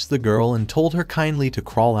approached the girl and told her kindly to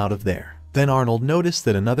crawl out of there. Then Arnold noticed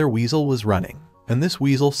that another weasel was running, and this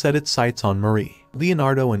weasel set its sights on Marie.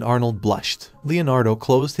 Leonardo and Arnold blushed. Leonardo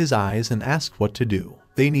closed his eyes and asked what to do.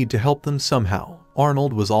 They need to help them somehow.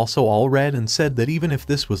 Arnold was also all red and said that even if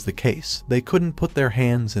this was the case, they couldn't put their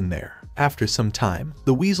hands in there. After some time,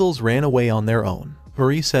 the weasels ran away on their own.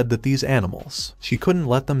 Marie said that these animals, she couldn't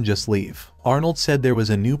let them just leave. Arnold said there was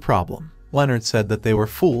a new problem. Leonard said that they were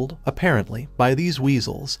fooled, apparently, by these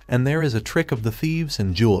weasels, and there is a trick of the thieves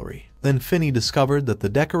and jewelry. Then Finny discovered that the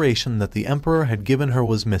decoration that the emperor had given her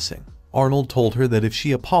was missing. Arnold told her that if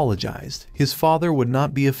she apologized, his father would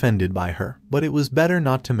not be offended by her, but it was better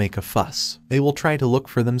not to make a fuss. They will try to look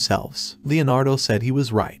for themselves. Leonardo said he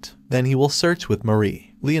was right. Then he will search with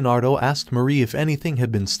Marie. Leonardo asked Marie if anything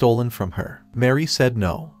had been stolen from her. Mary said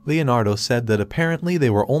no. Leonardo said that apparently they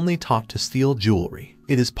were only taught to steal jewelry.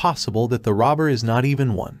 It is possible that the robber is not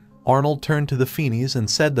even one. Arnold turned to the Finnies and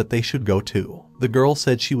said that they should go too. The girl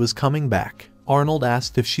said she was coming back. Arnold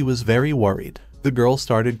asked if she was very worried. The girl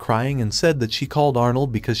started crying and said that she called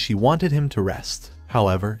Arnold because she wanted him to rest.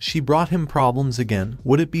 However, she brought him problems again.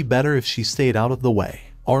 Would it be better if she stayed out of the way?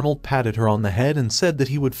 Arnold patted her on the head and said that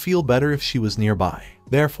he would feel better if she was nearby.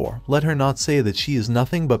 Therefore, let her not say that she is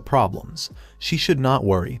nothing but problems. She should not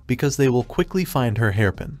worry, because they will quickly find her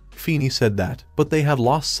hairpin. Finny said that, but they had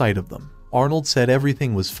lost sight of them. Arnold said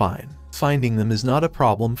everything was fine. Finding them is not a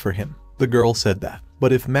problem for him. The girl said that.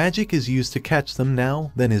 But if magic is used to catch them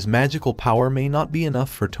now, then his magical power may not be enough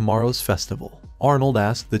for tomorrow's festival. Arnold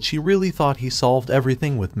asked that she really thought he solved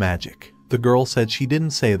everything with magic. The girl said she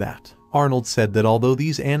didn't say that. Arnold said that although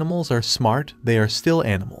these animals are smart, they are still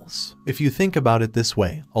animals. If you think about it this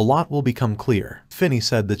way, a lot will become clear. Finny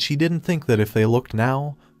said that she didn't think that if they looked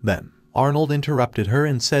now, then. Arnold interrupted her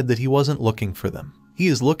and said that he wasn't looking for them. He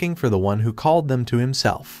is looking for the one who called them to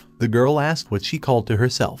himself. The girl asked what she called to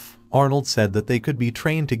herself. Arnold said that they could be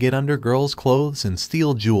trained to get under girls' clothes and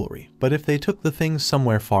steal jewelry, but if they took the things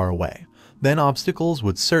somewhere far away, then obstacles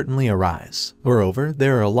would certainly arise. Moreover,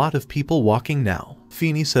 there are a lot of people walking now.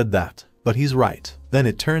 Finny said that, but he's right. Then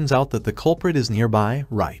it turns out that the culprit is nearby,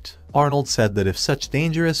 right? Arnold said that if such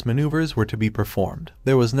dangerous maneuvers were to be performed,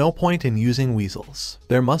 there was no point in using weasels.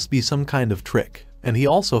 There must be some kind of trick, and he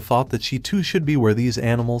also thought that she too should be where these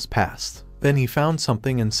animals passed. Then he found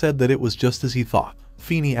something and said that it was just as he thought.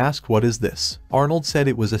 Finny asked what is this? Arnold said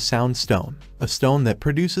it was a sound stone, a stone that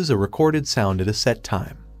produces a recorded sound at a set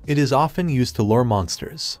time. It is often used to lure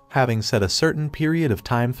monsters. Having set a certain period of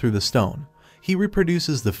time through the stone, he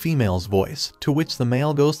reproduces the female's voice, to which the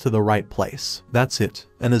male goes to the right place. That's it.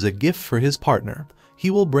 And as a gift for his partner, he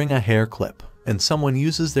will bring a hair clip, and someone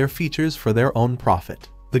uses their features for their own profit.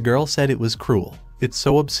 The girl said it was cruel. It's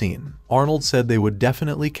so obscene. Arnold said they would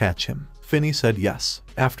definitely catch him. Finny said yes.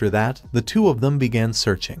 After that, the two of them began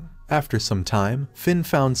searching. After some time, Finn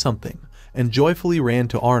found something, and joyfully ran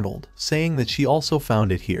to Arnold, saying that she also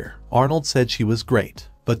found it here. Arnold said she was great.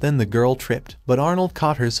 But then the girl tripped, but Arnold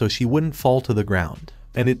caught her so she wouldn't fall to the ground.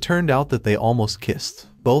 And it turned out that they almost kissed.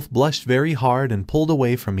 Both blushed very hard and pulled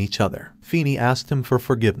away from each other. Feeny asked him for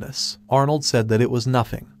forgiveness. Arnold said that it was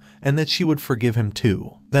nothing, and that she would forgive him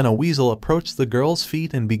too. Then a weasel approached the girl's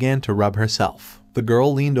feet and began to rub herself. The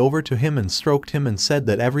girl leaned over to him and stroked him and said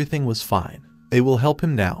that everything was fine. They will help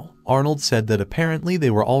him now. Arnold said that apparently they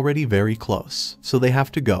were already very close, so they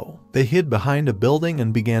have to go. They hid behind a building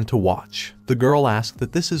and began to watch. The girl asked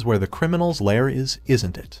that this is where the criminal's lair is,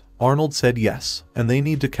 isn't it? Arnold said yes, and they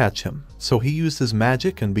need to catch him. So he used his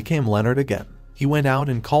magic and became Leonard again. He went out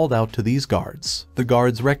and called out to these guards. The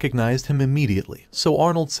guards recognized him immediately, so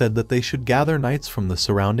Arnold said that they should gather knights from the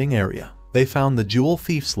surrounding area. They found the jewel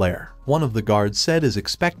thief's lair. One of the guards said is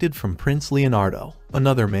expected from Prince Leonardo.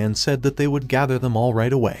 Another man said that they would gather them all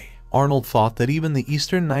right away. Arnold thought that even the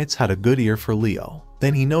Eastern Knights had a good ear for Leo.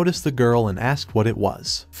 Then he noticed the girl and asked what it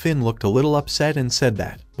was. Finn looked a little upset and said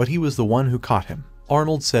that, but he was the one who caught him.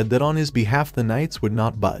 Arnold said that on his behalf the Knights would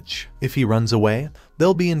not budge. If he runs away,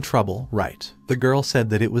 they'll be in trouble, right? The girl said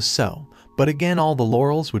that it was so, but again all the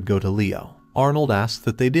laurels would go to Leo. Arnold asked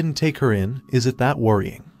that they didn't take her in. Is it that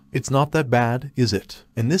worrying? It's not that bad, is it?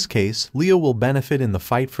 In this case, Leo will benefit in the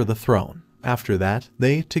fight for the throne. After that,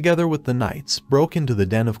 they, together with the knights, broke into the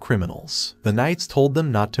den of criminals. The knights told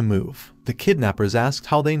them not to move. The kidnappers asked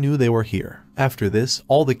how they knew they were here. After this,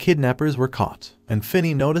 all the kidnappers were caught, and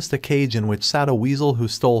Finny noticed a cage in which sat a weasel who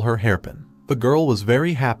stole her hairpin. The girl was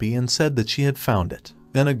very happy and said that she had found it.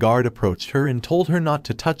 Then a guard approached her and told her not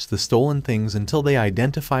to touch the stolen things until they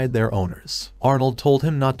identified their owners. Arnold told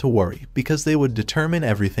him not to worry because they would determine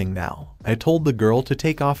everything now. I told the girl to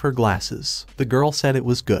take off her glasses. The girl said it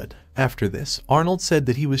was good. After this, Arnold said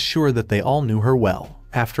that he was sure that they all knew her well.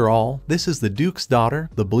 After all, this is the Duke's daughter,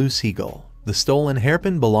 the Blue Seagull. The stolen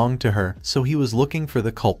hairpin belonged to her, so he was looking for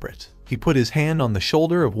the culprit. He put his hand on the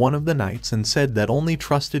shoulder of one of the knights and said that only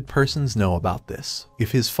trusted persons know about this.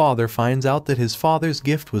 If his father finds out that his father's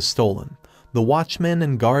gift was stolen, the watchmen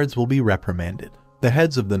and guards will be reprimanded. The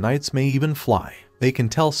heads of the knights may even fly. They can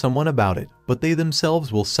tell someone about it, but they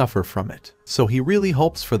themselves will suffer from it. So he really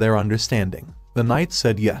hopes for their understanding. The knights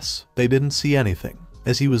said yes. They didn't see anything.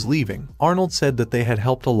 As he was leaving, Arnold said that they had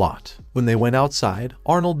helped a lot. When they went outside,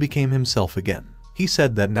 Arnold became himself again. He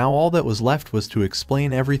said that now all that was left was to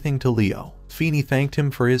explain everything to Leo. Feeny thanked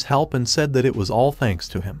him for his help and said that it was all thanks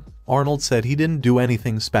to him. Arnold said he didn't do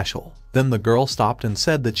anything special. Then the girl stopped and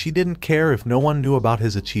said that she didn't care if no one knew about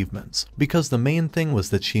his achievements, because the main thing was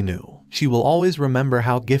that she knew. She will always remember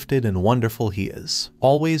how gifted and wonderful he is.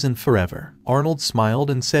 Always and forever. Arnold smiled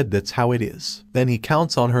and said that's how it is. Then he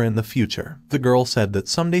counts on her in the future. The girl said that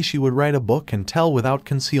someday she would write a book and tell without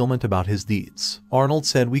concealment about his deeds. Arnold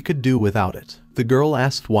said we could do without it. The girl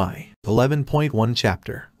asked why. 11.1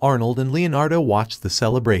 Chapter. Arnold and Leonardo watched the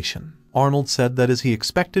celebration. Arnold said that as he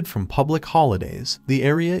expected from public holidays, the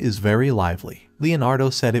area is very lively. Leonardo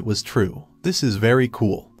said it was true. This is very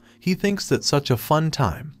cool. He thinks that such a fun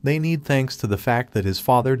time. They need thanks to the fact that his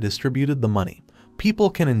father distributed the money. People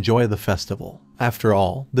can enjoy the festival. After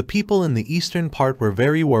all, the people in the eastern part were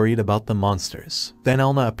very worried about the monsters. Then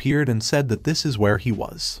Elna appeared and said that this is where he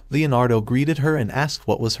was. Leonardo greeted her and asked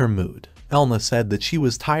what was her mood. Elna said that she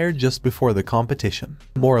was tired just before the competition.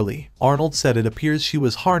 Morally, Arnold said it appears she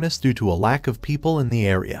was harnessed due to a lack of people in the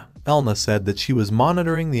area. Elna said that she was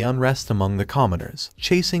monitoring the unrest among the commoners,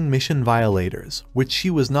 chasing mission violators, which she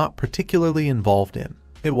was not particularly involved in.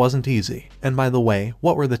 It wasn't easy. And by the way,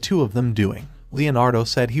 what were the two of them doing? Leonardo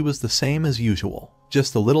said he was the same as usual,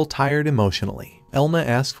 just a little tired emotionally. Elna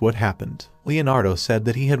asked what happened. Leonardo said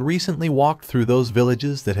that he had recently walked through those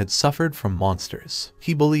villages that had suffered from monsters.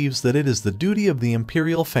 He believes that it is the duty of the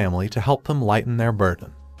imperial family to help them lighten their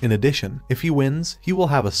burden. In addition, if he wins, he will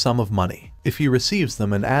have a sum of money. If he receives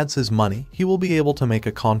them and adds his money, he will be able to make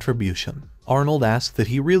a contribution. Arnold asked that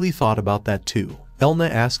he really thought about that too. Elna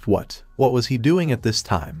asked what was he doing at this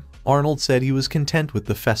time? Arnold said he was content with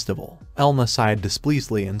the festival. Elna sighed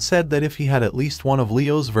displeasedly and said that if he had at least one of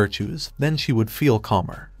Leo's virtues, then she would feel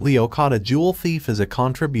calmer. Leo caught a jewel thief as a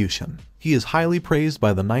contribution. He is highly praised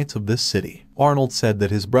by the knights of this city. Arnold said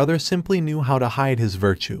that his brother simply knew how to hide his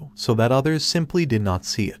virtue, so that others simply did not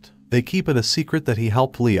see it. They keep it a secret that he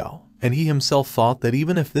helped Leo. And he himself thought that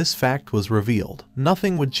even if this fact was revealed,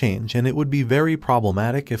 nothing would change and it would be very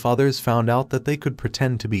problematic if others found out that they could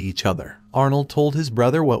pretend to be each other. Arnold told his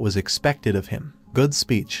brother what was expected of him. Good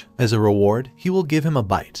speech. As a reward, he will give him a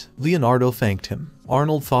bite. Leonardo thanked him.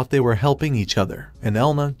 Arnold thought they were helping each other, and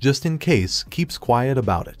Elna, just in case, keeps quiet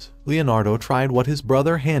about it. Leonardo tried what his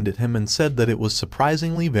brother handed him and said that it was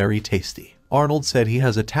surprisingly very tasty. Arnold said he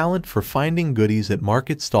has a talent for finding goodies at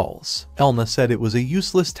market stalls. Elna said it was a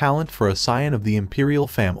useless talent for a scion of the imperial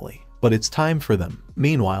family, but it's time for them.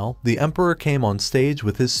 Meanwhile, the emperor came on stage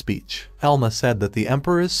with his speech. Elna said that the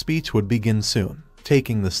emperor's speech would begin soon.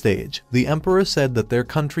 Taking the stage, the emperor said that their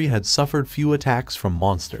country had suffered few attacks from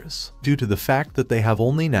monsters, due to the fact that they have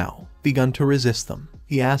only now begun to resist them.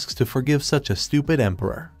 He asks to forgive such a stupid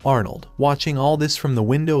emperor. Arnold, watching all this from the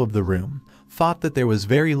window of the room, thought that there was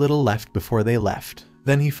very little left before they left.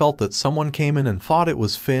 Then he felt that someone came in and thought it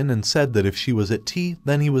was Finn and said that if she was at tea,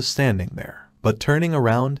 then he was standing there. But turning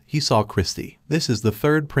around, he saw Christy. This is the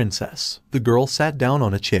third princess. The girl sat down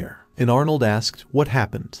on a chair, and Arnold asked, "What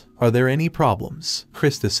happened? Are there any problems?"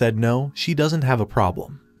 Krista said no, she doesn't have a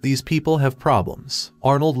problem. These people have problems.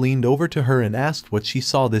 Arnold leaned over to her and asked what she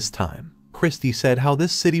saw this time. Christy said how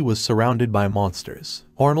this city was surrounded by monsters.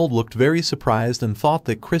 Arnold looked very surprised and thought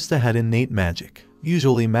that Krista had innate magic.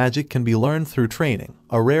 Usually magic can be learned through training,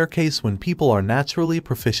 a rare case when people are naturally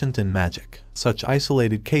proficient in magic. Such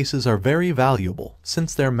isolated cases are very valuable,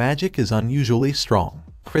 since their magic is unusually strong.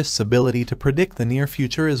 Krista's ability to predict the near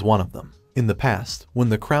future is one of them. In the past, when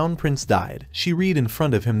the crown prince died, she read in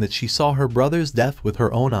front of him that she saw her brother's death with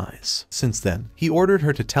her own eyes. Since then, he ordered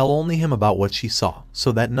her to tell only him about what she saw,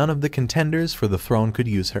 so that none of the contenders for the throne could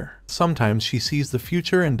use her. Sometimes she sees the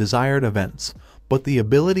future and desired events, but the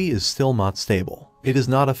ability is still not stable. It is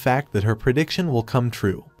not a fact that her prediction will come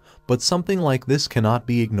true, but something like this cannot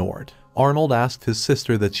be ignored. Arnold asked his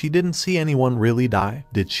sister that she didn't see anyone really die,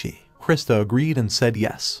 did she? Krista agreed and said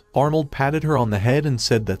yes. Arnold patted her on the head and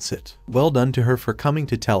said that's it. Well done to her for coming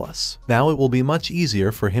to tell us. Now it will be much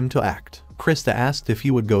easier for him to act. Krista asked if he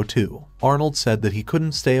would go too. Arnold said that he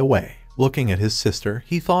couldn't stay away. Looking at his sister,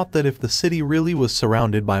 he thought that if the city really was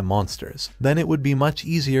surrounded by monsters, then it would be much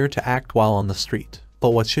easier to act while on the street. But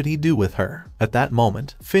what should he do with her? At that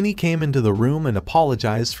moment, Finny came into the room and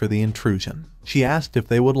apologized for the intrusion. She asked if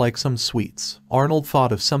they would like some sweets. Arnold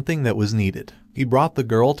thought of something that was needed. He brought the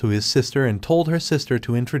girl to his sister and told her sister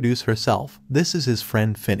to introduce herself. This is his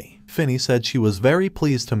friend Finny. Finny said she was very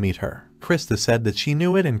pleased to meet her. Krista said that she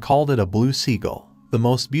knew it and called it a blue seagull. The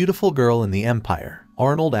most beautiful girl in the empire.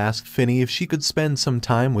 Arnold asked Finny if she could spend some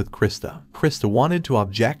time with Krista. Krista wanted to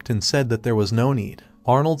object and said that there was no need.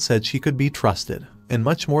 Arnold said she could be trusted, and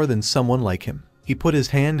much more than someone like him. He put his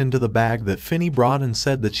hand into the bag that Finny brought and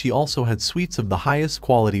said that she also had sweets of the highest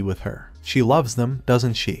quality with her. She loves them,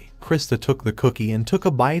 doesn't she? Krista took the cookie and took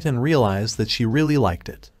a bite and realized that she really liked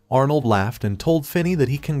it. Arnold laughed and told Finny that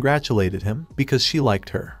he congratulated him because she liked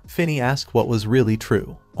her. Finny asked what was really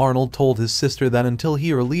true. Arnold told his sister that until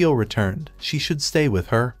he or Leo returned, she should stay with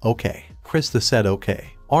her. Okay. Krista said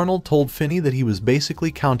okay. Arnold told Finny that he was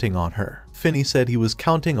basically counting on her. Finny said he was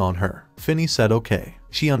counting on her. Finny said okay.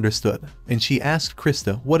 She understood, and she asked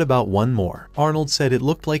Krista, what about one more? Arnold said it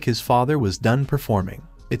looked like his father was done performing.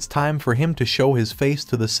 It's time for him to show his face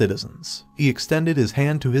to the citizens. He extended his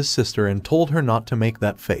hand to his sister and told her not to make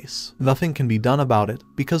that face. Nothing can be done about it,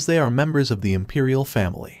 because they are members of the imperial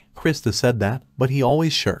family. Krista said that, but he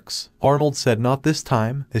always shirks. Arnold said not this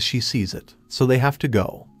time, as she sees it. So they have to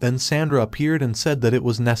go. Then Sandra appeared and said that it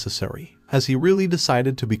was necessary. Has he really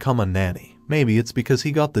decided to become a nanny? Maybe it's because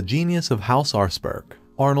he got the genius of House Arsberg.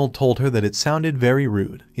 Arnold told her that it sounded very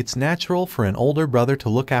rude. It's natural for an older brother to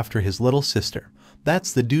look after his little sister.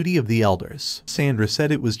 That's the duty of the elders. Sandra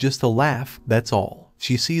said it was just a laugh, that's all.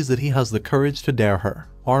 She sees that he has the courage to dare her.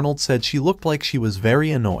 Arnold said she looked like she was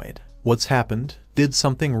very annoyed. What's happened? Did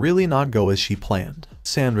something really not go as she planned?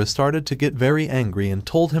 Sandra started to get very angry and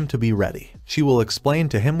told him to be ready. She will explain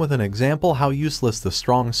to him with an example how useless the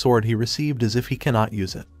strong sword he received is if he cannot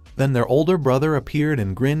use it. Then their older brother appeared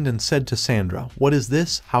and grinned and said to Sandra, "What is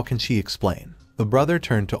this? How can she explain?" The brother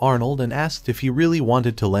turned to Arnold and asked if he really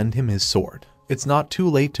wanted to lend him his sword. It's not too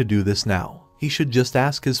late to do this now. He should just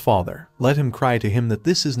ask his father. Let him cry to him that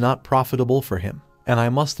this is not profitable for him. And I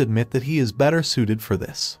must admit that he is better suited for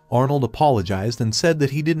this. Arnold apologized and said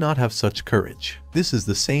that he did not have such courage. This is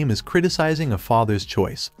the same as criticizing a father's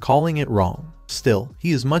choice, calling it wrong. Still,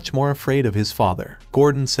 he is much more afraid of his father.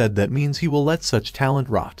 Gordon said that means he will let such talent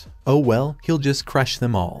rot. Oh well, he'll just crush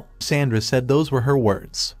them all. Sandra said those were her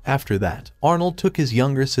words. After that, Arnold took his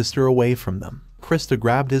younger sister away from them. Krista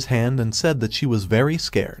grabbed his hand and said that she was very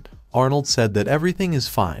scared. Arnold said that everything is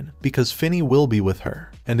fine because Finny will be with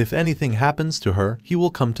her, and if anything happens to her, he will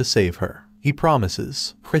come to save her. He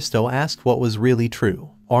promises. Krista asked what was really true.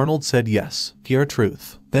 Arnold said yes, pure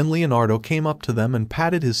truth. Then Leonardo came up to them and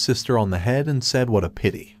patted his sister on the head and said what a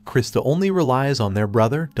pity. Krista only relies on their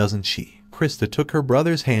brother, doesn't she? Krista took her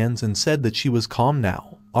brother's hands and said that she was calm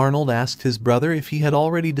now. Arnold asked his brother if he had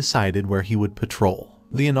already decided where he would patrol.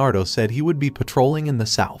 Leonardo said he would be patrolling in the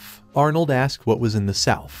south. Arnold asked what was in the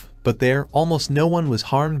south. But there, almost no one was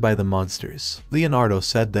harmed by the monsters. Leonardo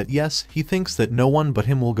said that yes, he thinks that no one but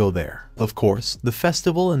him will go there. Of course, the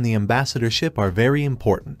festival and the ambassadorship are very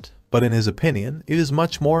important. But in his opinion, it is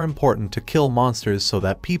much more important to kill monsters so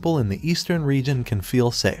that people in the eastern region can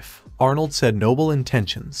feel safe. Arnold said noble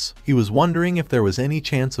intentions. He was wondering if there was any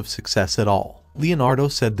chance of success at all. Leonardo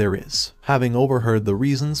said there is. Having overheard the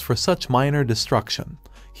reasons for such minor destruction,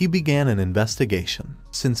 he began an investigation.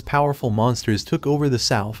 Since powerful monsters took over the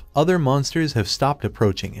south, other monsters have stopped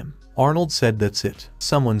approaching him. Arnold said that's it.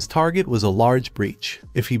 Someone's target was a large breach.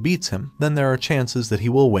 If he beats him, then there are chances that he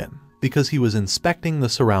will win, because he was inspecting the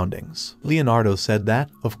surroundings. Leonardo said that,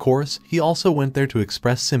 of course, he also went there to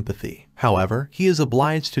express sympathy. However, he is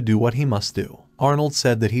obliged to do what he must do. Arnold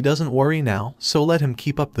said that he doesn't worry now, so let him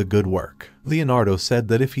keep up the good work. Leonardo said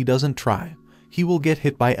that if he doesn't try, he will get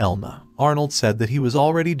hit by Elna. Arnold said that he was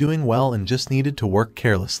already doing well and just needed to work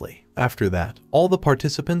carelessly. After that, all the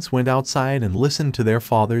participants went outside and listened to their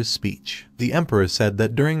father's speech. The emperor said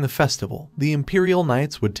that during the festival, the imperial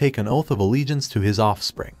knights would take an oath of allegiance to his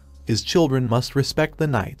offspring. His children must respect the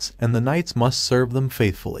knights, and the knights must serve them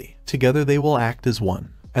faithfully. Together they will act as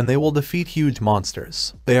one, and they will defeat huge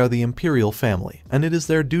monsters. They are the imperial family, and it is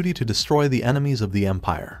their duty to destroy the enemies of the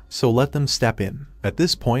empire. So let them step in. At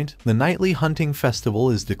this point, the nightly hunting festival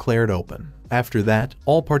is declared open. After that,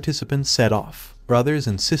 all participants set off. Brothers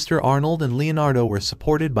and sister Arnold and Leonardo were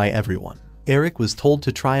supported by everyone. Eric was told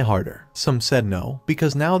to try harder. Some said no,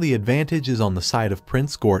 because now the advantage is on the side of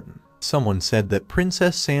Prince Gordon. Someone said that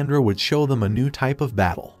Princess Sandra would show them a new type of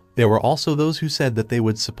battle. There were also those who said that they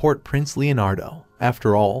would support Prince Leonardo.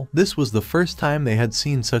 After all, this was the first time they had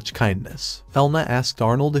seen such kindness. Elna asked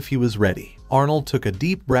Arnold if he was ready. Arnold took a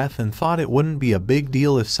deep breath and thought it wouldn't be a big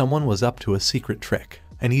deal if someone was up to a secret trick.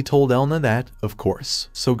 And he told Elna that, of course,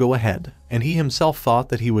 so go ahead. And he himself thought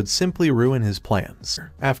that he would simply ruin his plans.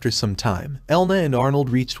 After some time, Elna and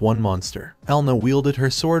Arnold reached one monster. Elna wielded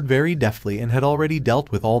her sword very deftly and had already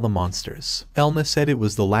dealt with all the monsters. Elna said it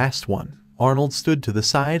was the last one. Arnold stood to the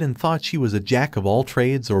side and thought she was a jack of all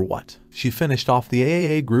trades or what. She finished off the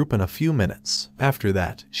AAA group in a few minutes. After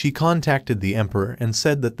that, she contacted the Emperor and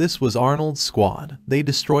said that this was Arnold's squad. They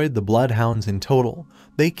destroyed the Bloodhounds in total.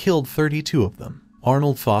 They killed 32 of them.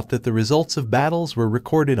 Arnold thought that the results of battles were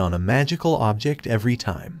recorded on a magical object every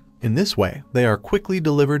time. In this way, they are quickly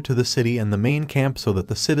delivered to the city and the main camp so that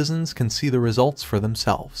the citizens can see the results for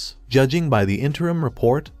themselves. Judging by the interim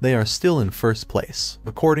report, they are still in first place.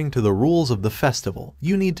 According to the rules of the festival,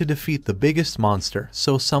 you need to defeat the biggest monster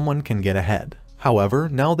so someone can get ahead. However,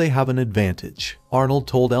 now they have an advantage. Arnold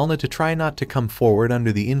told Elna to try not to come forward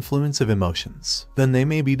under the influence of emotions. Then they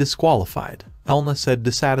may be disqualified. Elna said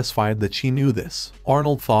dissatisfied that she knew this.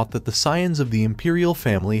 Arnold thought that the scions of the imperial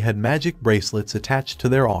family had magic bracelets attached to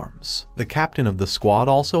their arms. The captain of the squad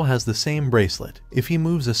also has the same bracelet. If he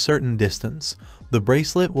moves a certain distance, the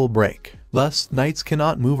bracelet will break. Thus, knights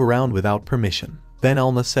cannot move around without permission. Then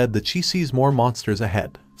Elna said that she sees more monsters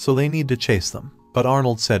ahead, so they need to chase them. But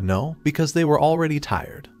Arnold said no, because they were already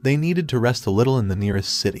tired. They needed to rest a little in the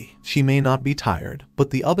nearest city. She may not be tired, but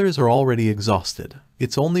the others are already exhausted.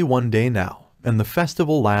 It's only one day now, and the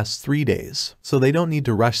festival lasts 3 days, so they don't need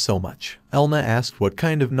to rush so much. Elna asked what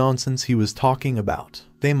kind of nonsense he was talking about.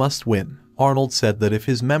 They must win. Arnold said that if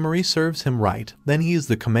his memory serves him right, then he is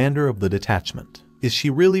the commander of the detachment. Is she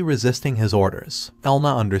really resisting his orders?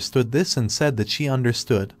 Elna understood this and said that she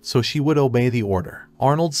understood, so she would obey the order.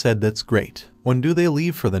 Arnold said that's great. When do they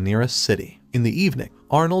leave for the nearest city? In the evening,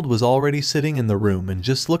 Arnold was already sitting in the room and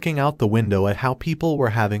just looking out the window at how people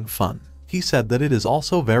were having fun. He said that it is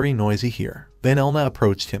also very noisy here. Then Elna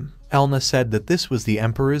approached him. Elna said that this was the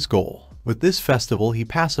emperor's goal. With this festival he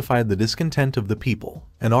pacified the discontent of the people,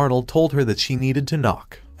 and Arnold told her that she needed to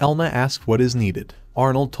knock. Elna asked what is needed.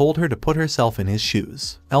 Arnold told her to put herself in his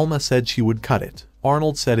shoes. Elna said she would cut it.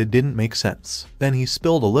 Arnold said it didn't make sense. Then he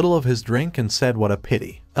spilled a little of his drink and said what a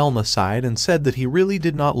pity. Elna sighed and said that he really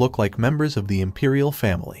did not look like members of the imperial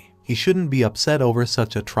family. He shouldn't be upset over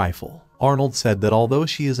such a trifle. Arnold said that although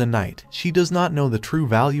she is a knight, she does not know the true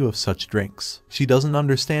value of such drinks. She doesn't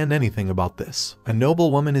understand anything about this. A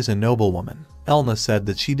noble woman is a noble woman. Elna said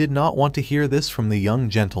that she did not want to hear this from the young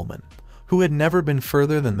gentleman, who had never been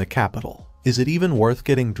further than the capital. Is it even worth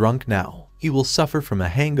getting drunk now? He will suffer from a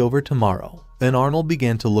hangover tomorrow. Then Arnold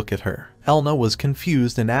began to look at her. Elna was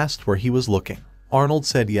confused and asked where he was looking. Arnold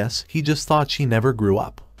said yes, he just thought she never grew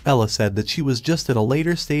up. Ella said that she was just at a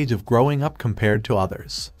later stage of growing up compared to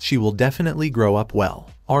others. She will definitely grow up well.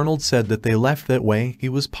 Arnold said that they left that way, it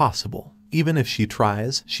was possible. Even if she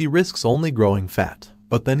tries, she risks only growing fat.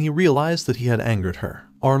 but then he realized that he had angered her.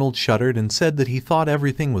 Arnold shuddered and said that he thought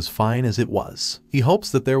everything was fine as it was. He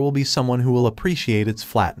hopes that there will be someone who will appreciate its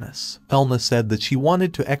flatness. Elna said that she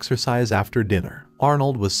wanted to exercise after dinner.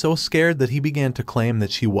 Arnold was so scared that he began to claim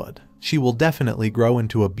that she would. She will definitely grow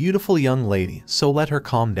into a beautiful young lady, so let her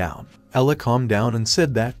calm down. Ella calmed down and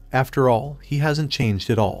said that, after all, he hasn't changed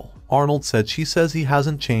at all. Arnold said she says he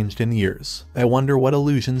hasn't changed in years. I wonder what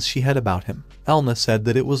illusions she had about him. Elna said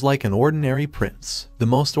that it was like an ordinary prince. The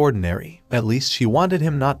most ordinary. At least she wanted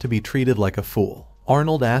him not to be treated like a fool.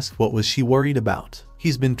 Arnold asked what was she worried about.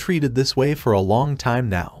 He's been treated this way for a long time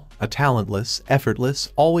now. A talentless,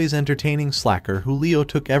 effortless, always entertaining slacker who Leo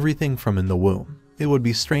took everything from in the womb. It would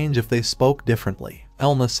be strange if they spoke differently.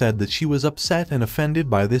 Elna said that she was upset and offended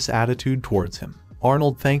by this attitude towards him.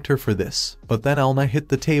 Arnold thanked her for this, but then Elna hit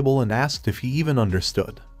the table and asked if he even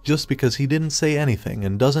understood. Just because he didn't say anything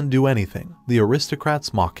and doesn't do anything, the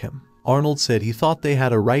aristocrats mock him. Arnold said he thought they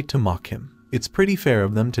had a right to mock him. It's pretty fair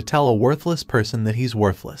of them to tell a worthless person that he's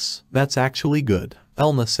worthless. That's actually good.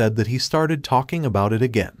 Elna said that he started talking about it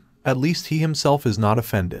again. At least he himself is not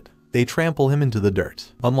offended. They trample him into the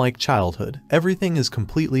dirt. Unlike childhood, everything is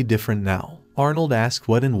completely different now. Arnold asked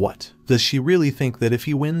what and what. Does she really think that if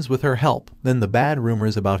he wins with her help, then the bad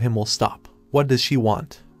rumors about him will stop? What does she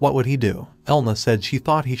want? What would he do? Elna said she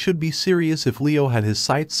thought he should be serious if Leo had his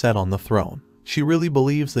sights set on the throne. She really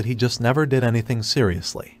believes that he just never did anything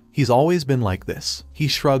seriously. He's always been like this. He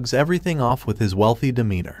shrugs everything off with his wealthy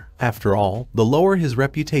demeanor. After all, the lower his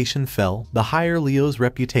reputation fell, the higher Leo's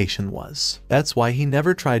reputation was. That's why he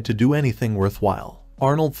never tried to do anything worthwhile.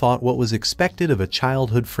 Arnold thought what was expected of a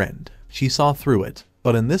childhood friend. She saw through it,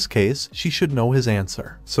 but in this case, she should know his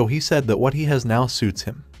answer. So he said that what he has now suits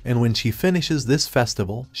him, and when she finishes this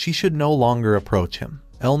festival, she should no longer approach him.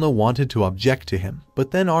 Elna wanted to object to him,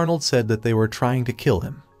 but then Arnold said that they were trying to kill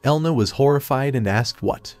him. Elna was horrified and asked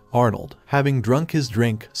what. Arnold, having drunk his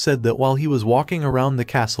drink, said that while he was walking around the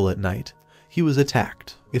castle at night, he was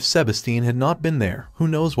attacked. If Sebastian had not been there, who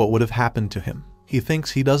knows what would have happened to him. He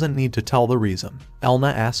thinks he doesn't need to tell the reason.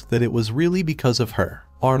 Elna asked that it was really because of her.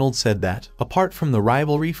 Arnold said that, apart from the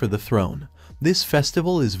rivalry for the throne, this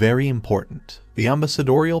festival is very important. The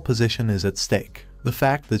ambassadorial position is at stake. The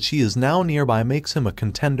fact that she is now nearby makes him a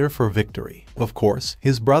contender for victory. Of course,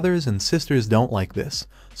 his brothers and sisters don't like this,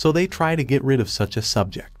 so they try to get rid of such a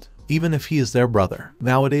subject. Even if he is their brother,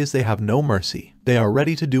 nowadays they have no mercy. They are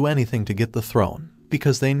ready to do anything to get the throne,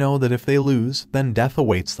 because they know that if they lose, then death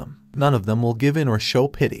awaits them. None of them will give in or show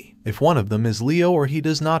pity. If one of them is Leo or he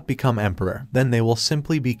does not become emperor, then they will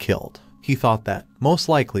simply be killed. He thought that, most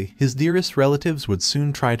likely, his dearest relatives would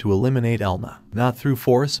soon try to eliminate Elna, not through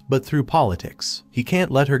force, but through politics. He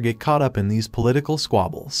can't let her get caught up in these political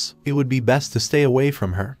squabbles. It would be best to stay away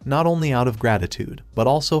from her, not only out of gratitude, but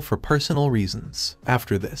also for personal reasons.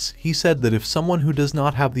 After this, he said that if someone who does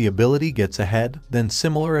not have the ability gets ahead, then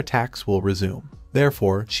similar attacks will resume.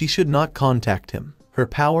 Therefore, she should not contact him. Her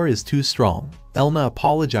power is too strong. Elna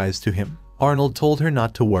apologized to him. Arnold told her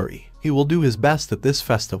not to worry. He will do his best at this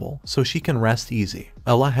festival, so she can rest easy.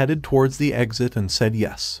 Ella headed towards the exit and said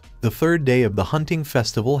yes. The third day of the hunting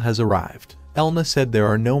festival has arrived. Elna said there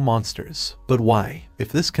are no monsters. But why?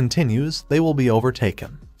 If this continues, they will be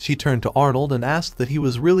overtaken. She turned to Arnold and asked that he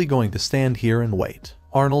was really going to stand here and wait.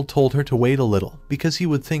 Arnold told her to wait a little, because he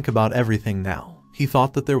would think about everything now. He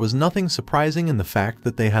thought that there was nothing surprising in the fact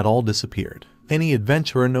that they had all disappeared. Any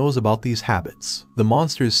adventurer knows about these habits. The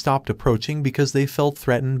monsters stopped approaching because they felt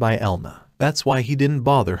threatened by Elna. That's why he didn't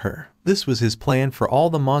bother her. This was his plan for all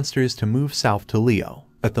the monsters to move south to Leo.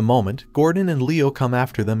 At the moment, Gordon and Leo come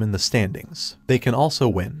after them in the standings. They can also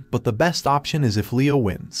win, but the best option is if Leo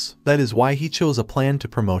wins. That is why he chose a plan to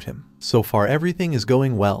promote him. So far everything is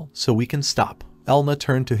going well, so we can stop. Elna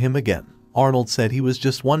turned to him again. Arnold said he was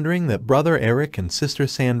just wondering that brother Eric and sister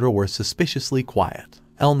Sandra were suspiciously quiet.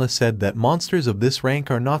 Elna said that monsters of this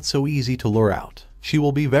rank are not so easy to lure out. She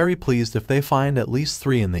will be very pleased if they find at least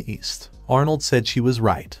 3 in the east. Arnold said she was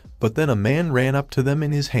right, but then a man ran up to them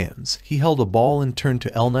in his hands. He held a ball and turned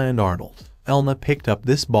to Elna and Arnold. Elna picked up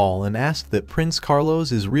this ball and asked that Prince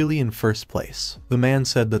Carlos is really in first place. The man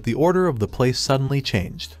said that the order of the place suddenly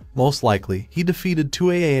changed. Most likely, he defeated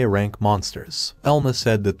 2 AA rank monsters. Elna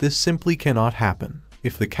said that this simply cannot happen.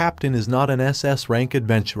 If the captain is not an SS rank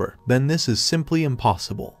adventurer, then this is simply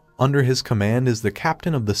impossible. Under his command is the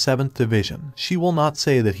captain of the 7th Division. She will not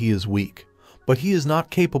say that he is weak, but he is not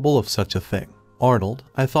capable of such a thing. Arnold,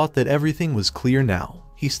 I thought that everything was clear now.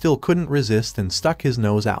 He still couldn't resist and stuck his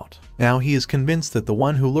nose out. Now he is convinced that the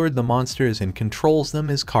one who lured the monsters and controls them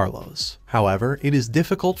is Carlos. However, it is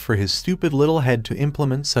difficult for his stupid little head to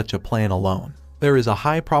implement such a plan alone. There is a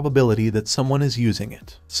high probability that someone is using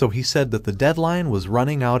it. So he said that the deadline was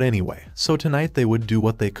running out anyway, so tonight they would do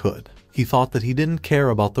what they could. He thought that he didn't care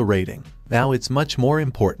about the rating. Now it's much more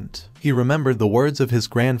important. He remembered the words of his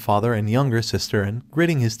grandfather and younger sister and,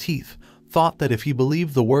 gritting his teeth, thought that if he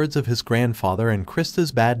believed the words of his grandfather and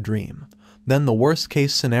Krista's bad dream, then the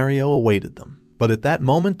worst-case scenario awaited them. But at that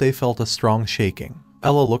moment they felt a strong shaking.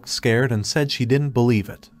 Ella looked scared and said she didn't believe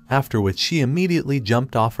it, after which she immediately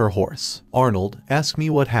jumped off her horse. "Arnold, ask me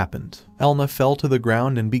what happened." Elna fell to the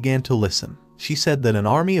ground and began to listen. She said that an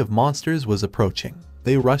army of monsters was approaching.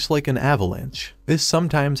 They rush like an avalanche. This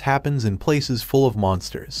sometimes happens in places full of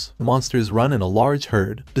monsters. Monsters run in a large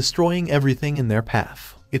herd, destroying everything in their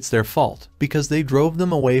path. It's their fault, because they drove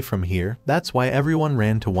them away from here. That's why everyone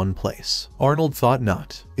ran to one place. Arnold thought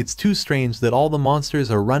not. It's too strange that all the monsters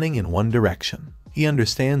are running in one direction. He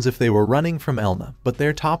understands if they were running from Elna, but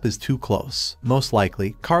their top is too close. Most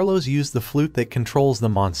likely, Carlos used the flute that controls the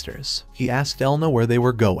monsters. He asked Elna where they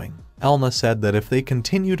were going. Elna said that if they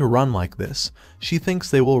continue to run like this, she thinks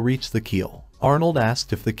they will reach the keel. Arnold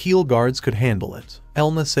asked if the keel guards could handle it.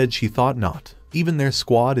 Elna said she thought not. Even their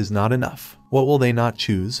squad is not enough. What will they not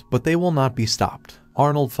choose? But they will not be stopped.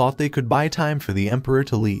 Arnold thought they could buy time for the Emperor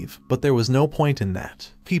to leave, but there was no point in that.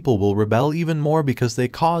 People will rebel even more because they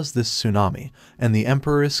caused this tsunami, and the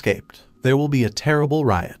Emperor escaped. There will be a terrible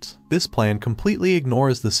riot. This plan completely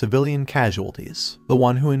ignores the civilian casualties. The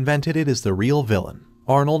one who invented it is the real villain.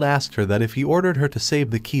 Arnold asked her that if he ordered her to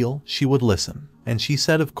save the keel, she would listen. And she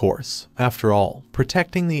said of course. After all,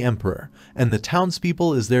 protecting the Emperor and the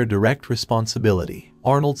townspeople is their direct responsibility.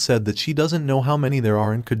 Arnold said that she doesn't know how many there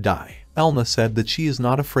are and could die. Elna said that she is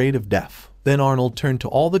not afraid of death. Then Arnold turned to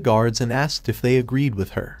all the guards and asked if they agreed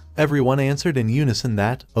with her. Everyone answered in unison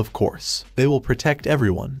that, of course, they will protect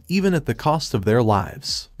everyone, even at the cost of their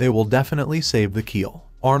lives. They will definitely save the keel.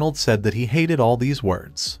 Arnold said that he hated all these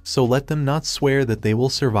words, so let them not swear that they will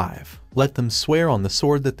survive. Let them swear on the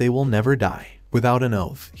sword that they will never die. Without an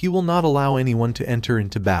oath, he will not allow anyone to enter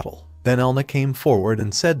into battle. Then Elna came forward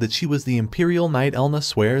and said that she was the Imperial Knight. Elna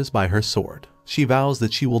swears by her sword. She vows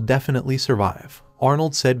that she will definitely survive.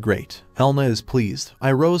 Arnold said great. Elna is pleased.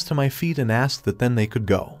 I rose to my feet and asked that then they could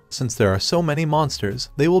go. Since there are so many monsters,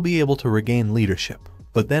 they will be able to regain leadership.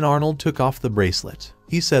 But then Arnold took off the bracelet.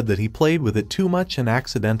 He said that he played with it too much and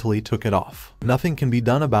accidentally took it off. Nothing can be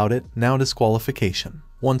done about it, now disqualification.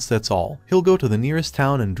 Once that's all, he'll go to the nearest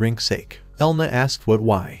town and drink sake. Elna asked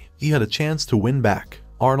why. He had a chance to win back.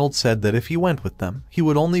 Arnold said that if he went with them, he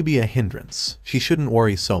would only be a hindrance. She shouldn't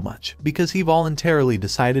worry so much, because he voluntarily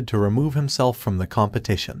decided to remove himself from the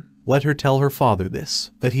competition. Let her tell her father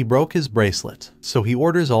this, that he broke his bracelet. So he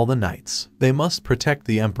orders all the knights. They must protect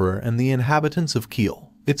the Emperor and the inhabitants of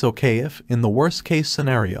Kiel. It's okay if, in the worst case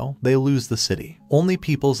scenario, they lose the city. Only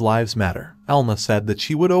people's lives matter. Elna said that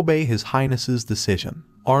she would obey His Highness's decision.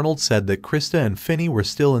 Arnold said that Krista and Finny were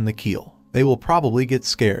still in the Kiel. They will probably get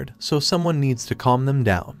scared, so someone needs to calm them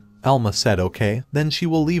down. Elma said okay, then she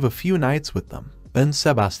will leave a few knights with them. Then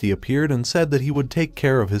Sebastian appeared and said that he would take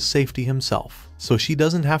care of his safety himself, so she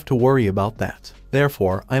doesn't have to worry about that.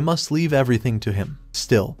 Therefore, I must leave everything to him.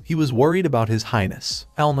 Still, he was worried about His Highness.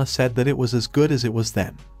 Elna said that it was as good as it was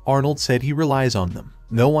then. Arnold said he relies on them.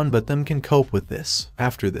 No one but them can cope with this.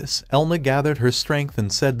 After this, Elna gathered her strength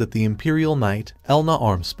and said that the Imperial Knight, Elna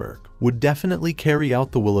Armsburg, would definitely carry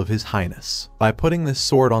out the will of His Highness. By putting this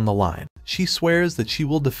sword on the line, she swears that she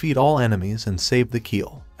will defeat all enemies and save the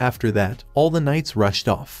Kiel. After that, all the knights rushed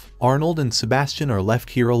off. Arnold and Sebastian are left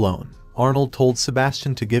here alone. Arnold told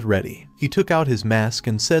Sebastian to get ready. He took out his mask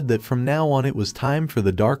and said that from now on it was time for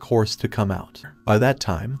the Dark Horse to come out. By that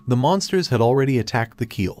time, the monsters had already attacked the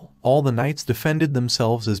Kiel. All the knights defended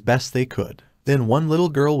themselves as best they could. Then one little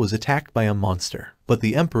girl was attacked by a monster, but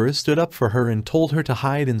the Emperor stood up for her and told her to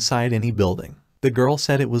hide inside any building. The girl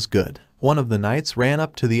said it was good. One of the knights ran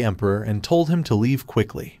up to the Emperor and told him to leave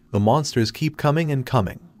quickly. The monsters keep coming and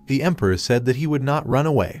coming. The Emperor said that he would not run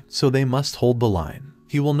away, so they must hold the line.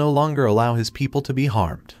 He will no longer allow his people to be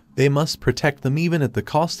harmed. They must protect them even at the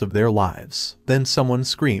cost of their lives. Then someone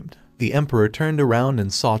screamed. The Emperor turned around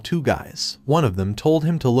and saw two guys. One of them told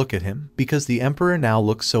him to look at him, because the Emperor now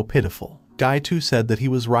looks so pitiful. Guy 2 said that he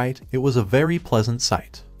was right, it was a very pleasant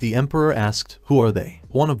sight. The Emperor asked, who are they?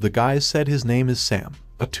 One of the guys said his name is Sam.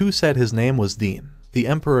 A 2 said his name was Dean. The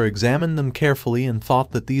Emperor examined them carefully and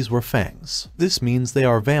thought that these were fangs. This means they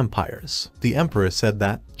are vampires. The Emperor said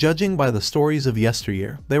that, judging by the stories of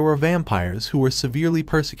yesteryear, they were vampires who were severely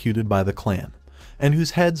persecuted by the clan, and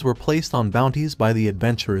whose heads were placed on bounties by the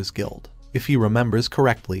Adventurers Guild. If he remembers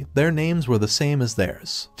correctly, their names were the same as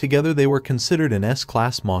theirs. Together they were considered an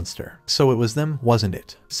S-class monster. So it was them, wasn't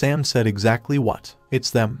it? Sam said exactly what? It's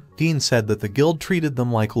them. Dean said that the guild treated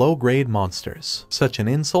them like low-grade monsters. Such an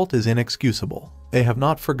insult is inexcusable. They have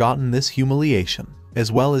not forgotten this humiliation,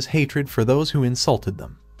 as well as hatred for those who insulted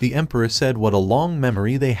them. The emperor said what a long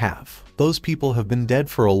memory they have. Those people have been dead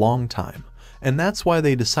for a long time, and that's why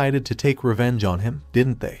they decided to take revenge on him,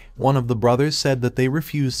 didn't they? One of the brothers said that they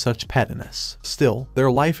refused such pettiness. Still,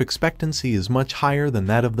 their life expectancy is much higher than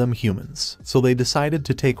that of them humans, so they decided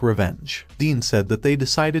to take revenge. Dean said that they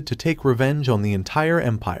decided to take revenge on the entire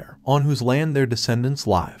empire, on whose land their descendants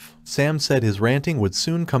live. Sam said his ranting would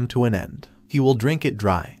soon come to an end. He will drink it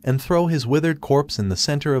dry and throw his withered corpse in the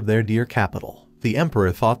center of their dear capital. The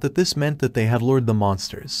emperor thought that this meant that they had lured the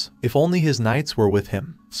monsters. If only his knights were with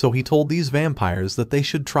him. So he told these vampires that they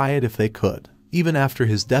should try it if they could. Even after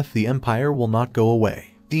his death, the empire will not go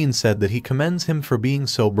away. Dean said that he commends him for being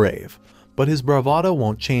so brave, but his bravado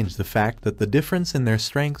won't change the fact that the difference in their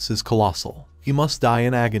strengths is colossal. He must die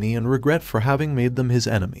in agony and regret for having made them his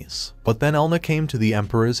enemies. But then Elna came to the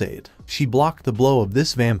emperor's aid. She blocked the blow of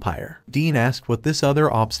this vampire. Dean asked what this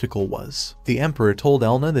other obstacle was. The emperor told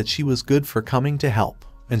Elna that she was good for coming to help,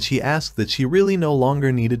 and she asked that she really no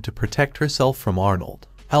longer needed to protect herself from Arnold.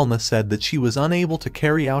 Elna said that she was unable to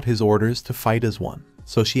carry out his orders to fight as one,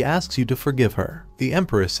 so she asks you to forgive her. The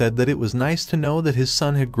emperor said that it was nice to know that his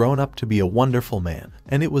son had grown up to be a wonderful man,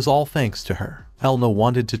 and it was all thanks to her. Elna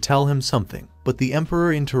wanted to tell him something, but the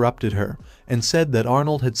emperor interrupted her and said that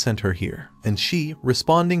Arnold had sent her here, and she,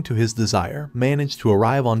 responding to his desire, managed to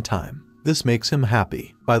arrive on time. This makes him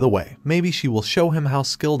happy. By the way, maybe she will show him how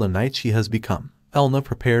skilled a knight she has become. Elna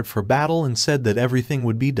prepared for battle and said that everything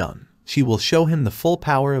would be done. She will show him the full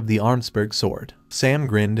power of the Arnsberg sword. Sam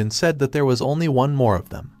grinned and said that there was only one more of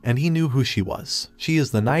them, and he knew who she was. She is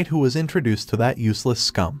the knight who was introduced to that useless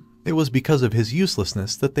scum. It was because of his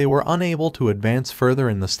uselessness that they were unable to advance further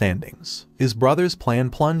in the standings. His brother's plan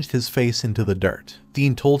plunged his face into the dirt.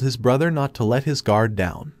 Dean told his brother not to let his guard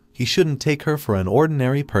down. He shouldn't take her for an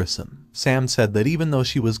ordinary person. Sam said that even though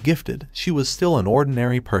she was gifted, she was still an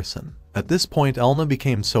ordinary person. At this point, Elna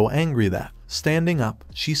became so angry that, standing up,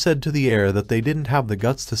 she said to the heir that they didn't have the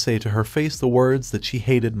guts to say to her face the words that she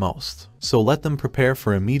hated most. So let them prepare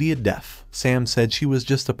for immediate death. Sam said she was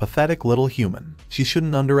just a pathetic little human. She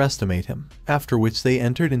shouldn't underestimate him. After which they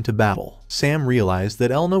entered into battle. Sam realized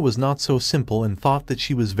that Elna was not so simple and thought that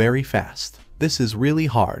she was very fast. This is really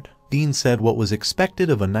hard. Dean said what was expected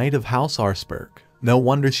of a knight of House Arsberg. No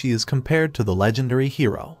wonder she is compared to the legendary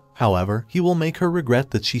hero. However, he will make her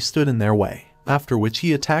regret that she stood in their way. After which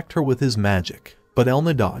he attacked her with his magic. But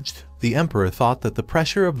Elna dodged. The emperor thought that the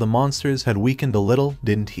pressure of the monsters had weakened a little,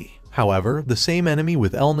 didn't he? However, the same enemy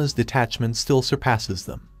with Elna's detachment still surpasses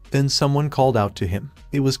them. Then someone called out to him.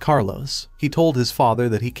 It was Carlos. He told his father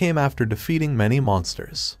that he came after defeating many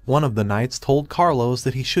monsters. One of the knights told Carlos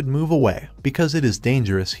that he should move away, because it is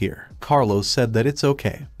dangerous here. Carlos said that it's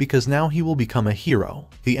okay, because now he will become a hero.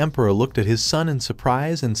 The emperor looked at his son in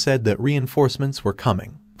surprise and said that reinforcements were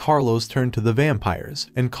coming. Carlos turned to the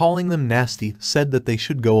vampires, and calling them nasty, said that they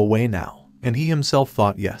should go away now. And he himself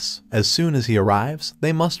thought yes, as soon as he arrives,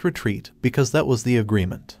 they must retreat, because that was the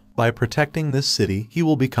agreement. By protecting this city, he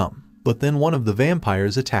will become. But then one of the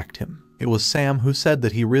vampires attacked him. It was Sam who said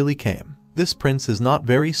that he really came. This prince is not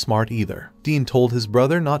very smart either. Dean told his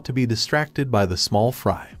brother not to be distracted by the small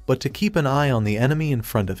fry, but to keep an eye on the enemy in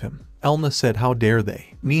front of him. Elna said how dare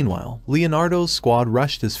they. Meanwhile, Leonardo's squad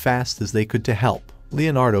rushed as fast as they could to help.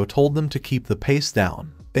 Leonardo told them to keep the pace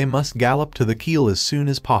down. They must gallop to the keel as soon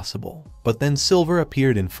as possible. But then Silver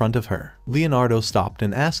appeared in front of her. Leonardo stopped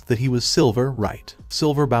and asked that he was Silver, right?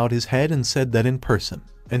 Silver bowed his head and said that in person,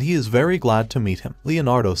 and he is very glad to meet him.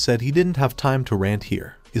 Leonardo said he didn't have time to rant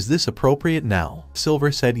here. Is this appropriate now?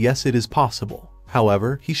 Silver said yes, it is possible.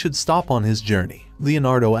 However, he should stop on his journey.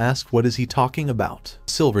 Leonardo asked what is he talking about?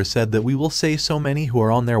 Silver said that we will say so many who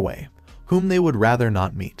are on their way, whom they would rather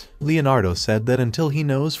not meet. Leonardo said that until he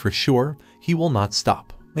knows for sure, he will not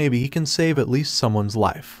stop. Maybe he can save at least someone's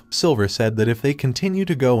life. Silver said that if they continue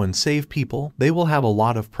to go and save people, they will have a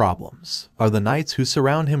lot of problems. Are the knights who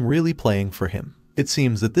surround him really playing for him? It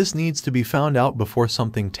seems that this needs to be found out before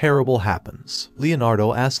something terrible happens.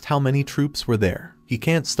 Leonardo asked how many troops were there. He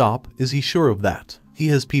can't stop, is he sure of that? He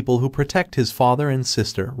has people who protect his father and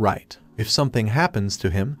sister, right? If something happens to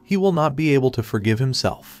him, he will not be able to forgive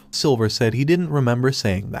himself. Silver said he didn't remember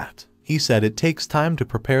saying that. He said it takes time to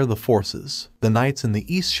prepare the forces. The knights in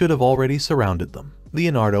the east should have already surrounded them.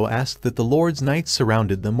 Leonardo asked that the Lord's knights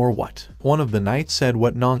surrounded them or what. One of the knights said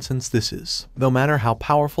what nonsense this is. No matter how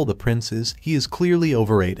powerful the prince is, he is clearly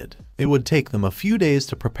overrated. It would take them a few days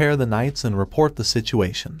to prepare the knights and report the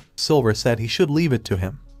situation. Silver said he should leave it to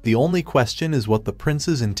him. The only question is what the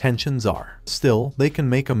prince's intentions are. Still, they can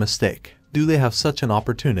make a mistake. Do they have such an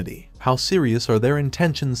opportunity? How serious are their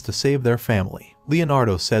intentions to save their family?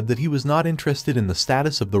 Leonardo said that he was not interested in the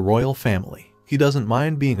status of the royal family. He doesn't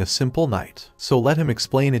mind being a simple knight, so let him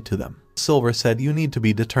explain it to them. Silver said you need to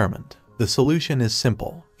be determined. The solution is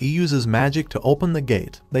simple. He uses magic to open the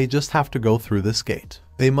gate. They just have to go through this gate.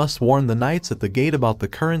 They must warn the knights at the gate about the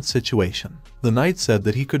current situation. The knight said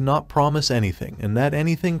that he could not promise anything and that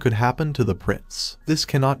anything could happen to the prince. This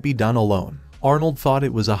cannot be done alone. Arnold thought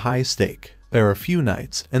it was a high stake. There are few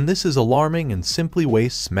knights, and this is alarming and simply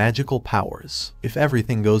wastes magical powers. If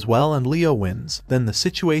everything goes well and Leo wins, then the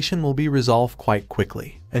situation will be resolved quite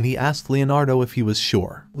quickly. And he asked Leonardo if he was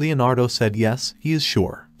sure. Leonardo said yes, he is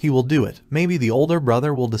sure. He will do it. Maybe the older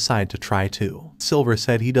brother will decide to try too. Silver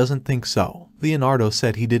said he doesn't think so. Leonardo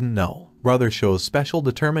said he didn't know. Brother shows special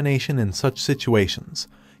determination in such situations.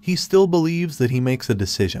 He still believes that he makes a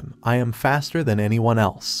decision. I am faster than anyone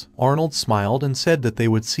else. Arnold smiled and said that they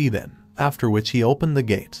would see then. After which he opened the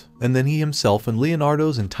gate, and then he himself and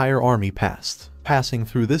Leonardo's entire army passed. Passing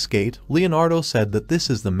through this gate, Leonardo said that this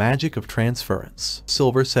is the magic of transference.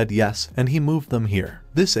 Silver said yes, and he moved them here.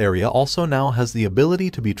 This area also now has the ability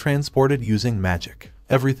to be transported using magic.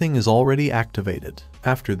 Everything is already activated.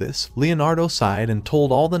 After this, Leonardo sighed and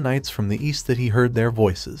told all the knights from the east that he heard their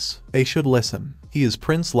voices. They should listen. He is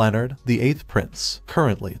Prince Leonard, the 8th prince.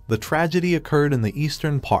 Currently, the tragedy occurred in the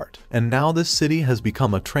eastern part, and now this city has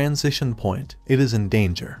become a transition point. It is in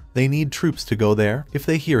danger. They need troops to go there. If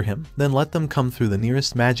they hear him, then let them come through the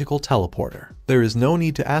nearest magical teleporter. There is no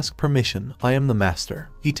need to ask permission. I am the master.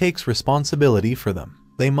 He takes responsibility for them.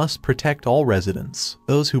 They must protect all residents,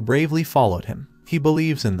 those who bravely followed him. He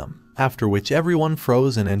believes in them. After which everyone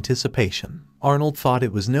froze in anticipation. Arnold thought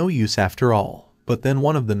it was no use after all. But then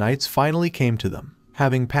one of the knights finally came to them.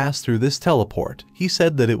 Having passed through this teleport, he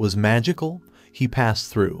said that it was magical. He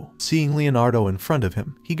passed through. Seeing Leonardo in front of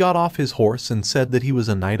him, he got off his horse and said that he was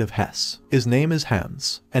a knight of Hesse. His name is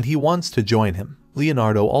Hans, and he wants to join him.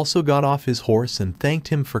 Leonardo also got off his horse and thanked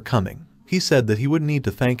him for coming. He said that he would need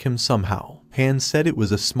to thank him somehow. Hans said it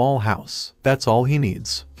was a small house. That's all he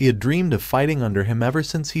needs. He had dreamed of fighting under him ever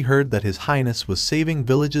since he heard that His Highness was saving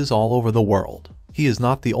villages all over the world. He is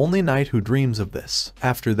not the only knight who dreams of this.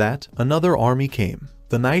 After that, another army came.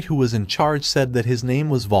 The knight who was in charge said that his name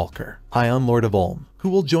was Volker. I am Lord of Ulm, who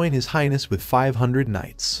will join His Highness with 500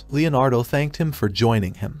 knights. Leonardo thanked him for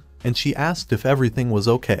joining him, and she asked if everything was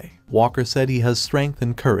okay. Walker said he has strength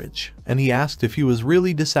and courage, and he asked if he was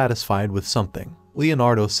really dissatisfied with something.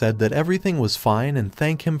 Leonardo said that everything was fine and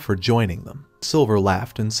thanked him for joining them. Silver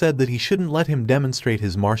laughed and said that he shouldn't let him demonstrate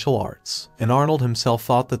his martial arts, and Arnold himself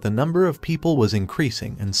thought that the number of people was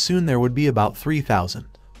increasing and soon there would be about 3,000.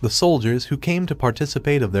 The soldiers who came to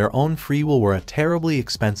participate of their own free will were a terribly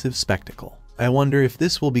expensive spectacle. I wonder if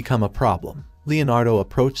this will become a problem. Leonardo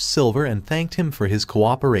approached Silver and thanked him for his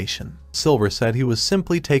cooperation. Silver said he was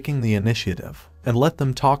simply taking the initiative and let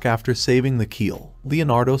them talk after saving the keel.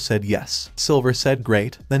 Leonardo said yes. Silver said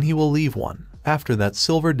great, then he will leave one. After that,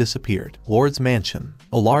 Silver disappeared. Lord's mansion.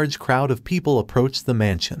 A large crowd of people approached the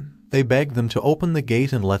mansion. They begged them to open the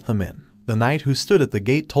gate and let them in. The knight who stood at the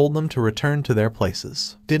gate told them to return to their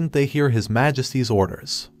places. Didn't they hear His Majesty's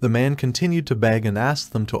orders? The man continued to beg and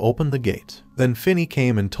asked them to open the gate. Then Finny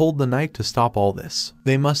came and told the knight to stop all this.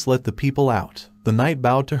 They must let the people out. The knight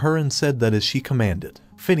bowed to her and said that as she commanded.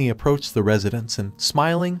 Finny approached the residence and,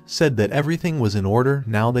 smiling, said that everything was in order,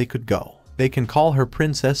 now they could go. They can call her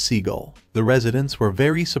Princess Seagull. The residents were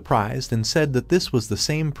very surprised and said that this was the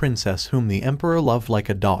same princess whom the emperor loved like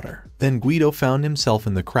a daughter. Then Guido found himself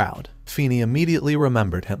in the crowd. Finny immediately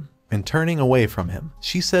remembered him, and turning away from him,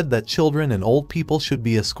 she said that children and old people should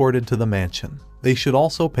be escorted to the mansion. They should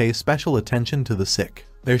also pay special attention to the sick.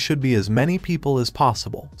 There should be as many people as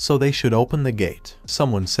possible, so they should open the gate.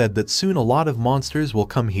 Someone said that soon a lot of monsters will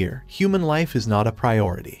come here. Human life is not a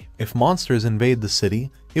priority. If monsters invade the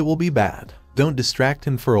city, it will be bad. Don't distract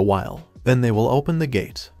him for a while. Then they will open the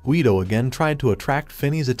gate. Guido again tried to attract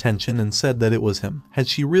Finny's attention and said that it was him. Had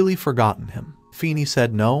she really forgotten him? Finny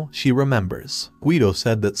said no, she remembers. Guido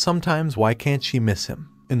said that sometimes why can't she miss him?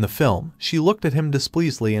 In the film, she looked at him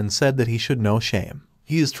displeasantly and said that he should know shame.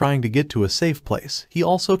 He is trying to get to a safe place. He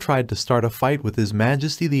also tried to start a fight with His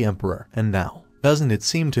Majesty the Emperor, and now, doesn't it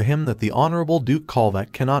seem to him that the Honorable Duke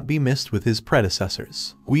Kolvek cannot be missed with his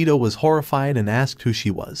predecessors? Guido was horrified and asked who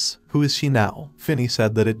she was. Who is she now? Finny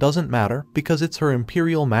said that it doesn't matter, because it's Her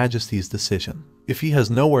Imperial Majesty's decision. If he has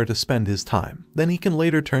nowhere to spend his time, then he can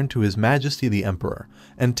later turn to His Majesty the Emperor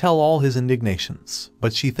and tell all his indignations.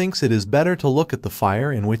 But she thinks it is better to look at the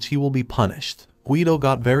fire in which he will be punished. Guido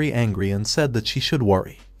got very angry and said that she should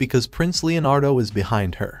worry, because Prince Leonardo is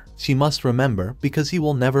behind her. She must remember, because he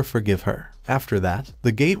will never forgive her. After that,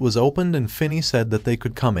 the gate was opened and Finny said that they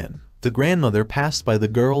could come in. The grandmother passed by the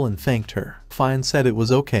girl and thanked her. Fine said it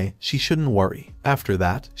was okay, she shouldn't worry. After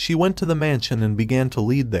that, she went to the mansion and began to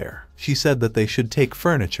lead there. She said that they should take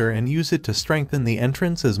furniture and use it to strengthen the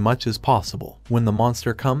entrance as much as possible. When the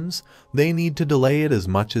monster comes, they need to delay it as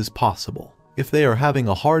much as possible. If they are having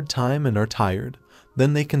a hard time and are tired,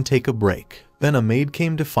 then they can take a break. Then a maid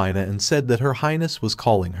came to Fina and said that Her Highness was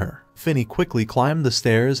calling her. Finny quickly climbed the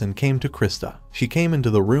stairs and came to Krista. She came into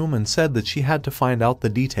the room and said that she had to find out the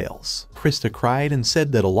details. Krista cried and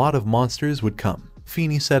said that a lot of monsters would come.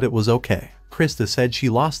 Finny said it was okay. Krista said she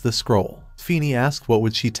lost the scroll. Finny asked what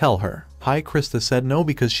would she tell her. Hi, Krista said no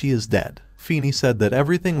because she is dead. Finny said that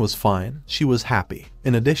everything was fine, she was happy.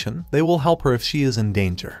 In addition, they will help her if she is in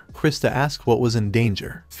danger. Krista asked what was in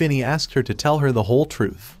danger. Finny asked her to tell her the whole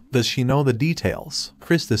truth. Does she know the details?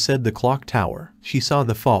 Krista said the clock tower. She saw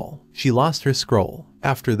the fall. She lost her scroll.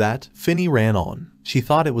 After that, Finny ran on. She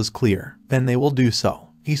thought it was clear. Then they will do so.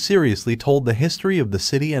 He seriously told the history of the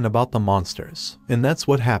city and about the monsters. And that's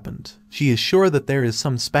what happened. She is sure that there is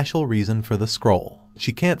some special reason for the scroll.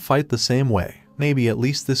 She can't fight the same way. Maybe at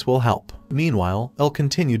least this will help. Meanwhile, Elle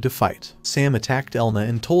continued to fight. Sam attacked Elna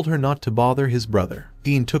and told her not to bother his brother.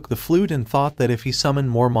 Dean took the flute and thought that if he summoned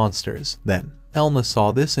more monsters, then Elna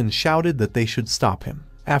saw this and shouted that they should stop him.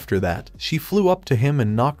 After that, she flew up to him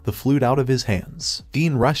and knocked the flute out of his hands.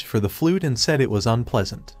 Dean rushed for the flute and said it was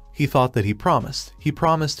unpleasant. He thought that he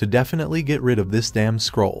promised to definitely get rid of this damn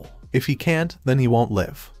scroll. If he can't, then he won't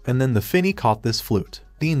live. And then the Finny caught this flute.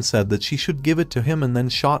 Dean said that she should give it to him and then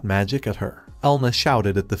shot magic at her. Elna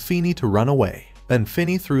shouted at the Finny to run away. Then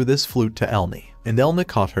Finny threw this flute to Elni, and Elna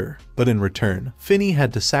caught her, but in return, Finny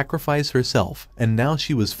had to sacrifice herself, and now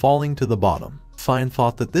she was falling to the bottom. Fine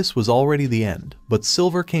thought that this was already the end, but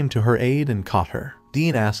Silver came to her aid and caught her.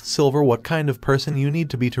 Dean asked Silver what kind of person you need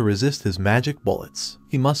to be to resist his magic bullets.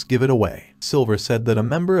 He must give it away. Silver said that a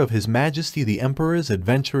member of His Majesty the Emperor's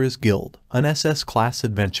Adventurers Guild, an SS-class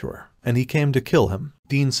adventurer, and he came to kill him.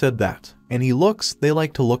 Dean said that. And they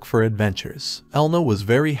like to look for adventures. Elna was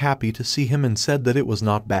very happy to see him and said that it was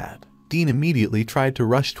not bad. Dean immediately tried to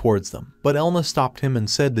rush towards them, but Elna stopped him and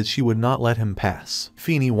said that she would not let him pass.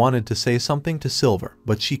 Finny wanted to say something to Silver,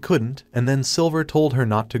 but she couldn't, and then Silver told her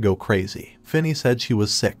not to go crazy. Finny said she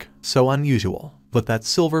was sick, so unusual, but that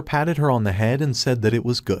Silver patted her on the head and said that it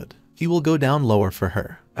was good. He will go down lower for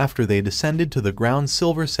her. After they descended to the ground,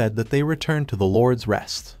 Silver said that they returned to the Lord's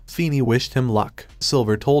Rest. Finny wished him luck.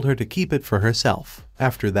 Silver told her to keep it for herself.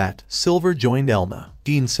 After that, Silver joined Elna.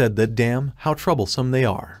 Dean said that damn, how troublesome they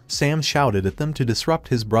are. Sam shouted at them to disrupt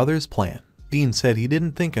his brother's plan. Dean said he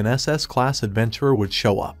didn't think an SS-class adventurer would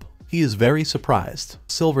show up. He is very surprised.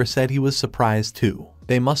 Silver said he was surprised too.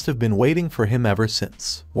 They must have been waiting for him ever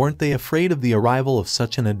since. Weren't they afraid of the arrival of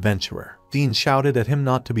such an adventurer? Dean shouted at him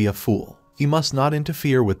not to be a fool. He must not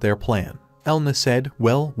interfere with their plan. Elna said,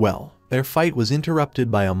 well, their fight was interrupted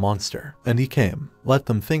by a monster, and he came. Let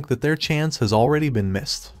them think that their chance has already been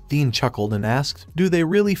missed. Dean chuckled and asked, do they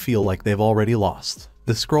really feel like they've already lost?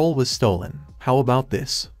 The scroll was stolen. How about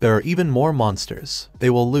this? There are even more monsters. They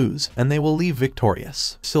will lose, and they will leave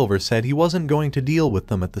victorious. Silver said he wasn't going to deal with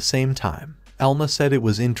them at the same time. Elna said it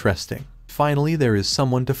was interesting. Finally, there is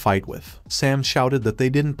someone to fight with. Sam shouted that they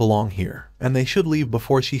didn't belong here, and they should leave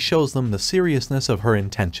before she shows them the seriousness of her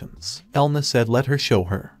intentions. Elna said let her show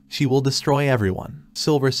her. She will destroy everyone.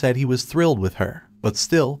 Silver said he was thrilled with her, but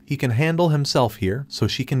still, he can handle himself here, so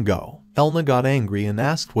she can go. Elna got angry and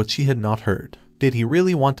asked what she had not heard. Did he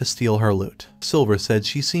really want to steal her loot? Silver said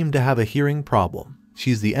she seemed to have a hearing problem.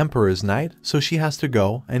 She's the Emperor's knight, so she has to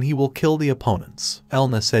go, and he will kill the opponents.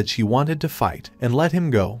 Elna said she wanted to fight, and let him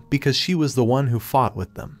go, because she was the one who fought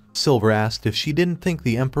with them. Silver asked if she didn't think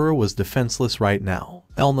the Emperor was defenseless right now.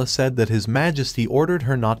 Elna said that His Majesty ordered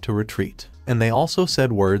her not to retreat, and they also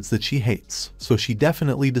said words that she hates, so she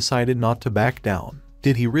definitely decided not to back down.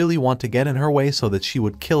 Did he really want to get in her way so that she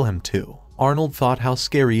would kill him too? Arnold thought how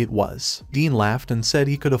scary it was. Dean laughed and said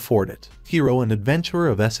he could afford it. Hero and adventurer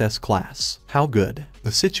of SS class. How good.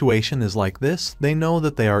 The situation is like this, they know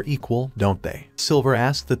that they are equal, don't they? Silver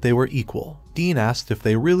asked that they were equal. Dean asked if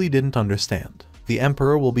they really didn't understand. The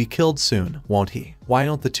emperor will be killed soon, won't he? Why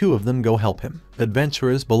don't the two of them go help him?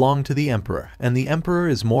 Adventurers belong to the emperor, and the emperor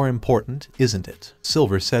is more important, isn't it?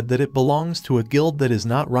 Silver said that it belongs to a guild that is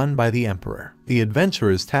not run by the emperor. The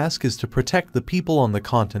adventurer's task is to protect the people on the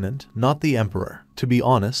continent, not the emperor. To be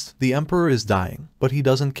honest, the emperor is dying, but he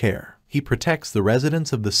doesn't care. He protects the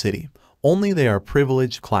residents of the city. Only they are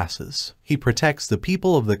privileged classes. He protects the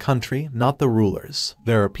people of the country, not the rulers.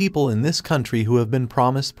 There are people in this country who have been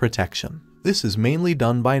promised protection. This is mainly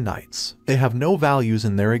done by knights. They have no values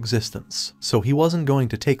in their existence, so he wasn't going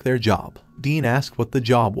to take their job. Dean asked what the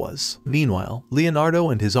job was. Meanwhile, Leonardo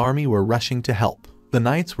and his army were rushing to help. The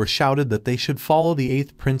knights were shouted that they should follow the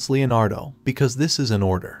 8th Prince Leonardo, because this is an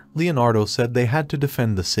order. Leonardo said they had to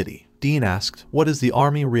defend the city. Dean asked, what is the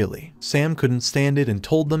army really? Sam couldn't stand it and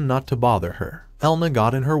told them not to bother her. Elna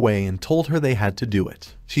got in her way and told her they had to do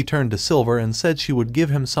it. She turned to Silver and said she would give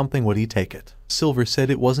him something. Would he take it? Silver said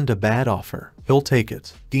it wasn't a bad offer. He'll take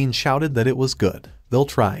it. Dean shouted that it was good. They'll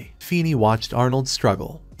try. Feeney watched Arnold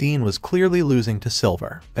struggle. Dean was clearly losing to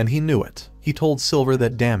Silver, and he knew it. He told Silver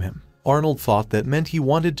that damn him. Arnold thought that meant he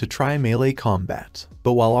wanted to try melee combat.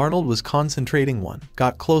 But while Arnold was concentrating, one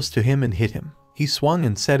got close to him and hit him. He swung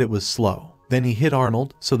and said it was slow. Then he hit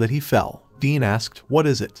Arnold so that he fell. Dean asked, what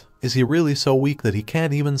is it? Is he really so weak that he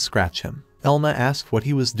can't even scratch him? Elna asked what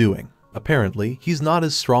he was doing. Apparently, he's not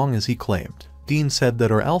as strong as he claimed. Dean said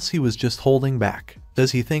that, or else he was just holding back.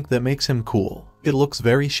 Does he think that makes him cool? It looks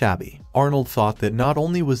very shabby. Arnold thought that not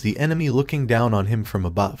only was the enemy looking down on him from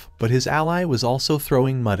above, but his ally was also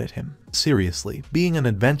throwing mud at him. Seriously, being an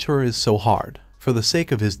adventurer is so hard. For the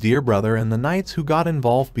sake of his dear brother and the knights who got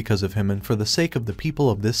involved because of him, and for the sake of the people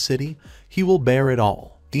of this city, he will bear it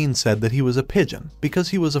all. Dean said that he was a pigeon because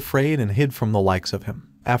he was afraid and hid from the likes of him.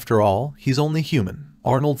 After all, he's only human.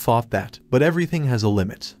 Arnold thought that, but everything has a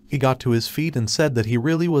limit. He got to his feet and said that he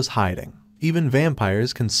really was hiding. Even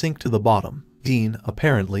vampires can sink to the bottom. Dean,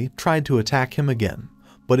 apparently, tried to attack him again,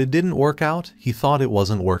 but it didn't work out. He thought it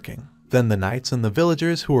wasn't working. Then the knights and the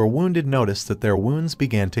villagers who were wounded noticed that their wounds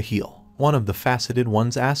began to heal. One of the faceted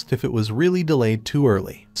ones asked if it was really delayed too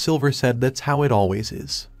early. Silver said that's how it always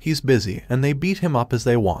is. He's busy, and they beat him up as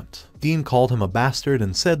they want. Dean called him a bastard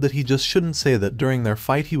and said that he just shouldn't say that during their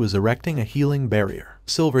fight he was erecting a healing barrier.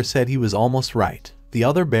 Silver said he was almost right. The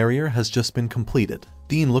other barrier has just been completed.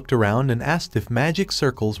 Dean looked around and asked if magic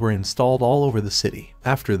circles were installed all over the city.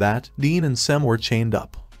 After that, Dean and Sam were chained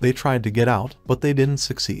up. They tried to get out, but they didn't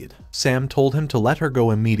succeed. Sam told him to let her go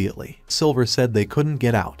immediately. Silver said they couldn't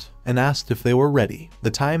get out, and asked if they were ready. The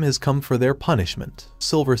time has come for their punishment.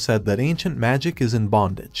 Silver said that ancient magic is in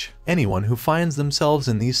bondage. Anyone who finds themselves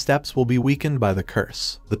in these steps will be weakened by the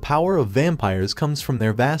curse. The power of vampires comes from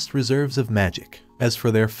their vast reserves of magic. As for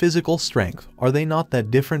their physical strength, are they not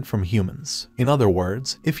that different from humans? In other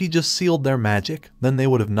words, if he just sealed their magic, then they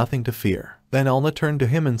would have nothing to fear. Then Elna turned to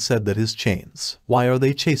him and said that his chains. Why are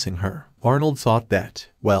they chasing her? Arnold thought that,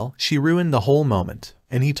 well, she ruined the whole moment,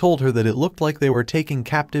 and he told her that it looked like they were taking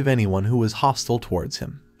captive anyone who was hostile towards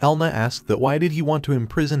him. Elna asked that why did he want to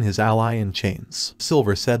imprison his ally in chains.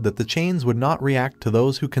 Silver said that the chains would not react to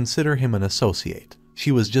those who consider him an associate.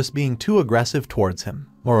 She was just being too aggressive towards him.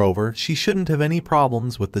 Moreover, she shouldn't have any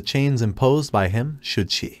problems with the chains imposed by him,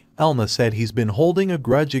 should she? Elna said he's been holding a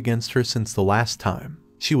grudge against her since the last time.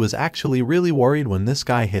 She was actually really worried when this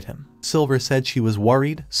guy hit him. Silver said she was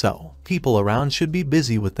worried, so people around should be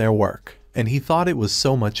busy with their work. And he thought it was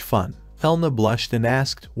so much fun. Elna blushed and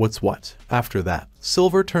asked, what's what? After that,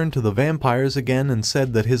 Silver turned to the vampires again and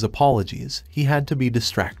said that his apologies, he had to be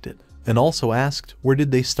distracted. And also asked, where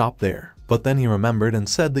did they stop there? But then he remembered and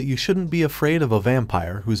said that you shouldn't be afraid of a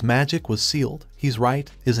vampire whose magic was sealed. He's right,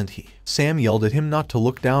 isn't he? Sam yelled at him not to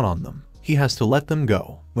look down on them. He has to let them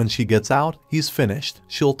go. When she gets out, he's finished.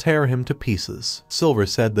 She'll tear him to pieces. Silver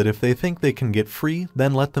said that if they think they can get free,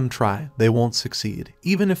 then let them try. They won't succeed,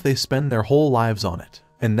 even if they spend their whole lives on it.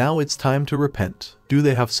 And now it's time to repent. Do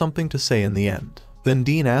they have something to say in the end? Then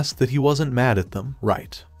Dean asked that he wasn't mad at them,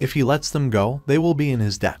 right? If he lets them go, they will be in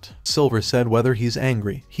his debt. Silver said whether he's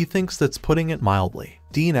angry, he thinks that's putting it mildly.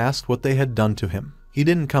 Dean asked what they had done to him. He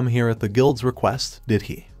didn't come here at the guild's request, did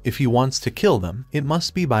he? If he wants to kill them, it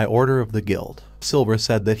must be by order of the guild. Silver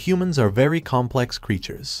said that humans are very complex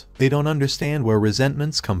creatures. They don't understand where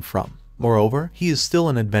resentments come from. Moreover, he is still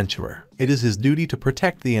an adventurer. It is his duty to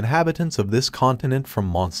protect the inhabitants of this continent from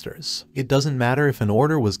monsters. It doesn't matter if an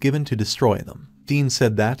order was given to destroy them. Dean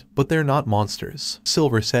said that, but they're not monsters.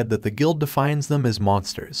 Silver said that the guild defines them as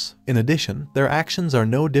monsters. In addition, their actions are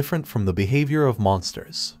no different from the behavior of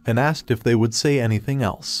monsters, and asked if they would say anything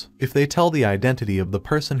else. If they tell the identity of the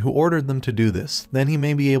person who ordered them to do this, then he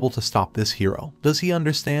may be able to stop this hero. Does he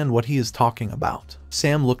understand what he is talking about?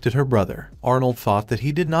 Sam looked at her brother. Arnold thought that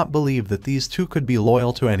he did not believe that these two could be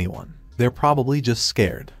loyal to anyone. They're probably just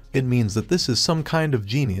scared. It means that this is some kind of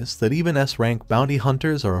genius that even S-rank bounty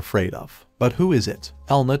hunters are afraid of. But who is it?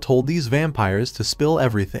 Elna told these vampires to spill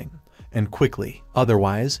everything, and quickly,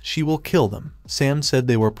 otherwise she will kill them. Sam said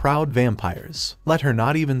they were proud vampires. Let her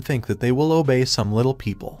not even think that they will obey some little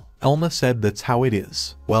people. Elna said that's how it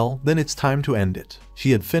is. Well, then it's time to end it.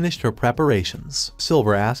 She had finished her preparations.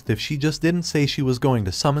 Silver asked if she just didn't say she was going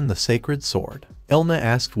to summon the sacred sword. Elna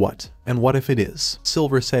asked what, and what if it is?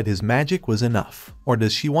 Silver said his magic was enough. Or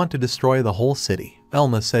does she want to destroy the whole city?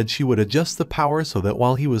 Elna said she would adjust the power so that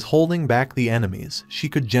while he was holding back the enemies, she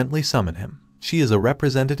could gently summon him. She is a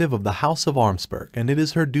representative of the House of Armsburg, and it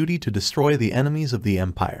is her duty to destroy the enemies of the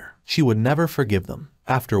Empire. She would never forgive them.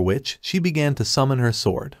 After which, she began to summon her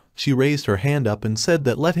sword. She raised her hand up and said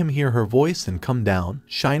that let him hear her voice and come down,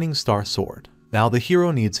 shining star sword. Now the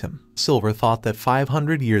hero needs him. Silver thought that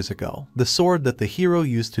 500 years ago, the sword that the hero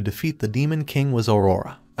used to defeat the Demon King was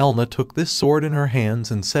Aurora. Elna took this sword in her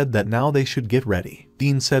hands and said that now they should get ready.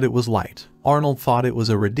 Dean said it was light. Arnold thought it was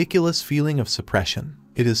a ridiculous feeling of suppression.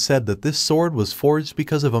 It is said that this sword was forged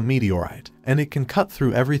because of a meteorite, and it can cut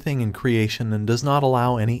through everything in creation and does not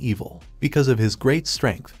allow any evil. Because of his great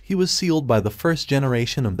strength, he was sealed by the first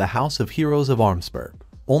generation of the House of Heroes of Armsburg.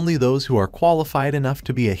 Only those who are qualified enough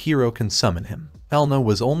to be a hero can summon him. Elna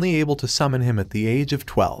was only able to summon him at the age of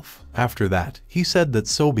 12. After that, he said that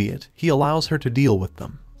so be it, he allows her to deal with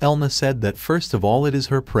them. Elna said that first of all it is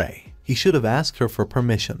her prey. He should have asked her for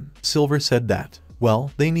permission. Silver said that,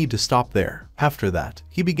 well, they need to stop there. After that,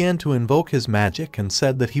 he began to invoke his magic and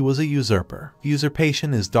said that he was a usurper.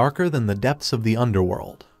 Usurpation is darker than the depths of the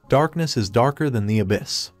underworld. Darkness is darker than the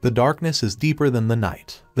abyss. The darkness is deeper than the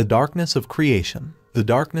night. The darkness of creation. The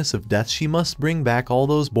darkness of death. She must bring back all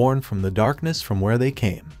those born from the darkness from where they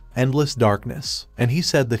came. Endless darkness. And he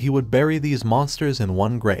said that he would bury these monsters in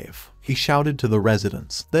one grave. He shouted to the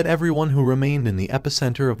residents that everyone who remained in the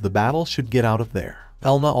epicenter of the battle should get out of there.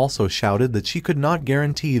 Elna also shouted that she could not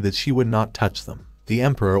guarantee that she would not touch them. The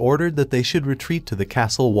emperor ordered that they should retreat to the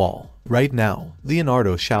castle wall. Right now,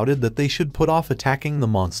 Leonardo shouted that they should put off attacking the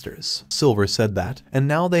monsters. Silver said that, and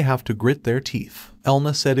now they have to grit their teeth.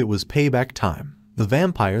 Elna said it was payback time. The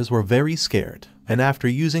vampires were very scared, and after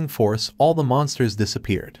using force, all the monsters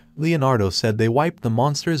disappeared. Leonardo said they wiped the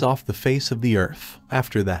monsters off the face of the earth.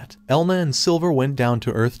 After that, Elna and Silver went down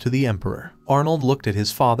to earth to the emperor. Arnold looked at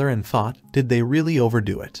his father and thought, did they really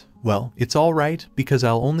overdo it? Well, it's alright, because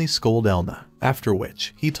I'll only scold Elna. After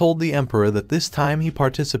which, he told the emperor that this time he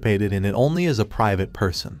participated in it only as a private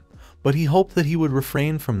person, but he hoped that he would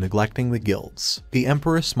refrain from neglecting the guilds. The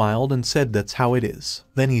emperor smiled and said that's how it is.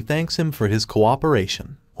 Then he thanks him for his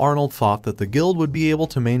cooperation. Arnold thought that the guild would be able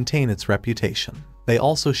to maintain its reputation. They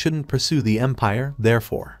also shouldn't pursue the empire,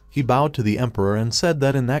 therefore. He bowed to the emperor and said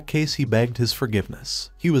that in that case he begged his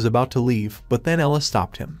forgiveness. He was about to leave, but then Ella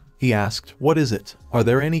stopped him. He asked, what is it? Are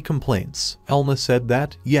there any complaints? Elna said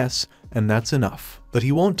that, yes, and that's enough. But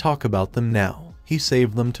he won't talk about them now. He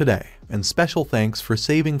saved them today. And special thanks for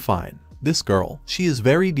saving Fine. This girl, she is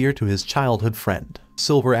very dear to his childhood friend.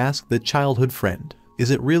 Silver asked that childhood friend, is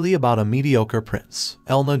it really about a mediocre prince?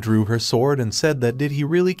 Elna drew her sword and said that did he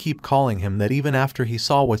really keep calling him that even after he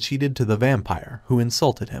saw what she did to the vampire who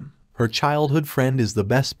insulted him? Her childhood friend is the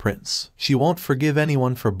best prince. She won't forgive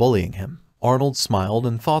anyone for bullying him. Arnold smiled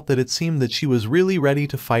and thought that it seemed that she was really ready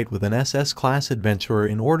to fight with an SS-class adventurer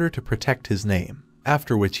in order to protect his name.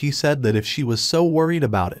 After which he said that if she was so worried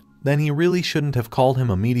about it, then he really shouldn't have called him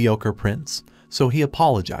a mediocre prince, so he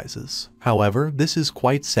apologizes. However, this is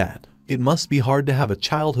quite sad. It must be hard to have a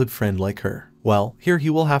childhood friend like her. Well, here he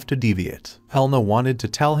will have to deviate. Elna wanted to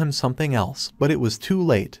tell him something else, but it was too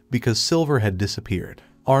late because Silver had disappeared.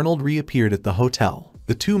 Arnold reappeared at the hotel.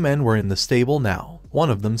 The two men were in the stable now. One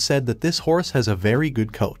of them said that this horse has a very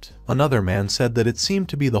good coat. Another man said that it seemed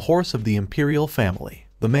to be the horse of the imperial family.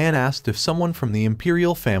 The man asked if someone from the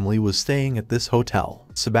imperial family was staying at this hotel.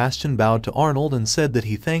 Sebastian bowed to Arnold and said that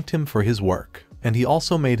he thanked him for his work, and he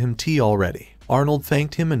also made him tea already. Arnold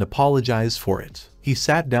thanked him and apologized for it. He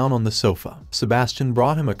sat down on the sofa. Sebastian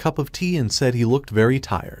brought him a cup of tea and said he looked very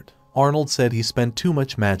tired. Arnold said he spent too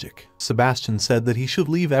much magic. Sebastian said that he should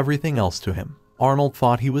leave everything else to him. Arnold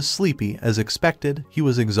thought he was sleepy. As expected, he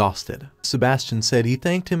was exhausted. Sebastian said he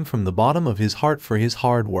thanked him from the bottom of his heart for his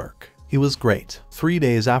hard work. He was great. 3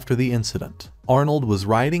 days after the incident, Arnold was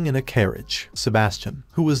riding in a carriage. Sebastian,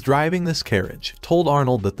 who was driving this carriage, told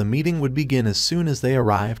Arnold that the meeting would begin as soon as they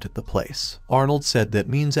arrived at the place. Arnold said that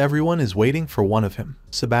means everyone is waiting for one of him.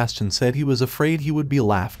 Sebastian said he was afraid he would be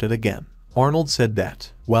laughed at again. Arnold said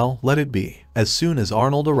that, well, let it be. As soon as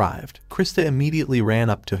Arnold arrived, Krista immediately ran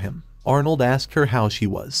up to him. Arnold asked her how she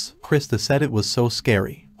was. Krista said it was so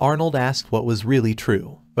scary. Arnold asked what was really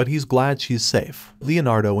true, but he's glad she's safe.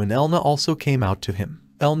 Leonardo and Elna also came out to him.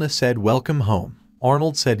 Elna said welcome home.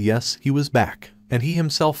 Arnold said yes, he was back, and he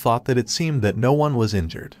himself thought that it seemed that no one was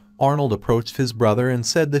injured. Arnold approached his brother and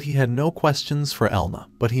said that he had no questions for Elna,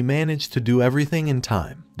 but he managed to do everything in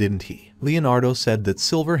time, didn't he? Leonardo said that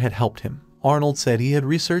Silver had helped him. Arnold said he had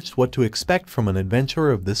researched what to expect from an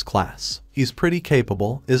adventurer of this class. He's pretty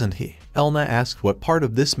capable, isn't he? Elna asked what part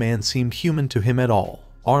of this man seemed human to him at all.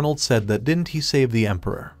 Arnold said that didn't he save the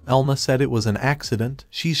emperor? Elna said it was an accident,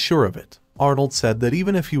 she's sure of it. Arnold said that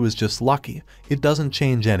even if he was just lucky, it doesn't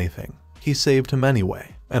change anything. He saved him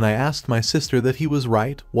anyway. And I asked my sister that he was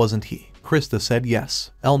right, wasn't he? Krista said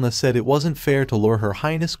yes. Elna said it wasn't fair to lure Her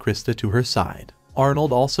Highness Krista to her side.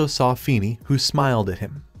 Arnold also saw Feeny, who smiled at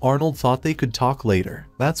him. Arnold thought they could talk later.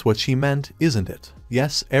 That's what she meant, isn't it?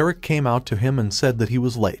 Yes, Eric came out to him and said that he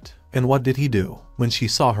was late. And what did he do? When she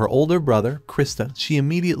saw her older brother, Krista, she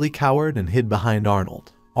immediately cowered and hid behind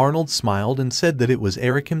Arnold. Arnold smiled and said that it was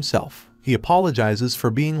Eric himself. He apologizes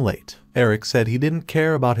for being late. Eric said he didn't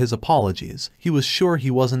care about his apologies. He was sure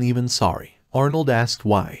he wasn't even sorry. Arnold asked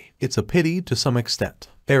why. It's a pity to some extent.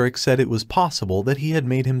 Eric said it was possible that he had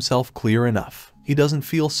made himself clear enough. He doesn't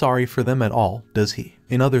feel sorry for them at all, does he?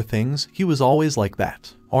 In other things, he was always like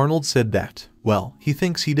that. Arnold said that, well, he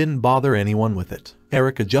thinks he didn't bother anyone with it.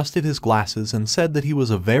 Eric adjusted his glasses and said that he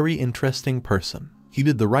was a very interesting person. He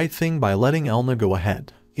did the right thing by letting Elna go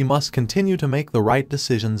ahead. He must continue to make the right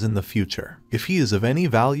decisions in the future. If he is of any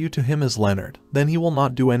value to him as Leonard, then he will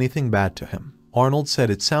not do anything bad to him. Arnold said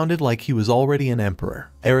it sounded like he was already an emperor.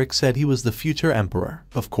 Eric said he was the future emperor.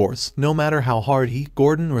 Of course, no matter how hard he,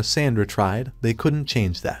 Gordon or Sandra tried, they couldn't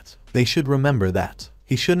change that. They should remember that.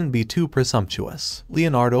 He shouldn't be too presumptuous.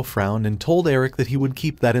 Leonardo frowned and told Eric that he would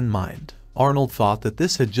keep that in mind. Arnold thought that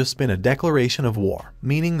this had just been a declaration of war,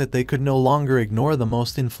 meaning that they could no longer ignore the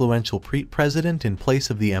most influential president in place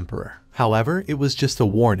of the emperor. However, it was just a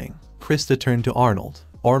warning. Krista turned to Arnold.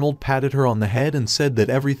 Arnold patted her on the head and said that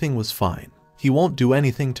everything was fine. He won't do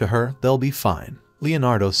anything to her, they'll be fine.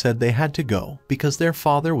 Leonardo said they had to go, because their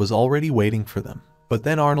father was already waiting for them. But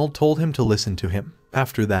then Arnold told him to listen to him.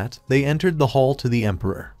 After that, they entered the hall to the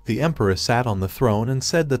emperor. The emperor sat on the throne and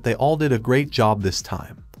said that they all did a great job this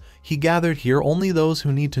time. He gathered here only those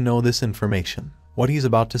who need to know this information. What he's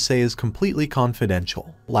about to say is completely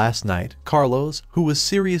confidential. Last night, Carlos, who was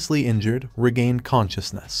seriously injured, regained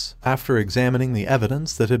consciousness. After examining the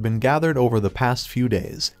evidence that had been gathered over the past few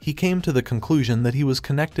days, he came to the conclusion that he was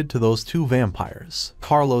connected to those two vampires.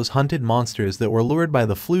 Carlos hunted monsters that were lured by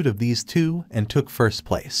the flute of these two and took first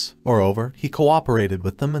place. Moreover, he cooperated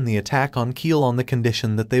with them in the attack on Kiel on the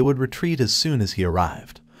condition that they would retreat as soon as he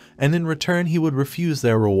arrived. And in return he would refuse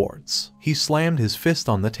their rewards. He slammed his fist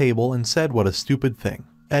on the table and said what a stupid thing.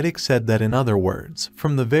 Edic said that in other words,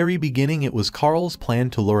 from the very beginning it was Carl's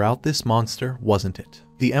plan to lure out this monster, wasn't it?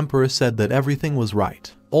 The emperor said that everything was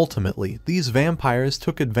right. Ultimately, these vampires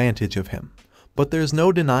took advantage of him. But there's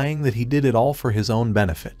no denying that he did it all for his own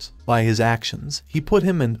benefit. By his actions, he put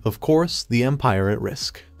him and, of course, the empire at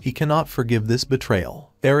risk. He cannot forgive this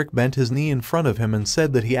betrayal. Eric bent his knee in front of him and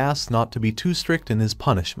said that he asked not to be too strict in his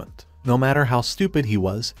punishment. No matter how stupid he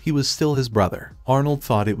was still his brother. Arnold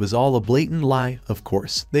thought it was all a blatant lie. Of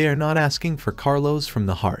course, they are not asking for Carlos from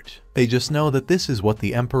the heart. They just know that this is what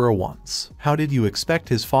the emperor wants. How did you expect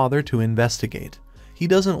his father to investigate? He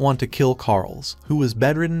doesn't want to kill Carlos, who was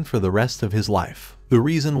bedridden for the rest of his life. The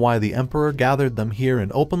reason why the emperor gathered them here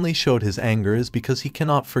and openly showed his anger is because he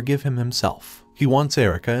cannot forgive him himself. He wants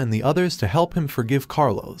Erica and the others to help him forgive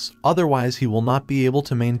Carlos, otherwise he will not be able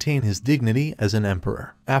to maintain his dignity as an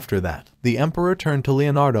emperor. After that, the emperor turned to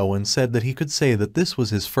Leonardo and said that he could say that this was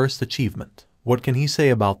his first achievement. What can he say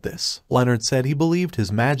about this? Leonard said he believed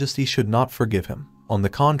His Majesty should not forgive him. On the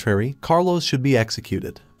contrary, Carlos should be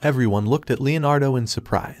executed. Everyone looked at Leonardo in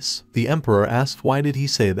surprise. The emperor asked why did he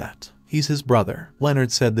say that? He's his brother.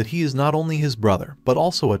 Leonard said that he is not only his brother, but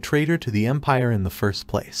also a traitor to the empire in the first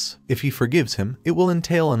place. If he forgives him, it will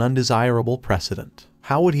entail an undesirable precedent.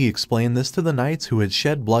 How would he explain this to the knights who had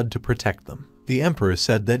shed blood to protect them? The emperor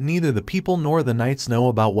said that neither the people nor the knights know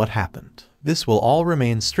about what happened. This will all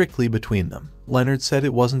remain strictly between them. Leonard said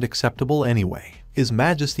it wasn't acceptable anyway. His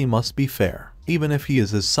Majesty must be fair. Even if he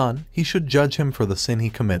is his son, he should judge him for the sin he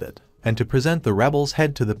committed. and to present the rebel's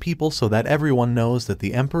head to the people so that everyone knows that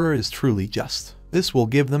the emperor is truly just. This will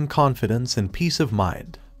give them confidence and peace of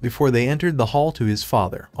mind. Before they entered the hall to his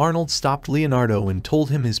father, Arnold stopped Leonardo and told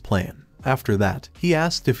him his plan. After that, he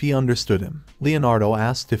asked if he understood him. Leonardo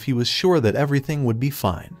asked if he was sure that everything would be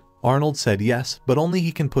fine. Arnold said yes, but only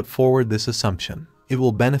he can put forward this assumption. It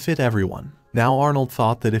will benefit everyone. Now Arnold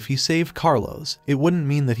thought that if he saved Carlos, it wouldn't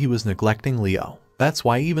mean that he was neglecting Leo. That's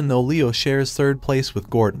why even though Leo shares third place with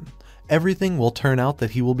Gordon, everything will turn out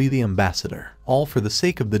that he will be the ambassador, all for the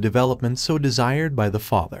sake of the development so desired by the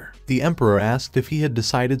father. The emperor asked if he had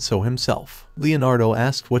decided so himself. Leonardo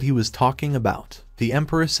asked what he was talking about. The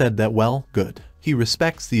emperor said that well, good. He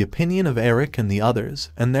respects the opinion of Eric and the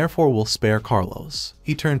others, and therefore will spare Carlos.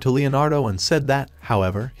 He turned to Leonardo and said that,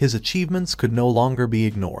 however, his achievements could no longer be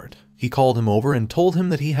ignored. He called him over and told him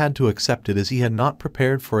that he had to accept it as he had not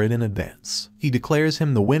prepared for it in advance. He declares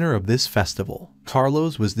him the winner of this festival.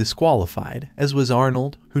 Carlos was disqualified, as was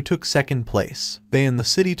Arnold, who took second place. They in the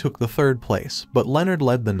city took the third place, but Leonard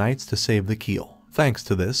led the knights to save the keel. Thanks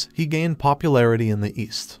to this, he gained popularity in the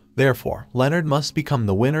east. Therefore, Leonard must become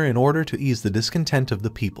the winner in order to ease the discontent of the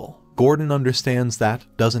people. Gordon understands that,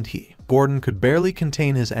 doesn't he? Gordon could barely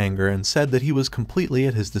contain his anger and said that he was completely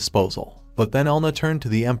at his disposal. But then Elna turned to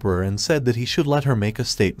the emperor and said that he should let her make a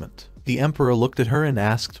statement. The emperor looked at her and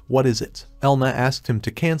asked, "What is it?" Elna asked him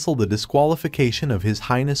to cancel the disqualification of His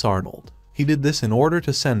Highness Arnold. He did this in order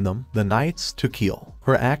to send them, the knights, to Kiel.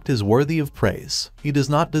 Her act is worthy of praise. He does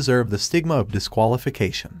not deserve the stigma of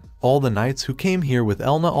disqualification. All the knights who came here with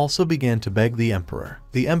Elna also began to beg the emperor.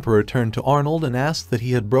 The emperor turned to Arnold and asked that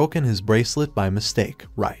he had broken his bracelet by mistake,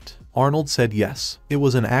 right? Arnold said yes, it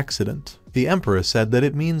was an accident. The emperor said that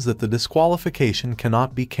it means that the disqualification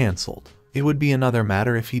cannot be cancelled. It would be another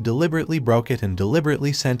matter if he deliberately broke it and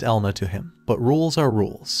deliberately sent Elna to him. But rules are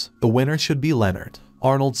rules. The winner should be Leonard.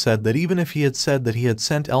 Arnold said that even if he had said that he had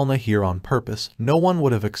sent Elna here on purpose, no one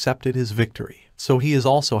would have accepted his victory. So he is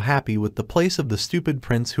also happy with the place of the stupid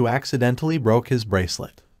prince who accidentally broke his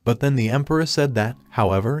bracelet. But then the emperor said that,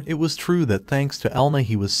 however, it was true that thanks to Elna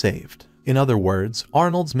he was saved. In other words,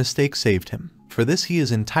 Arnold's mistake saved him. For this he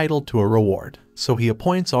is entitled to a reward. So he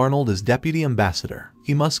appoints Arnold as deputy ambassador.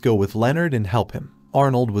 He must go with Leonard and help him.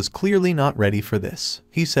 Arnold was clearly not ready for this.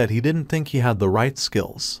 He said he didn't think he had the right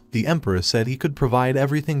skills. The emperor said he could provide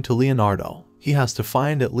everything to Leonardo. He has to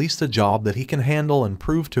find at least a job that he can handle and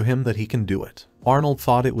prove to him that he can do it. Arnold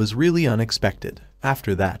thought it was really unexpected.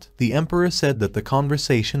 After that, the emperor said that the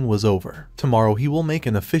conversation was over. Tomorrow he will make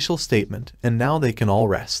an official statement, and now they can all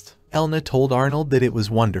rest. Elna told Arnold that it was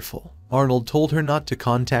wonderful. Arnold told her not to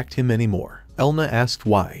contact him anymore. Elna asked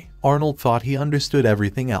why. Arnold thought he understood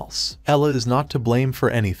everything else. Ella is not to blame for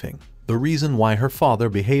anything. The reason why her father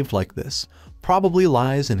behaved like this probably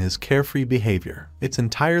lies in his carefree behavior. It's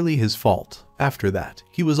entirely his fault. After that,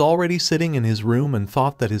 he was already sitting in his room and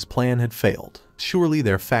thought that his plan had failed. Surely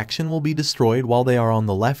their faction will be destroyed while they are on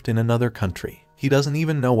the left in another country. He doesn't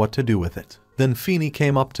even know what to do with it. Then Feeney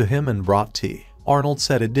came up to him and brought tea. Arnold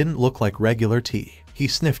said it didn't look like regular tea. He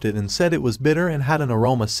sniffed it and said it was bitter and had an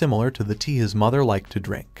aroma similar to the tea his mother liked to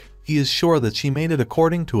drink. He is sure that she made it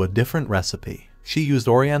according to a different recipe. She used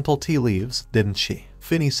oriental tea leaves, didn't she?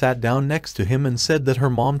 Finney sat down next to him and said that her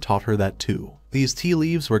mom taught her that too. These tea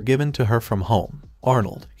leaves were given to her from home.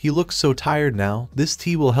 Arnold, he looks so tired now, this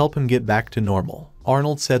tea will help him get back to normal.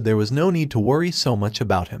 Arnold said there was no need to worry so much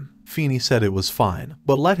about him. Feeney said it was fine,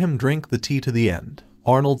 but let him drink the tea to the end.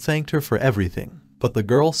 Arnold thanked her for everything, but the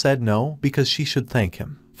girl said no, because she should thank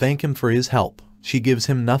him. Thank him for his help. She gives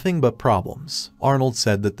him nothing but problems. Arnold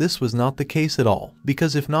said that this was not the case at all,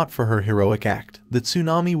 because if not for her heroic act, the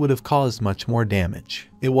tsunami would have caused much more damage.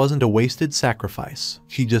 It wasn't a wasted sacrifice.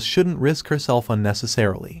 She just shouldn't risk herself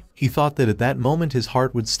unnecessarily. He thought that at that moment his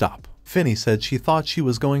heart would stop. Finney said she thought she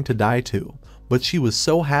was going to die too, but she was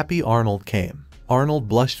so happy Arnold came. Arnold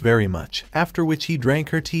blushed very much, after which he drank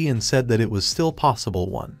her tea and said that it was still possible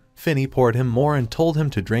one. Finney poured him more and told him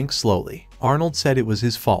to drink slowly. Arnold said it was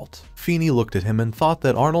his fault. Feeney looked at him and thought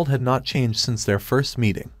that Arnold had not changed since their first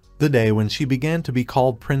meeting. The day when she began to be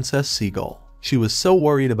called Princess Seagull. She was so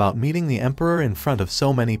worried about meeting the emperor in front of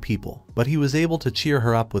so many people, but he was able to cheer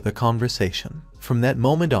her up with a conversation. From that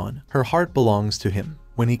moment on, her heart belongs to him.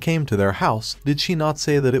 When he came to their house, did she not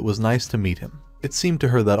say that it was nice to meet him? It seemed to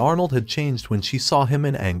her that Arnold had changed when she saw him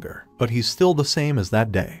in anger, but he's still the same as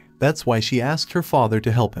that day. That's why she asked her father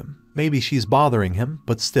to help him. Maybe she's bothering him,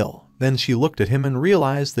 but still. Then she looked at him and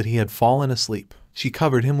realized that he had fallen asleep. She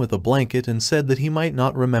covered him with a blanket and said that he might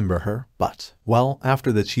not remember her, but, well,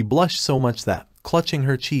 after that she blushed so much that, clutching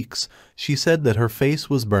her cheeks, she said that her face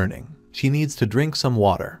was burning. She needs to drink some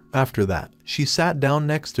water. After that, she sat down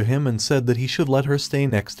next to him and said that he should let her stay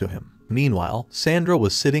next to him. Meanwhile, Sandra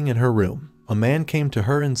was sitting in her room. A man came to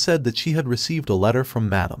her and said that she had received a letter from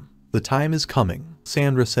Madam. The time is coming.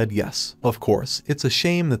 Sandra said yes. Of course, it's a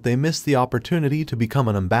shame that they missed the opportunity to become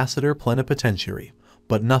an ambassador plenipotentiary.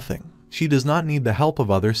 But nothing. She does not need the help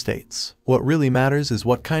of other states. What really matters is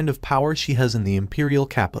what kind of power she has in the imperial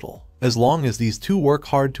capital. As long as these two work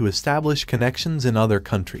hard to establish connections in other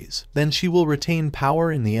countries, then she will retain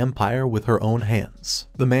power in the empire with her own hands.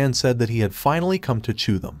 The man said that he had finally come to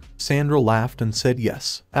chew them. Sandra laughed and said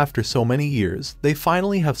yes. After so many years, they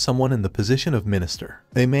finally have someone in the position of minister.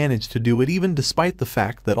 They managed to do it even despite the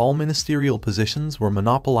fact that all ministerial positions were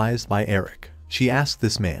monopolized by Eric. She asked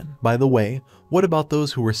this man, by the way, what about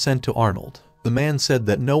those who were sent to Arnold? The man said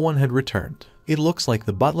that no one had returned. It looks like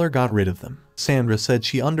the butler got rid of them. Sandra said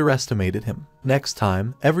she underestimated him. Next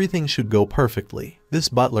time, everything should go perfectly. This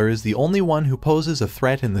butler is the only one who poses a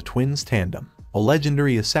threat in the twins' tandem. A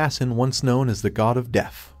legendary assassin once known as the God of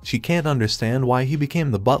Death. She can't understand why he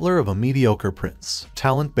became the butler of a mediocre prince.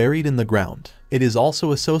 Talent buried in the ground. It is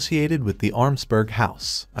also associated with the Armsburg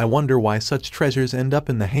house. I wonder why such treasures end up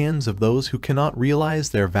in the hands of those who cannot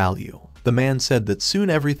realize their value. The man said that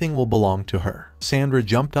soon everything will belong to her. Sandra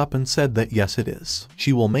jumped up and said that yes it is.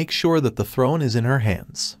 She will make sure that the throne is in her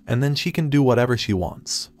hands, and then she can do whatever she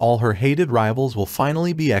wants. All her hated rivals will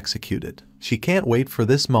finally be executed. She can't wait for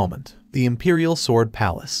this moment. The Imperial Sword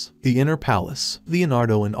Palace. The inner palace.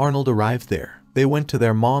 Leonardo and Arnold arrived there. They went to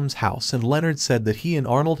their mom's house and Leonard said that he and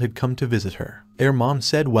Arnold had come to visit her. Their mom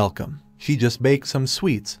said welcome. She just baked some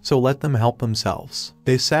sweets, so let them help themselves.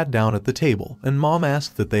 They sat down at the table, and Mom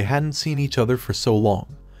asked that they hadn't seen each other for so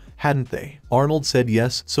long. Hadn't they? Arnold said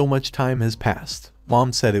yes, so much time has passed.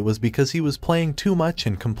 Mom said it was because he was playing too much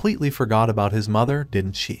and completely forgot about his mother,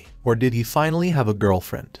 didn't she? Or did he finally have a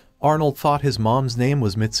girlfriend? Arnold thought his mom's name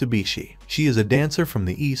was Mitsubishi. She is a dancer from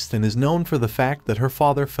the East and is known for the fact that her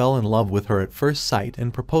father fell in love with her at first sight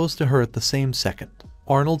and proposed to her at the same second.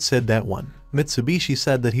 Arnold said that one. Mitsubishi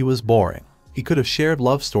said that he was boring. He could have shared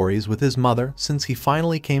love stories with his mother since he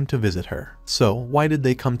finally came to visit her. So, why did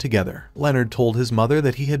they come together? Leonard told his mother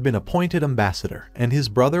that he had been appointed ambassador, and his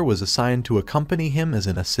brother was assigned to accompany him as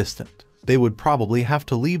an assistant. They would probably have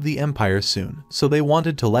to leave the empire soon, so they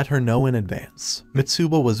wanted to let her know in advance.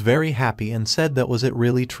 Mitsuba was very happy and said that was it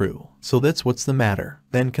really true. So that's what's the matter.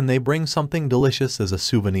 Then can they bring something delicious as a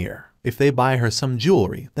souvenir? If they buy her some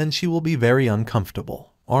jewelry, then she will be very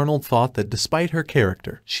uncomfortable. Arnold thought that despite her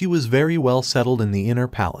character, she was very well settled in the inner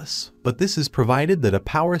palace. But this is provided that a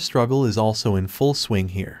power struggle is also in full swing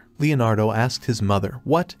here. Leonardo asked his mother,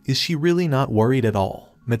 what, is she really not worried at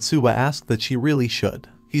all? Mitsuba asked that she really should.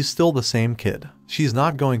 He's still the same kid. She's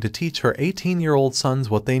not going to teach her 18-year-old sons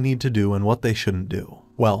what they need to do and what they shouldn't do.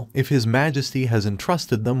 Well, if His Majesty has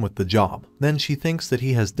entrusted them with the job, then she thinks that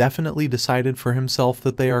he has definitely decided for himself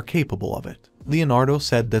that they are capable of it. Leonardo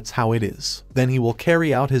said that's how it is. Then he will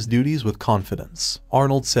carry out his duties with confidence.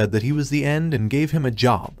 Arnold said that he was the end and gave him a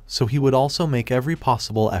job, so he would also make every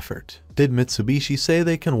possible effort. Did Mitsubishi say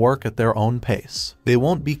they can work at their own pace? They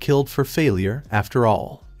won't be killed for failure, after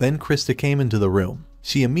all. Then Krista came into the room.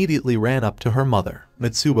 She immediately ran up to her mother.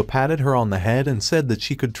 Mitsuba patted her on the head and said that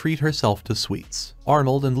she could treat herself to sweets.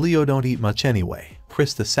 Arnold and Leo don't eat much anyway.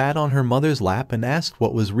 Krista sat on her mother's lap and asked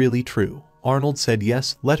what was really true. Arnold said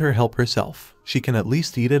yes, let her help herself. She can at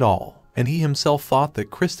least eat it all. And he himself thought that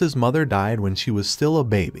Krista's mother died when she was still a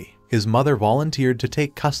baby. His mother volunteered to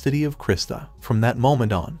take custody of Krista. From that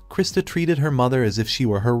moment on, Krista treated her mother as if she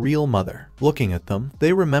were her real mother. Looking at them,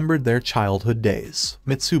 they remembered their childhood days.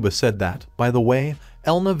 Mitsuba said that, by the way,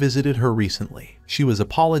 Elna visited her recently. She was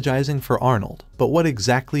apologizing for Arnold, but what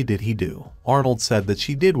exactly did he do? Arnold said that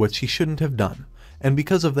she did what she shouldn't have done, and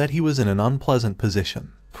because of that he was in an unpleasant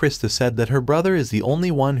position. Krista said that her brother is the only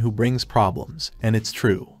one who brings problems, and it's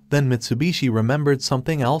true. Then Mitsubishi remembered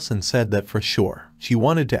something else and said that for sure. She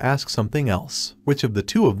wanted to ask something else. Which of the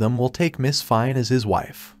two of them will take Miss Fine as his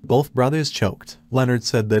wife? Both brothers choked. Leonard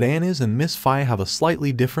said that Annis and Miss Fine have a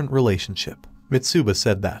slightly different relationship. Mitsuba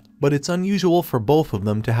said that, but it's unusual for both of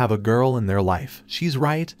them to have a girl in their life. She's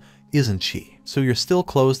right, isn't she? So you're still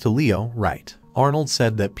close to Leo, right? Arnold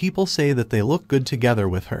said that people say that they look good together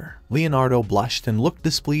with her. Leonardo blushed and looked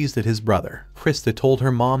displeased at his brother. Krista told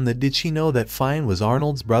her mom that did she know that Fine was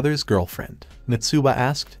Arnold's brother's girlfriend. Mitsuba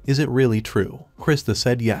asked, is it really true? Krista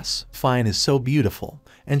said yes, Fine is so beautiful,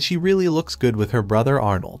 and she really looks good with her brother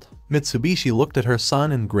Arnold. Mitsubishi looked at her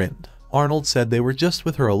son and grinned. Arnold said they were just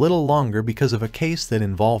with her a little longer because of a case that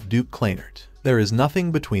involved Duke Kleinert. There is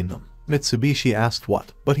nothing between them. Mitsubishi asked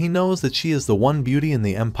what, but he knows that she is the one beauty in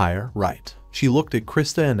the empire, right? She looked at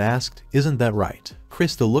Krista and asked, "Isn't that right?"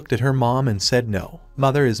 Krista looked at her mom and said no.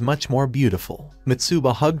 Mother is much more beautiful.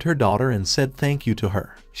 Mitsuba hugged her daughter and said thank you to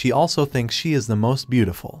her. She also thinks she is the most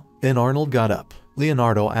beautiful. Then Arnold got up.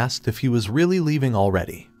 Leonardo asked if he was really leaving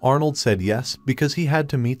already. Arnold said yes, because he had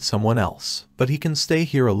to meet someone else. But he can stay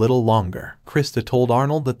here a little longer. Krista told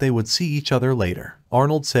Arnold that they would see each other later.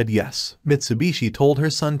 Arnold said yes. Mitsubishi told her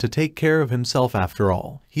son to take care of himself after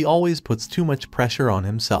all. He always puts too much pressure on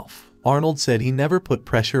himself. Arnold said he never put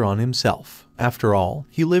pressure on himself. After all,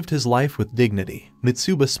 he lived his life with dignity.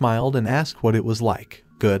 Mitsuba smiled and asked what it was like.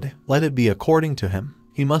 Good. Let it be according to him.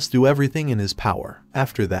 He must do everything in his power.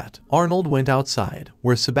 After that, Arnold went outside,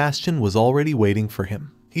 where Sebastian was already waiting for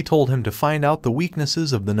him. He told him to find out the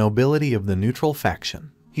weaknesses of the nobility of the neutral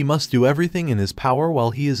faction. He must do everything in his power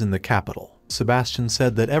while he is in the capital. Sebastian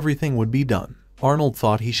said that everything would be done. Arnold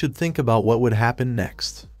thought he should think about what would happen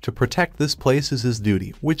next. To protect this place is his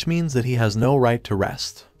duty, which means that he has no right to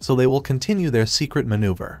rest. So they will continue their secret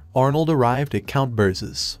maneuver. Arnold arrived at Count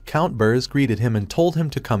Burz's. Count Burz greeted him and told him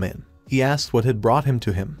to come in. He asked what had brought him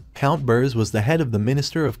to him. Count Burz was the head of the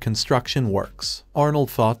Minister of Construction Works. Arnold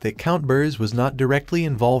thought that Count Burz was not directly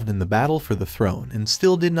involved in the battle for the throne and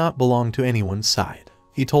still did not belong to anyone's side.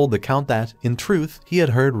 He told the Count that, in truth, he had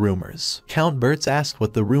heard rumors. Count Burz asked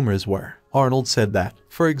what the rumors were. Arnold said that,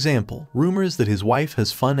 for example, rumors that his wife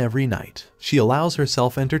has fun every night. She allows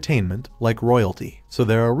herself entertainment, like royalty. So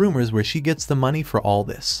there are rumors where she gets the money for all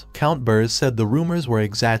this. Count Burz said the rumors were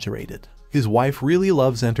exaggerated. His wife really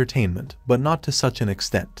loves entertainment, but not to such an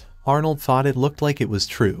extent. Arnold thought it looked like it was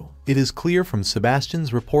true. It is clear from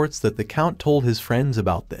Sebastian's reports that the Count told his friends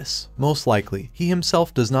about this. Most likely, he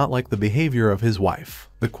himself does not like the behavior of his wife.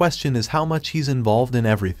 The question is how much he's involved in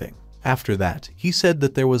everything. After that, he said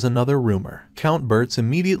that there was another rumor. Count Burz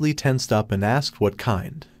immediately tensed up and asked what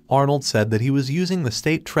kind. Arnold said that he was using the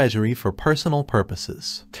state treasury for personal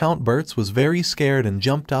purposes. Count Burz was very scared and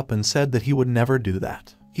jumped up and said that he would never do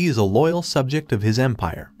that. He is a loyal subject of his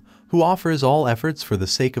empire, who offers all efforts for the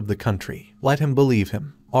sake of the country. Let him believe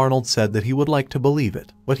him. Arnold said that he would like to believe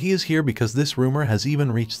it, but he is here because this rumor has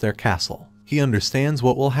even reached their castle. He understands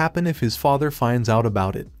what will happen if his father finds out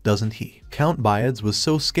about it, doesn't he? Count Byades was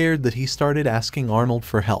so scared that he started asking Arnold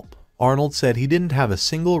for help. Arnold said he didn't have a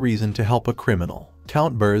single reason to help a criminal.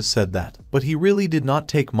 Count Burz said that, but he really did not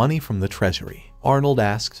take money from the treasury. Arnold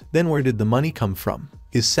asked, then where did the money come from?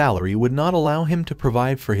 His salary would not allow him to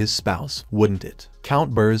provide for his spouse, wouldn't it?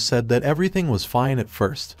 Count Burz said that everything was fine at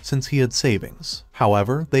first, since he had savings.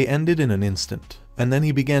 However, they ended in an instant. And then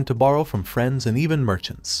he began to borrow from friends and even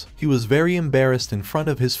merchants. He was very embarrassed in front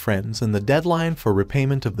of his friends, and the deadline for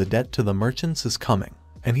repayment of the debt to the merchants is coming.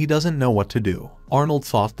 And he doesn't know what to do. Arnold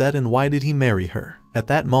thought that, and why did he marry her? At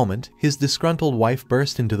that moment, his disgruntled wife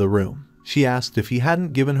burst into the room. She asked if he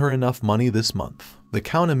hadn't given her enough money this month. The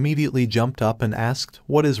Count immediately jumped up and asked,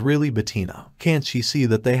 what is really Bettina? Can't she see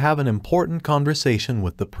that they have an important conversation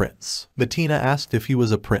with the prince? Bettina asked if he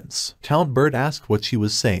was a prince. Count Bert asked what she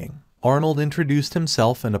was saying. Arnold introduced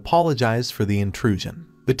himself and apologized for the intrusion.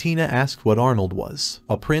 Bettina asked what Arnold was.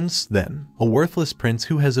 A prince, then. A worthless prince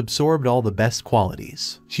who has absorbed all the best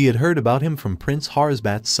qualities. She had heard about him from Prince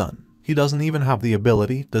Harzbat's son. He doesn't even have the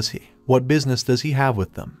ability, does he? What business does he have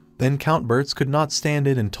with them? Then Count Burz could not stand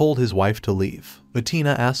it and told his wife to leave.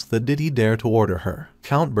 Bettina asked that did he dare to order her.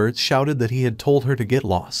 Count Burz shouted that he had told her to get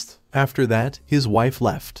lost. After that, his wife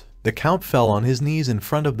left. The Count fell on his knees in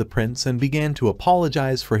front of the prince and began to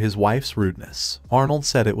apologize for his wife's rudeness. Arnold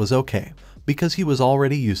said it was okay, because he was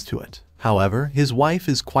already used to it. However, his wife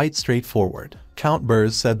is quite straightforward. Count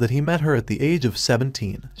Burz said that he met her at the age of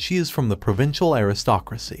 17. She is from the provincial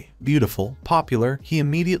aristocracy. Beautiful, popular, he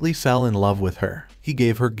immediately fell in love with her. He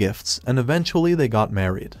gave her gifts, and eventually they got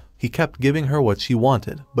married. He kept giving her what she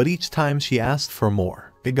wanted, but each time she asked for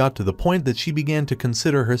more. It got to the point that she began to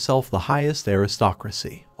consider herself the highest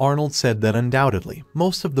aristocracy. Arnold said that undoubtedly,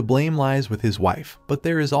 most of the blame lies with his wife, but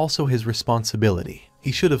there is also his responsibility.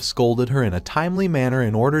 He should have scolded her in a timely manner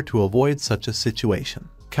in order to avoid such a situation.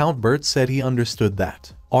 Count Bert said he understood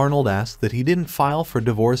that. Arnold asked that he didn't file for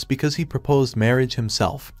divorce because he proposed marriage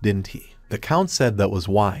himself, didn't he? The Count said that was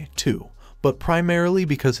why, too, but primarily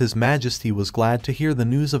because His Majesty was glad to hear the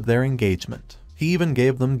news of their engagement. He even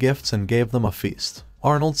gave them gifts and gave them a feast.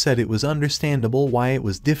 Arnold said it was understandable why it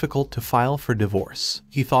was difficult to file for divorce.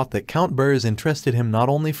 He thought that Count Burz interested him not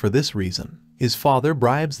only for this reason. His father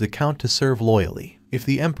bribes the Count to serve loyally. If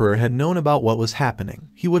the Emperor had known about what was happening,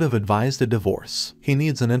 he would have advised a divorce. He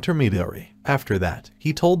needs an intermediary. After that,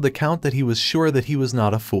 he told the Count that he was sure that he was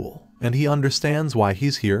not a fool. And he understands why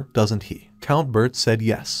he's here, doesn't he? Count Bert said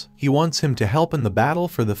yes. He wants him to help in the battle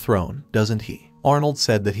for the throne, doesn't he? Arnold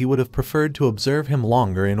said that he would have preferred to observe him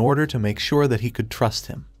longer in order to make sure that he could trust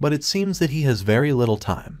him, but it seems that he has very little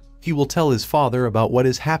time. He will tell his father about what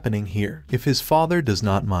is happening here. If his father does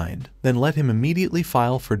not mind, then let him immediately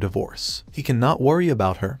file for divorce. He cannot worry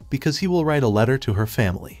about her because he will write a letter to her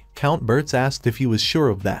family. Count Bertz asked if he was sure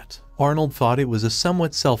of that. Arnold thought it was a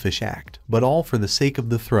somewhat selfish act, but all for the sake of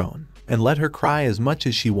the throne. And let her cry as much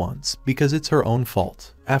as she wants, because it's her own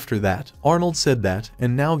fault. After that, Arnold said that,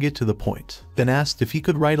 and now get to the point. Then asked if he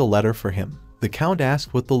could write a letter for him. The Count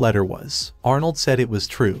asked what the letter was. Arnold said it was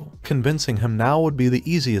true. Convincing him now would be the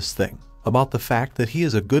easiest thing. About the fact that he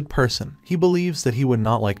is a good person, he believes that he would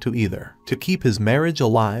not like to either. To keep his marriage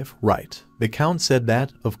alive, right. The Count said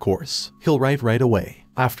that, of course, he'll write right away.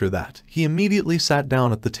 After that, he immediately sat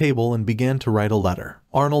down at the table and began to write a letter.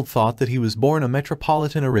 Arnold thought that he was born a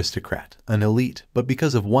metropolitan aristocrat, an elite, but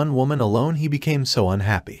because of one woman alone he became so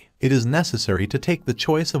unhappy. It is necessary to take the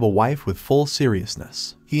choice of a wife with full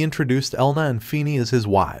seriousness. He introduced Elna and Fini as his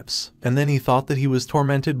wives, and then he thought that he was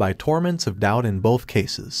tormented by torments of doubt in both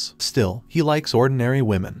cases. Still, he likes ordinary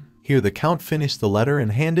women. Here the Count finished the letter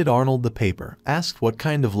and handed Arnold the paper, asked what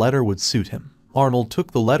kind of letter would suit him. Arnold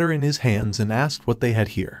took the letter in his hands and asked what they had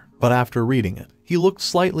here, but after reading it, he looked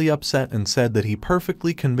slightly upset and said that he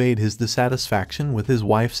perfectly conveyed his dissatisfaction with his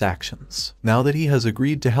wife's actions. Now that he has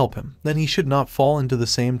agreed to help him, then he should not fall into the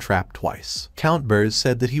same trap twice. Count Bertz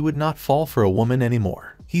said that he would not fall for a woman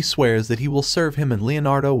anymore. He swears that he will serve him and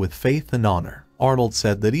Leonardo with faith and honor. Arnold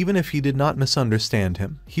said that even if he did not misunderstand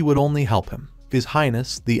him, he would only help him. His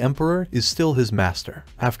Highness, the Emperor, is still his master.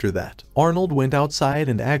 After that, Arnold went outside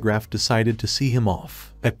and Agraf decided to see him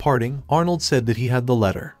off. At parting, Arnold said that he had the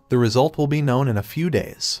letter. The result will be known in a few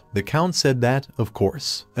days. The Count said that, of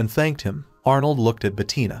course, and thanked him. Arnold looked at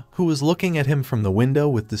Bettina, who was looking at him from the window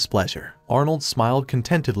with displeasure. Arnold smiled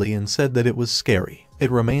contentedly and said that it was scary. It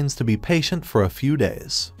remains to be patient for a few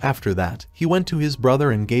days. After that, he went to his brother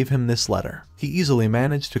and gave him this letter. He easily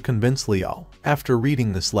managed to convince Leo. After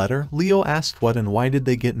reading this letter, Leo asked what and why did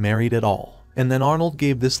they get married at all. And then Arnold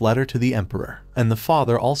gave this letter to the emperor, and the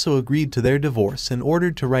father also agreed to their divorce and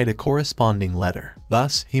ordered to write a corresponding letter.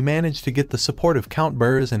 Thus, he managed to get the support of Count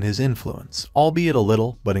Bertz and his influence, albeit a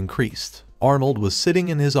little, but increased. Arnold was sitting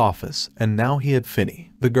in his office, and now he had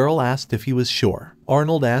Fini. The girl asked if he was sure.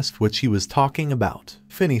 Arnold asked what she was talking about.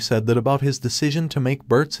 Fini said that about his decision to make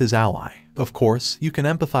Bertz his ally. Of course, you can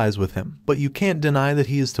empathize with him, but you can't deny that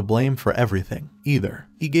he is to blame for everything, either.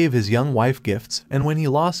 He gave his young wife gifts, and when he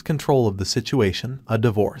lost control of the situation, a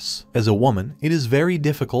divorce. As a woman, it is very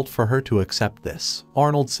difficult for her to accept this.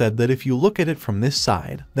 Arnold said that if you look at it from this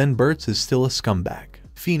side, then Bertz is still a scumbag.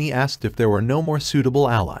 Fini asked if there were no more suitable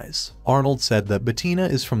allies. Arnold said that Bettina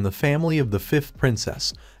is from the family of the 5th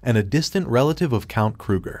princess and a distant relative of Count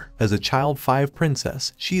Kruger. As a child 5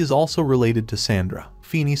 princess, she is also related to Sandra.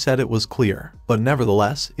 Fini said it was clear, but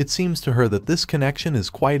nevertheless, it seems to her that this connection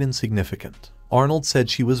is quite insignificant. Arnold said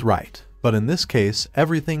she was right, but in this case,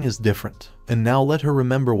 everything is different. And now let her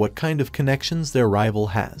remember what kind of connections their rival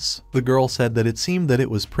has. The girl said that it seemed that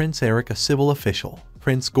it was Prince Eric, a civil official.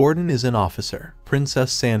 Prince Gordon is an officer.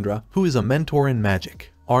 Princess Sandra, who is a mentor in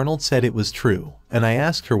magic. Arnold said it was true, and I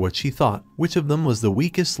asked her what she thought, which of them was the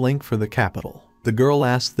weakest link for the capital. The girl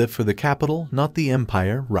asked that for the capital, not the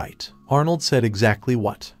empire, right? Arnold said exactly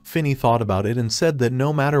what. Fini thought about it and said that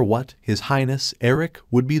no matter what, His Highness, Eric,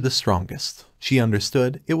 would be the strongest. She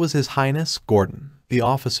understood it was His Highness, Gordon. The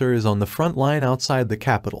officer is on the front line outside the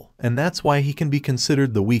capital, and that's why he can be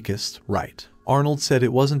considered the weakest, right? Arnold said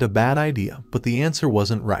it wasn't a bad idea, but the answer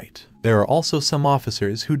wasn't right. There are also some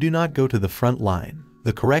officers who do not go to the front line.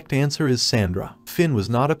 The correct answer is Sandra. Finn was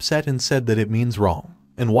not upset and said that it means wrong.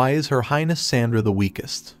 And why is Her Highness Sandra the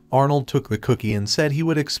weakest? Arnold took the cookie and said he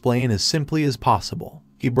would explain as simply as possible.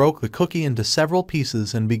 He broke the cookie into several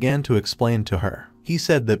pieces and began to explain to her. He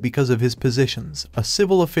said that because of his positions, a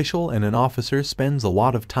civil official and an officer spends a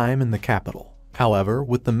lot of time in the capital. However,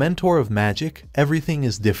 with the mentor of magic, everything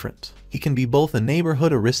is different. He can be both a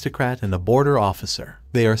neighborhood aristocrat and a border officer.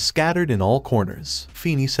 They are scattered in all corners.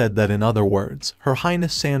 Fini said that in other words, Her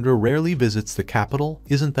Highness Sandra rarely visits the capital,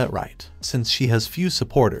 isn't that right? Since she has few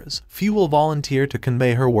supporters, few will volunteer to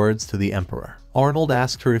convey her words to the emperor. Arnold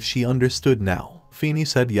asked her if she understood now. Fini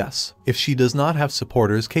said yes. If she does not have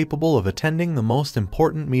supporters capable of attending the most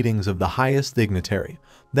important meetings of the highest dignitary,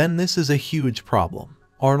 then this is a huge problem.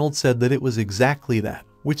 Arnold said that it was exactly that,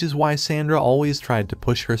 which is why Sandra always tried to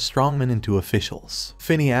push her strongmen into officials.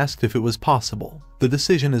 Fini asked if it was possible. The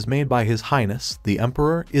decision is made by His Highness, the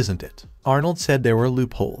Emperor, isn't it? Arnold said there were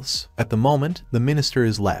loopholes. At the moment, the minister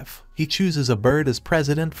is Lev. He chooses a bird as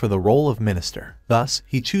president for the role of minister. Thus,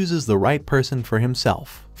 he chooses the right person for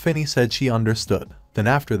himself. Finney said she understood. Then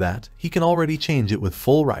after that, he can already change it with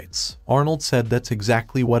full rights. Arnold said that's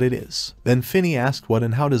exactly what it is. Then Finney asked what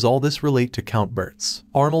and how does all this relate to Count Bertz.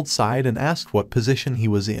 Arnold sighed and asked what position he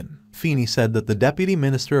was in. Finney said that the Deputy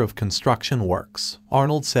Minister of Construction works.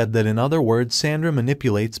 Arnold said that in other words Sandra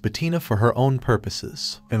manipulates Bettina for her own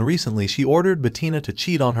purposes. And recently she ordered Bettina to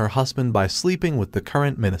cheat on her husband by sleeping with the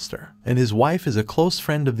current minister. And his wife is a close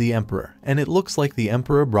friend of the emperor, and it looks like the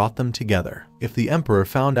emperor brought them together. If the emperor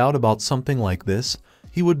found out about something like this,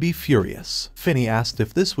 he would be furious. Finney asked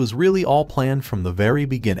if this was really all planned from the very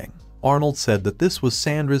beginning. Arnold said that this was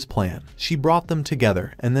Sandra's plan. She brought them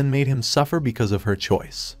together and then made him suffer because of her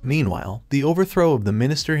choice. Meanwhile, the overthrow of the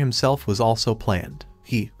minister himself was also planned.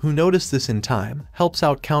 He, who noticed this in time, helps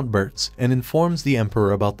out Count Bertz and informs the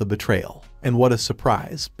emperor about the betrayal. And what a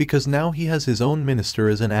surprise, because now he has his own minister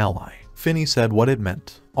as an ally. Finney said what it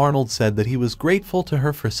meant. Arnold said that he was grateful to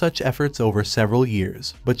her for such efforts over several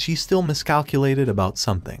years, but she still miscalculated about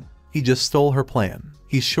something. He just stole her plan.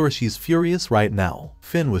 He's sure she's furious right now.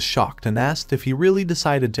 Finn was shocked and asked if he really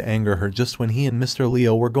decided to anger her just when he and Mr.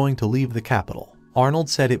 Leo were going to leave the capital. Arnold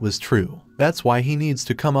said it was true. That's why he needs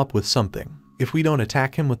to come up with something. If we don't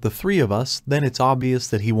attack him with the three of us, then it's obvious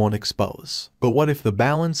that he won't expose. But what if the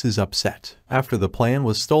balance is upset? After the plan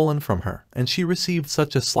was stolen from her, and she received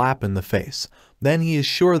such a slap in the face, then he is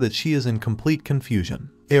sure that she is in complete confusion.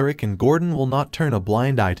 Eric and Gordon will not turn a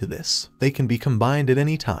blind eye to this. They can be combined at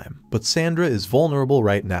any time, but Sandra is vulnerable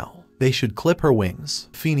right now. They should clip her wings.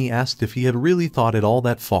 Finney asked if he had really thought it all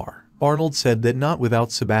that far. Arnold said that not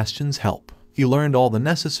without Sebastian's help. He learned all the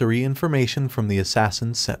necessary information from the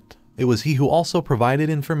assassin's scent. It was he who also provided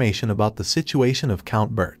information about the situation of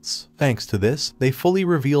Count Bertz. Thanks to this, they fully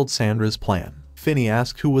revealed Sandra's plan. Finney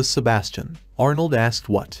asked who was Sebastian. Arnold asked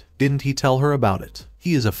what. Didn't he tell her about it?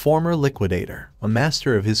 He is a former liquidator, a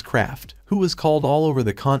master of his craft, who was called all over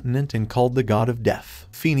the continent and called the god of death.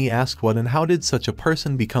 Finney asked what and how did such a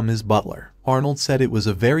person become his butler. Arnold said it was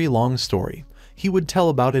a very long story. He would tell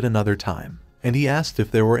about it another time. And he asked if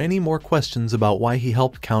there were any more questions about why he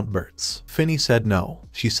helped Count Bertz. Finney said no.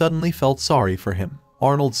 She suddenly felt sorry for him.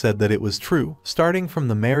 Arnold said that it was true, starting from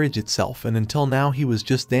the marriage itself and until now he was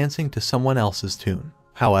just dancing to someone else's tune.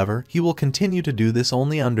 However, he will continue to do this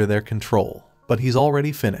only under their control. But he's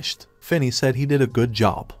already finished. Finney said he did a good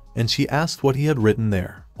job, and she asked what he had written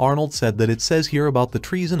there. Arnold said that it says here about the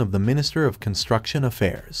treason of the Minister of Construction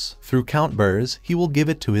Affairs. Through Count Bertz, he will give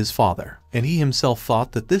it to his father, and he himself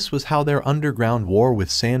thought that this was how their underground war with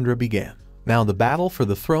Sandra began. Now the battle for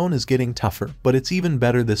the throne is getting tougher, but it's even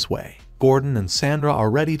better this way. Gordon and Sandra are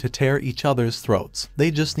ready to tear each other's throats. They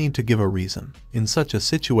just need to give a reason. In such a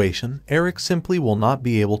situation, Eric simply will not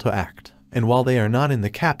be able to act. And while they are not in the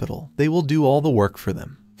capital, they will do all the work for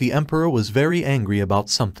them. The emperor was very angry about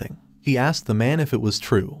something. He asked the man if it was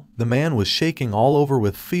true. The man was shaking all over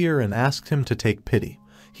with fear and asked him to take pity.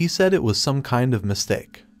 He said it was some kind of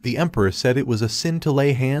mistake. The emperor said it was a sin to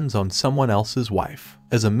lay hands on someone else's wife.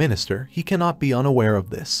 As a minister, he cannot be unaware of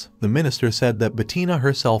this. The minister said that Bettina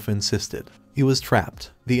herself insisted. He was trapped.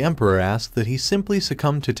 The emperor asked that he simply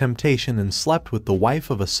succumbed to temptation and slept with the wife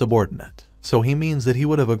of a subordinate. So he means that he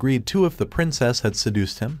would have agreed to if the princess had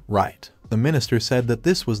seduced him, right? The minister said that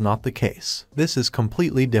this was not the case. This is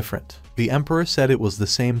completely different. The emperor said it was the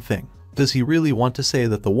same thing. Does he really want to say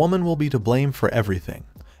that the woman will be to blame for everything,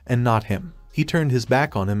 and not him? He turned his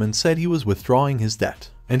back on him and said he was withdrawing his debt.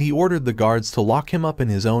 And he ordered the guards to lock him up in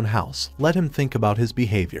his own house, let him think about his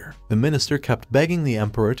behavior. The minister kept begging the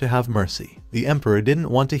emperor to have mercy. The emperor didn't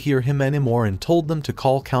want to hear him anymore and told them to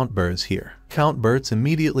call Count Bertz here. Count Bertz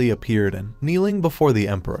immediately appeared and, kneeling before the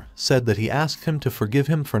emperor, said that he asked him to forgive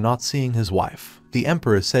him for not seeing his wife. The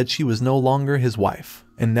emperor said she was no longer his wife,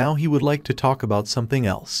 and now he would like to talk about something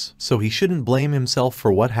else, so he shouldn't blame himself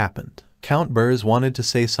for what happened. Count Bertz wanted to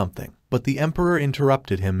say something, but the emperor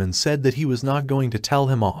interrupted him and said that he was not going to tell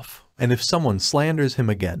him off, and if someone slanders him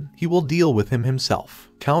again, he will deal with him himself.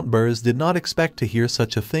 Count Bertz did not expect to hear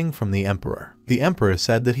such a thing from the emperor. The emperor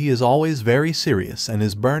said that he is always very serious and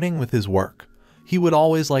is burning with his work. He would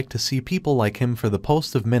always like to see people like him for the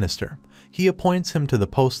post of minister. He appoints him to the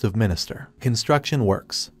post of minister. Construction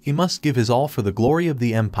works. He must give his all for the glory of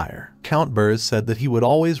the empire. Count Bertz said that he would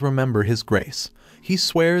always remember his grace. He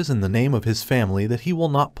swears in the name of his family that he will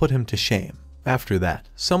not put him to shame. After that,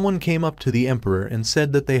 someone came up to the emperor and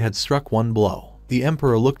said that they had struck one blow. The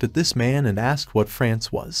emperor looked at this man and asked what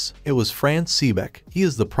France was. It was Franz Seebeck. He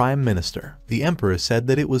is the prime minister. The emperor said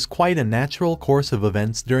that it was quite a natural course of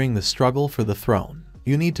events during the struggle for the throne.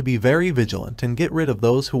 You need to be very vigilant and get rid of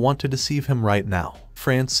those who want to deceive him right now.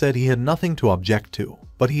 France said he had nothing to object to,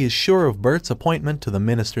 but he is sure of Bert's appointment to the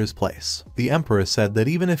minister's place. The emperor said that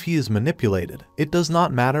even if he is manipulated, it does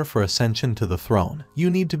not matter for ascension to the throne. You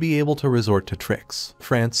need to be able to resort to tricks.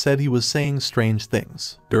 France said he was saying strange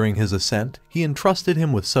things. During his ascent, he entrusted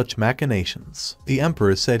him with such machinations. The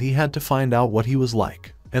emperor said he had to find out what he was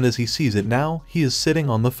like, and as he sees it now, he is sitting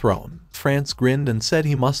on the throne. France grinned and said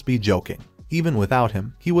he must be joking. Even without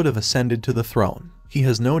him, he would have ascended to the throne. He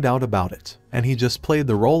has no doubt about it, and he just played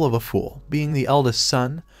the role of a fool. Being the eldest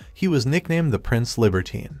son, he was nicknamed the Prince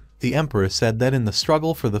Libertine. The emperor said that in the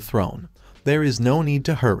struggle for the throne, there is no need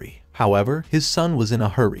to hurry. However, his son was in a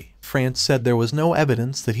hurry. France said there was no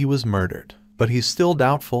evidence that he was murdered. But he's still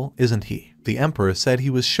doubtful, isn't he? The emperor said he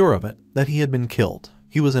was sure of it, that he had been killed.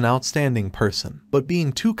 He was an outstanding person, but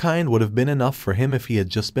being too kind would have been enough for him if he had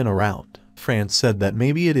just been around. France said that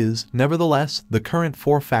maybe it is. Nevertheless, the current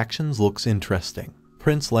 4 factions looks interesting.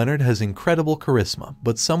 Prince Leonard has incredible charisma,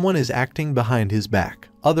 but someone is acting behind his back.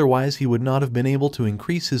 Otherwise, he would not have been able to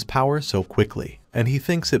increase his power so quickly. And he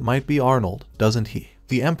thinks it might be Arnold, doesn't he?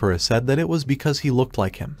 The emperor said that it was because he looked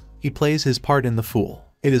like him. He plays his part in the fool.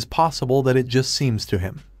 It is possible that it just seems to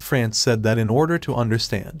him. France said that in order to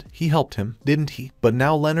understand, he helped him, didn't he? But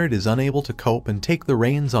now Leonard is unable to cope and take the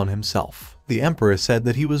reins on himself. The emperor said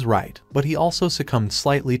that he was right, but he also succumbed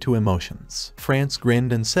slightly to emotions. France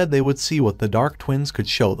grinned and said they would see what the Dark Twins could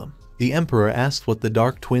show them. The emperor asked what the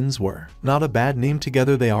Dark Twins were. Not a bad name,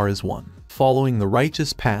 together they are as one. Following the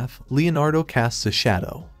righteous path, Leonardo casts a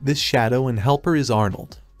shadow. This shadow and helper is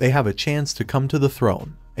Arnold. They have a chance to come to the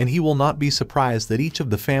throne, and he will not be surprised that each of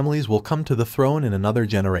the families will come to the throne in another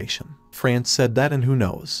generation. France said that, and who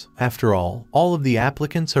knows? After all of the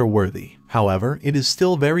applicants are worthy. However, it is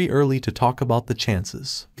still very early to talk about the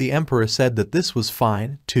chances. The emperor said that this was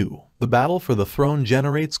fine, too. The battle for the throne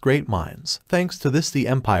generates great minds. Thanks to this, the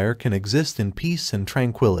empire can exist in peace and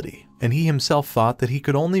tranquility. And he himself thought that he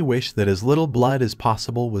could only wish that as little blood as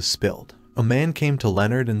possible was spilled. A man came to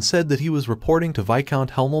Leonard and said that he was reporting to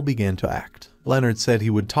Viscount Helmel began to act. Leonard said he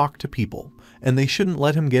would talk to people, and they shouldn't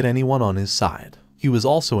let him get anyone on his side. He was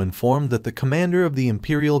also informed that the commander of the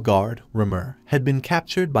Imperial Guard, Remer, had been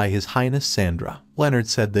captured by His Highness Sandra. Leonard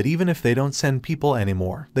said that even if they don't send people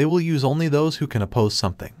anymore, they will use only those who can oppose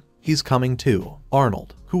something. He's coming too.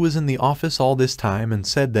 Arnold, who was in the office all this time and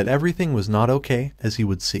said that everything was not okay, as he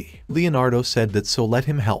would see. Leonardo said that so let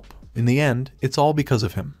him help. In the end, it's all because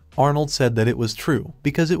of him. Arnold said that it was true,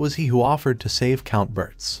 because it was he who offered to save Count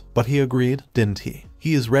Bertz. But he agreed, didn't he?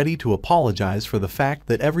 He is ready to apologize for the fact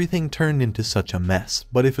that everything turned into such a mess,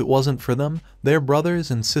 but if it wasn't for them, their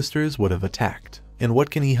brothers and sisters would have attacked. And what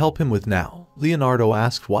can he help him with now? Leonardo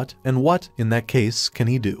asked what, and what, in that case, can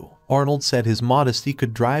he do? Arnold said his modesty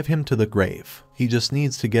could drive him to the grave. He just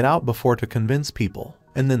needs to get out before to convince people,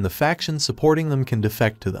 and then the faction supporting them can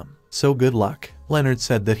defect to them. So good luck. Leonard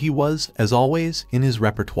said that he was, as always, in his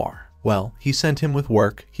repertoire. Well, he sent him with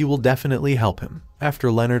work, he will definitely help him.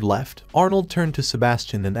 After Leonard left, Arnold turned to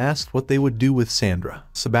Sebastian and asked what they would do with Sandra.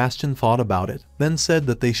 Sebastian thought about it, then said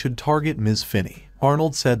that they should target Ms. Finney.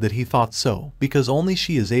 Arnold said that he thought so, because only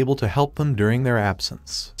she is able to help them during their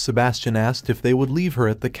absence. Sebastian asked if they would leave her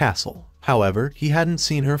at the castle. However, he hadn't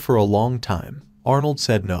seen her for a long time. Arnold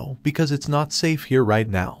said no, because it's not safe here right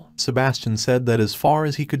now. Sebastian said that as far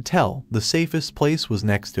as he could tell, the safest place was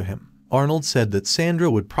next to him. Arnold said that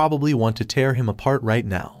Sandra would probably want to tear him apart right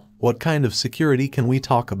now. What kind of security can we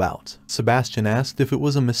talk about? Sebastian asked if it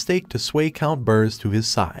was a mistake to sway Count Bertz to his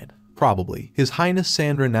side. Probably. His Highness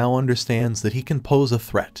Sandra now understands that he can pose a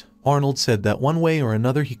threat. Arnold said that one way or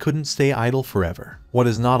another he couldn't stay idle forever. What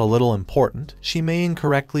is not a little important, she may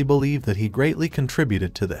incorrectly believe that he greatly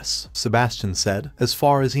contributed to this. Sebastian said, as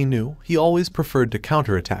far as he knew, he always preferred to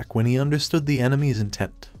counterattack when he understood the enemy's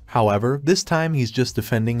intent. However, this time he's just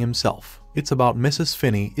defending himself. It's about Mrs.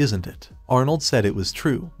 Finney, isn't it? Arnold said it was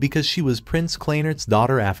true, because she was Prince Klainert's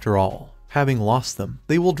daughter after all. Having lost them,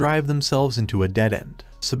 they will drive themselves into a dead end.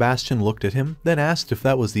 Sebastian looked at him, then asked if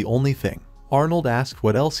that was the only thing. Arnold asked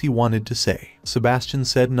what else he wanted to say. Sebastian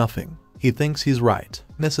said nothing. He thinks he's right.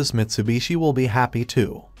 Mrs. Mitsubishi will be happy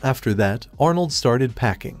too. After that, Arnold started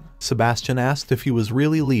packing. Sebastian asked if he was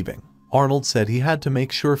really leaving. Arnold said he had to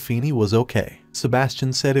make sure Finney was okay.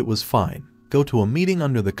 Sebastian said it was fine. Go to a meeting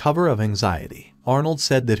under the cover of anxiety. Arnold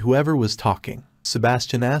said that whoever was talking.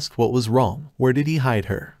 Sebastian asked what was wrong. Where did he hide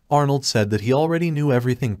her? Arnold said that he already knew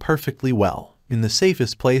everything perfectly well. In the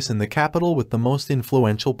safest place in the capital with the most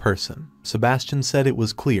influential person. Sebastian said it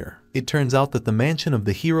was clear. It turns out that the mansion of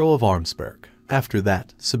the hero of Armsburg. After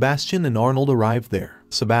that, Sebastian and Arnold arrived there.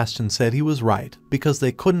 Sebastian said he was right, because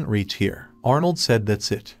they couldn't reach here. Arnold said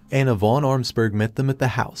that's it. Anna von Armsburg met them at the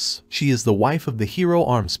house. She is the wife of the hero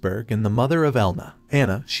Armsburg and the mother of Elna.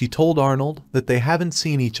 Anna, she told Arnold that they haven't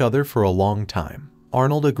seen each other for a long time.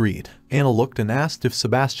 Arnold agreed. Anna looked and asked if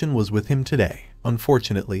Sebastian was with him today.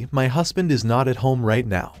 Unfortunately, my husband is not at home right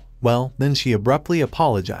now. Well, then she abruptly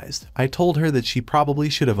apologized. I told her that she probably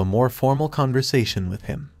should have a more formal conversation with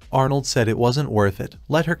him. Arnold said it wasn't worth it.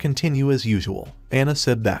 Let her continue as usual. Anna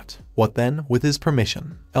said that. What then? With his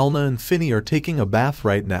permission. Elna and Finney are taking a bath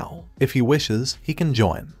right now. If he wishes, he can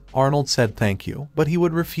join. Arnold said thank you, but he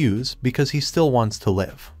would refuse because he still wants to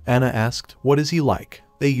live. Anna asked, what is he like?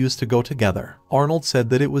 They used to go together. Arnold said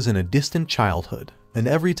that it was in a distant childhood, and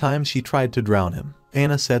every time she tried to drown him.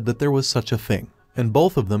 Anna said that there was such a thing. And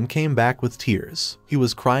both of them came back with tears. He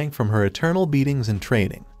was crying from her eternal beatings and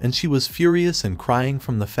training, and she was furious and crying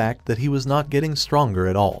from the fact that he was not getting stronger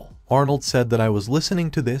at all. Arnold said that I was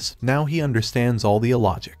listening to this, now he understands all the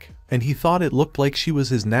illogic. And he thought it looked like she was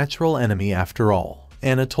his natural enemy after all.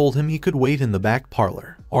 Anna told him he could wait in the back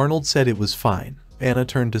parlor. Arnold said it was fine. Anna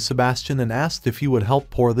turned to Sebastian and asked if he would help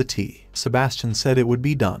pour the tea. Sebastian said it would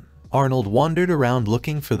be done. Arnold wandered around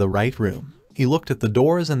looking for the right room. He looked at the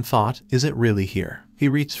doors and thought, is it really here? He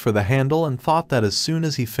reached for the handle and thought that as soon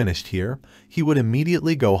as he finished here, he would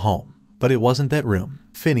immediately go home. But it wasn't that room.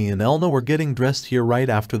 Finney and Elna were getting dressed here right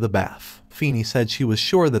after the bath. Finney said she was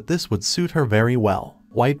sure that this would suit her very well.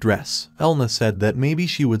 White dress. Elna said that maybe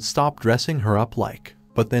she would stop dressing her up like.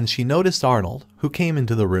 But then she noticed Arnold, who came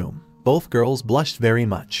into the room. Both girls blushed very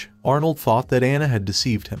much. Arnold thought that Anna had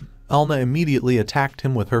deceived him. Elna immediately attacked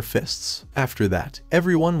him with her fists. After that,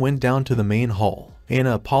 everyone went down to the main hall.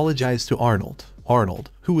 Anna apologized to Arnold. Arnold,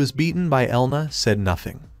 who was beaten by Elna, said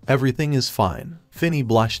nothing. Everything is fine. Finney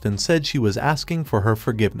blushed and said she was asking for her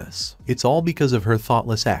forgiveness. It's all because of her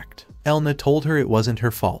thoughtless act. Elna told her it wasn't her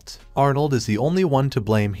fault. Arnold is the only one to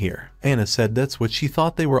blame here. Anna said that's what she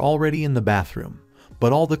thought. They were already in the bathroom.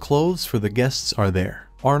 But all the clothes for the guests are there.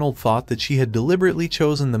 Arnold thought that she had deliberately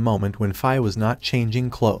chosen the moment when Fi was not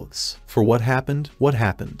changing clothes. For what happened?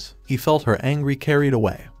 He felt her angry carried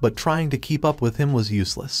away, but trying to keep up with him was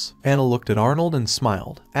useless. Anna looked at Arnold and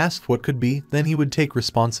smiled, asked what could be, then he would take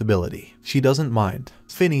responsibility. She doesn't mind.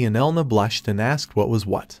 Finney and Elna blushed and asked what was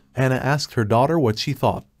what. Anna asked her daughter what she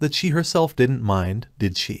thought, that she herself didn't mind,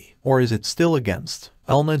 did she? Or is it still against?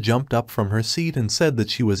 Elna jumped up from her seat and said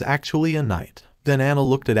that she was actually a knight. Then Anna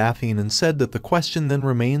looked at Athene and said that the question then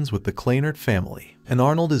remains with the Kleinert family. And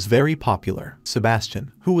Arnold is very popular.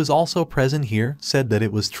 Sebastian, who was also present here, said that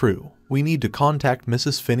it was true. We need to contact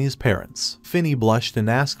Mrs. Finney's parents. Finney blushed and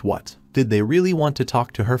asked what? Did they really want to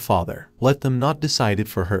talk to her father? Let them not decide it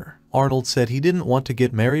for her. Arnold said he didn't want to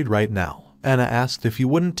get married right now. Anna asked if he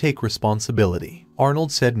wouldn't take responsibility.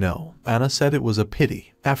 Arnold said no. Anna said it was a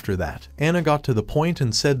pity. After that, Anna got to the point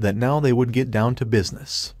and said that now they would get down to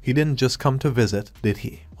business. He didn't just come to visit, did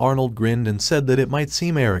he? Arnold grinned and said that it might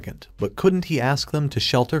seem arrogant, but couldn't he ask them to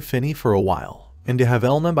shelter Finney for a while? And to have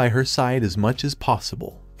Elna by her side as much as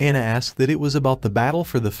possible. Anna asked that it was about the battle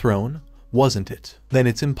for the throne, wasn't it? Then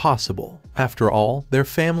it's impossible. After all, their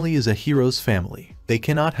family is a hero's family. They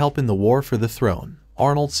cannot help in the war for the throne.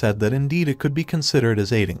 Arnold said that indeed it could be considered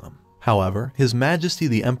as aiding them. However, His Majesty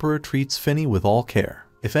the Emperor treats Finney with all care.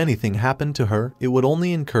 If anything happened to her, it would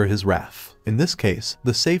only incur his wrath. In this case,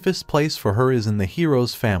 the safest place for her is in the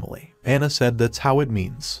hero's family. Anna said that's how it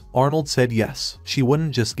means. Arnold said yes, she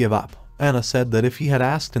wouldn't just give up. Anna said that if he had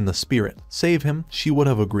asked in the spirit, save him, she would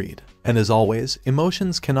have agreed. And as always,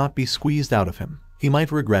 emotions cannot be squeezed out of him. He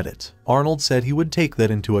might regret it. Arnold said he would take that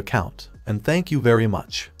into account. And thank you very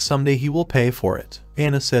much. Someday he will pay for it.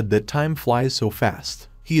 Anna said that time flies so fast.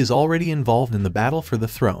 He is already involved in the battle for the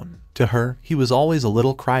throne. To her, he was always a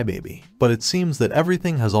little crybaby. But it seems that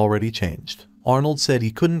everything has already changed. Arnold said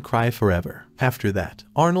he couldn't cry forever. After that,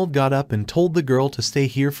 Arnold got up and told the girl to stay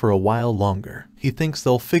here for a while longer. He thinks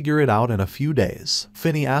they'll figure it out in a few days.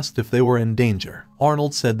 Finney asked if they were in danger.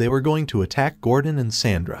 Arnold said they were going to attack Gordon and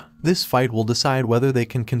Sandra. This fight will decide whether they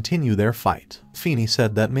can continue their fight. Finney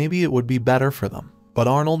said that maybe it would be better for them. But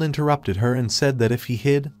Arnold interrupted her and said that if he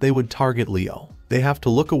hid, they would target Leo. They have to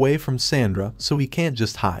look away from Sandra, so he can't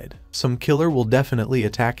just hide. Some killer will definitely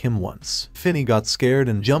attack him once. Finney got scared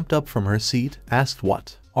and jumped up from her seat, asked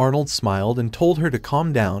what. Arnold smiled and told her to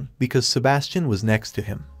calm down because Sebastian was next to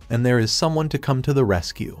him. And there is someone to come to the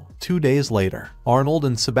rescue. 2 days later, Arnold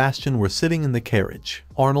and Sebastian were sitting in the carriage.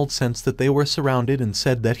 Arnold sensed that they were surrounded and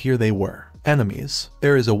said that here they were. Enemies.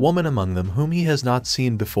 There is a woman among them whom he has not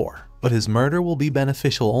seen before. But his murder will be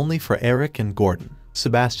beneficial only for Eric and Gordon.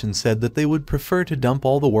 Sebastian said that they would prefer to dump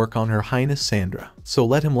all the work on Her Highness Sandra, so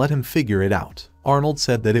let him figure it out. Arnold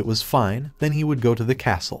said that it was fine, then he would go to the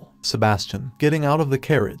castle. Sebastian, getting out of the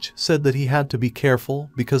carriage, said that he had to be careful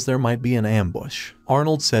because there might be an ambush.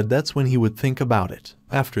 Arnold said that's when he would think about it.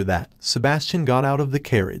 After that, Sebastian got out of the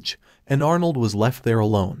carriage, and Arnold was left there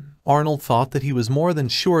alone. Arnold thought that he was more than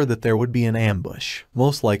sure that there would be an ambush.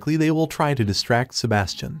 Most likely they will try to distract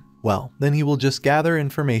Sebastian. Well, then he will just gather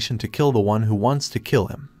information to kill the one who wants to kill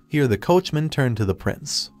him. Here the coachman turned to the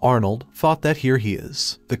prince. Arnold thought that here he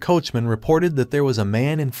is. The coachman reported that there was a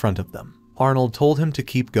man in front of them. Arnold told him to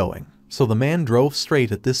keep going. So the man drove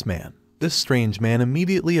straight at this man. This strange man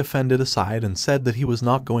immediately offended aside and said that he was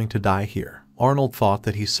not going to die here. Arnold thought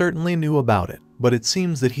that he certainly knew about it, but it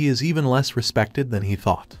seems that he is even less respected than he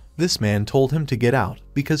thought. This man told him to get out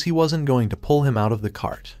because he wasn't going to pull him out of the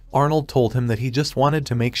cart. Arnold told him that he just wanted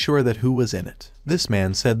to make sure that who was in it. This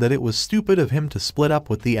man said that it was stupid of him to split up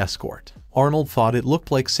with the escort. Arnold thought it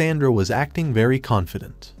looked like Sandra was acting very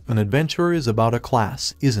confident. An adventurer is about a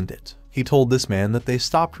class, isn't it? He told this man that they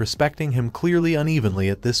stopped respecting him clearly unevenly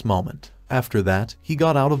at this moment. After that, he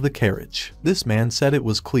got out of the carriage. This man said it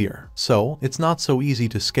was clear, so it's not so easy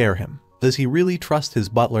to scare him. Does he really trust his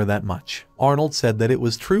butler that much? Arnold said that it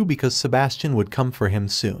was true because Sebastian would come for him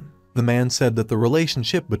soon. The man said that the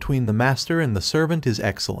relationship between the master and the servant is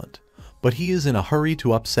excellent, but he is in a hurry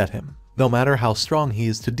to upset him. No matter how strong he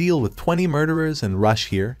is to deal with 20 murderers and rush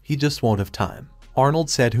here, he just won't have time. Arnold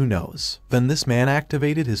said who knows. Then this man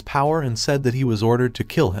activated his power and said that he was ordered to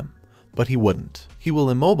kill him, but he wouldn't. He will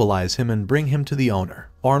immobilize him and bring him to the owner.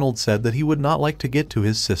 Arnold said that he would not like to get to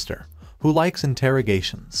his sister, who likes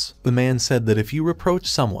interrogations. The man said that if you reproach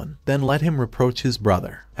someone, then let him reproach his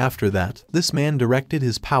brother. After that, this man directed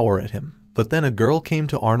his power at him. But then a girl came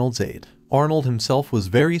to Arnold's aid. Arnold himself was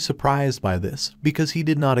very surprised by this because he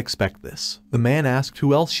did not expect this. The man asked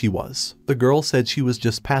who else she was. The girl said she was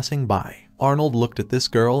just passing by. Arnold looked at this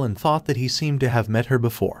girl and thought that he seemed to have met her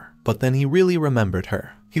before. But then he really remembered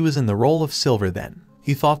her. He was in the role of Silver then.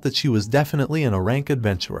 He thought that she was definitely an rank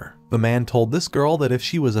adventurer. The man told this girl that if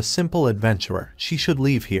she was a simple adventurer, she should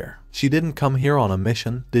leave here. She didn't come here on a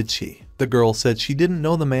mission, did she? The girl said she didn't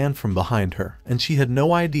know the man from behind her, and she had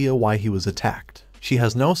no idea why he was attacked. She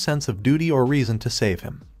has no sense of duty or reason to save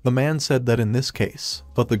him. The man said that in this case,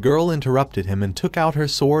 but the girl interrupted him and took out her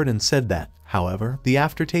sword and said that, however, the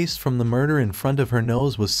aftertaste from the murder in front of her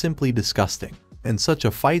nose was simply disgusting, and such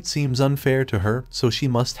a fight seems unfair to her, so she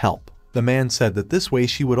must help. The man said that this way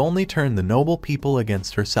she would only turn the noble people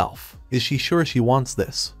against herself. Is she sure she wants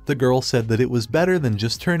this? The girl said that it was better than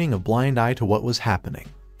just turning a blind eye to what was happening.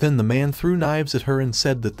 Then the man threw knives at her and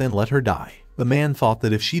said that then let her die. The man thought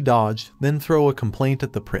that if she dodged, then throw a complaint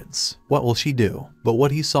at the prince. What will she do? But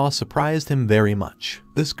what he saw surprised him very much.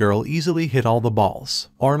 This girl easily hit all the balls.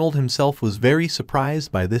 Arnold himself was very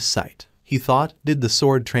surprised by this sight. He thought, did the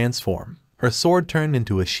sword transform? Her sword turned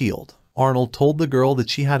into a shield. Arnold told the girl that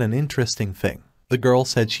she had an interesting thing. The girl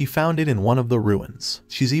said she found it in one of the ruins.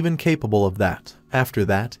 She's even capable of that. After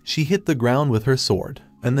that, she hit the ground with her sword,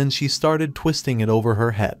 and then she started twisting it over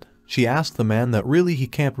her head. She asked the man that really he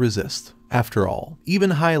can't resist. After all,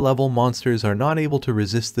 even high-level monsters are not able to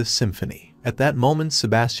resist this symphony. At that moment,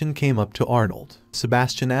 Sebastian came up to Arnold.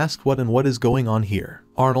 Sebastian asked what is going on here.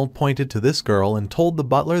 Arnold pointed to this girl and told the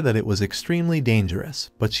butler that it was extremely dangerous,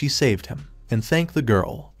 but she saved him. And thanked the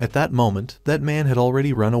girl. At that moment, that man had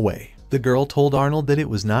already run away. The girl told Arnold that it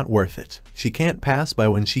was not worth it. She can't pass by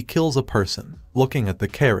when she kills a person. Looking at the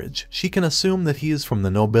carriage, she can assume that he is from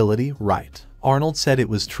the nobility, right? Arnold said it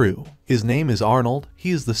was true. His name is Arnold,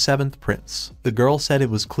 he is the 7th prince. The girl said it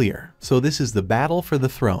was clear. So this is the battle for the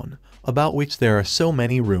throne, about which there are so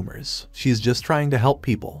many rumors. She's just trying to help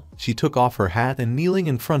people. She took off her hat and kneeling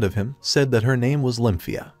in front of him, said that her name was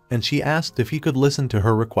Lymphia, and she asked if he could listen to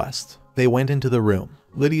her request. They went into the room.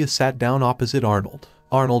 Lydia sat down opposite Arnold.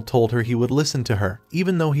 Arnold told her he would listen to her,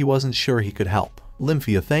 even though he wasn't sure he could help.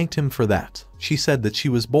 Lymphia thanked him for that. She said that she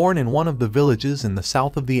was born in one of the villages in the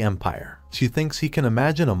south of the empire. She thinks he can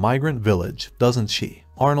imagine a migrant village, doesn't she?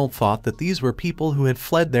 Arnold thought that these were people who had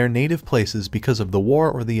fled their native places because of the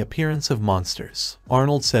war or the appearance of monsters.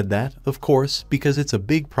 Arnold said that, of course, because it's a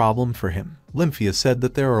big problem for him. Lymphia said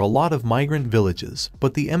that there are a lot of migrant villages,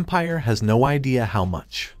 but the empire has no idea how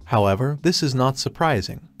much. However, this is not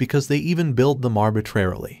surprising, because they even build them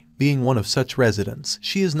arbitrarily. Being one of such residents,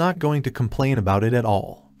 she is not going to complain about it at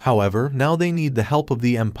all. However, now they need the help of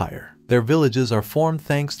the empire. Their villages are formed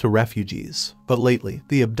thanks to refugees. But lately,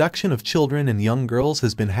 the abduction of children and young girls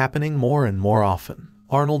has been happening more and more often.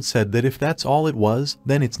 Arnold said that if that's all it was,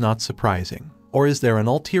 then it's not surprising. Or is there an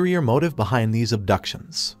ulterior motive behind these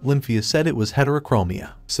abductions? Lymphia said it was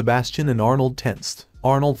heterochromia. Sebastian and Arnold tensed.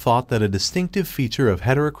 Arnold thought that a distinctive feature of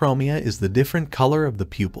heterochromia is the different color of the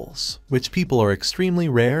pupils, which people are extremely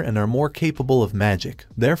rare and are more capable of magic,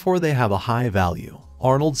 therefore they have a high value.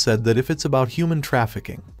 Arnold said that if it's about human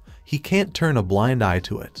trafficking, he can't turn a blind eye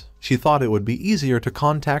to it. She thought it would be easier to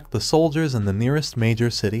contact the soldiers in the nearest major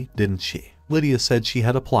city, didn't she? Lydia said she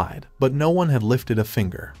had applied, but no one had lifted a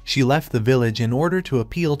finger. She left the village in order to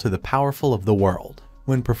appeal to the powerful of the world.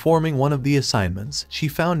 When performing one of the assignments, she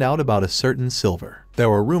found out about a certain Silver. There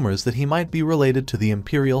were rumors that he might be related to the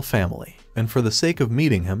imperial family, and for the sake of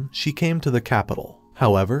meeting him, she came to the capital.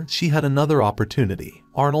 However, she had another opportunity.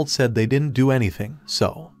 Arnold said they didn't do anything,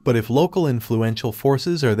 but if local influential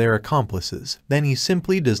forces are their accomplices, then he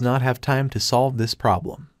simply does not have time to solve this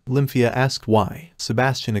problem. Lymphia asked why.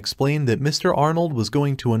 Sebastian explained that Mr. Arnold was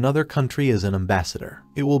going to another country as an ambassador.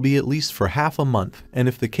 It will be at least for half a month, and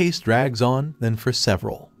if the case drags on, then for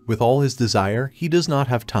several. With all his desire, he does not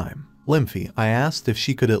have time. Lymphia, I asked if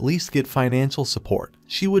she could at least get financial support.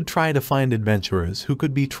 She would try to find adventurers who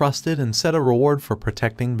could be trusted and set a reward for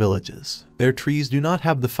protecting villages. Their trees do not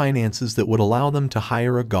have the finances that would allow them to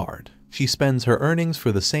hire a guard. She spends her earnings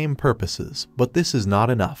for the same purposes, but this is not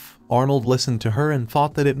enough. Arnold listened to her and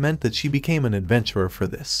thought that it meant that she became an adventurer for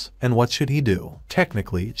this. And what should he do?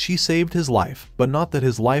 Technically, she saved his life, but not that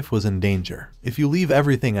his life was in danger. If you leave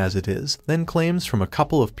everything as it is, then claims from a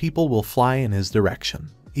couple of people will fly in his direction.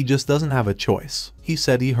 He just doesn't have a choice. He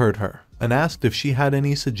said he heard her, and asked if she had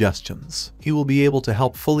any suggestions. He will be able to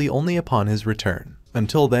help fully only upon his return.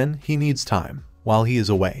 Until then, he needs time. While he is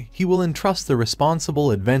away, he will entrust the responsible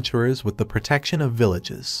adventurers with the protection of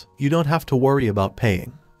villages. You don't have to worry about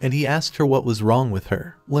paying. And he asked her what was wrong with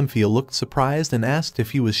her. Lymphia looked surprised and asked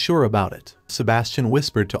if he was sure about it. Sebastian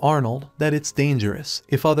whispered to Arnold that it's dangerous.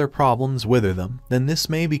 If other problems wither them, then this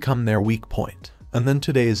may become their weak point. And then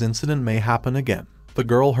today's incident may happen again. The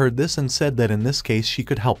girl heard this and said that in this case she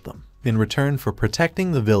could help them. In return for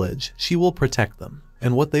protecting the village, she will protect them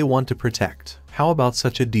and what they want to protect. How about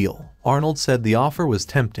such a deal? Arnold said the offer was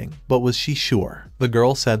tempting, but was she sure? The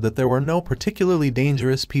girl said that there were no particularly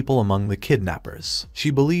dangerous people among the kidnappers. She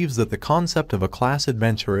believes that the concept of a class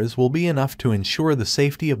adventurers will be enough to ensure the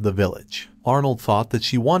safety of the village. Arnold thought that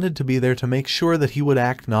she wanted to be there to make sure that he would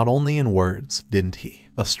act not only in words, didn't he?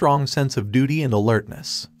 A strong sense of duty and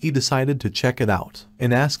alertness. He decided to check it out,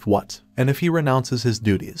 and asked what, and if he renounces his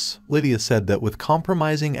duties. Lydia said that with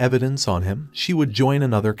compromising evidence on him, she would join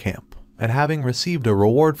another camp. And having received a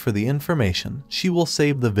reward for the information, she will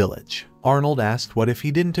save the village. Arnold asked what if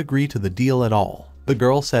he didn't agree to the deal at all. The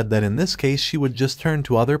girl said that in this case she would just turn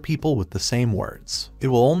to other people with the same words. It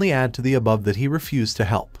will only add to the above that he refused to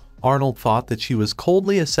help. Arnold thought that she was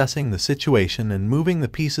coldly assessing the situation and moving the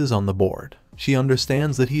pieces on the board. She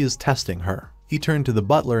understands that he is testing her. He turned to the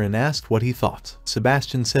butler and asked what he thought.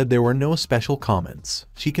 Sebastian said there were no special comments.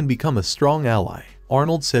 She can become a strong ally.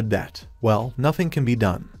 Arnold said that, well, nothing can be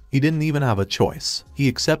done. He didn't even have a choice. He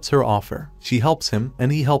accepts her offer. She helps him,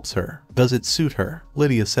 and he helps her. Does it suit her?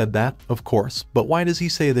 Lydia said that, of course, but why does he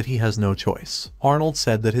say that he has no choice? Arnold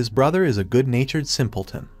said that his brother is a good-natured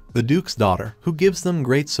simpleton. The Duke's daughter, who gives them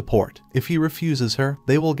great support. If he refuses her,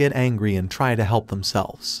 they will get angry and try to help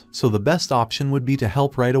themselves. So the best option would be to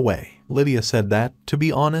help right away. Lydia said that, to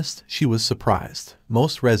be honest, she was surprised.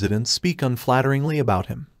 Most residents speak unflatteringly about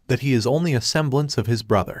him, that he is only a semblance of his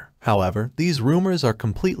brother. However, these rumors are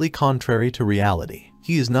completely contrary to reality.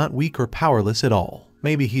 He is not weak or powerless at all.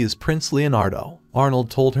 Maybe he is Prince Leonardo.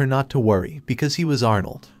 Arnold told her not to worry, because he was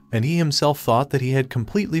Arnold. And he himself thought that he had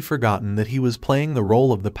completely forgotten that he was playing the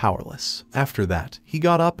role of the powerless. After that, he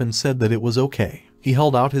got up and said that it was okay. He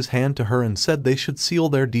held out his hand to her and said they should seal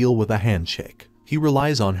their deal with a handshake. He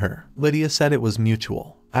relies on her. Lydia said it was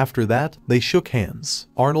mutual. After that, they shook hands.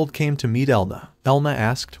 Arnold came to meet Elna. Elna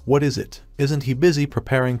asked, what is it? Isn't he busy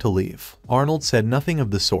preparing to leave? Arnold said nothing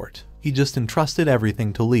of the sort. He just entrusted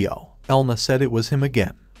everything to Leo. Elna said it was him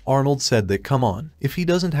again. Arnold said that come on, if he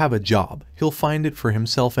doesn't have a job, he'll find it for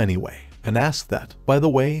himself anyway. And asked that, by the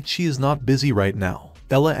way, she is not busy right now.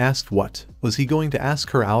 Ella asked what? Was he going to ask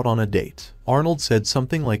her out on a date? Arnold said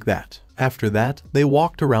something like that. After that, they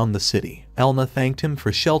walked around the city. Elna thanked him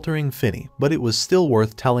for sheltering Finny, but it was still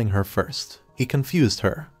worth telling her first. He confused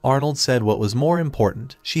her. Arnold said what was more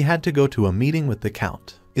important, she had to go to a meeting with the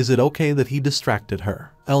Count. Is it okay that he distracted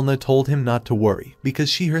her? Elna told him not to worry, because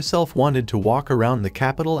she herself wanted to walk around the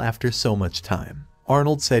capital after so much time.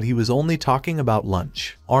 Arnold said he was only talking about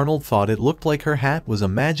lunch. Arnold thought it looked like her hat was a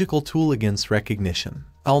magical tool against recognition.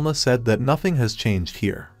 Elna said that nothing has changed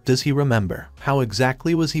here. Does he remember? How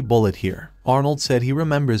exactly was he bullied here? Arnold said he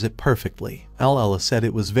remembers it perfectly. Ella said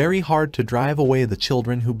it was very hard to drive away the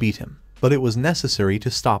children who beat him, but it was necessary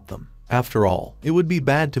to stop them. After all, it would be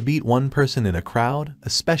bad to beat one person in a crowd,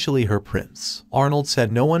 especially her prince. Arnold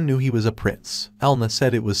said no one knew he was a prince. Elna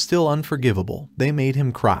said it was still unforgivable. They made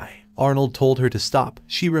him cry. Arnold told her to stop.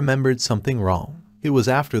 She remembered something wrong. It was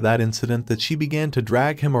after that incident that she began to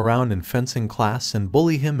drag him around in fencing class and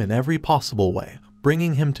bully him in every possible way,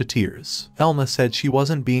 bringing him to tears. Elna said she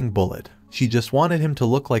wasn't being bullied. She just wanted him to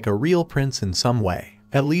look like a real prince in some way,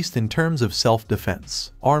 at least in terms of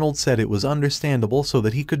self-defense. Arnold said it was understandable so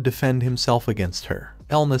that he could defend himself against her.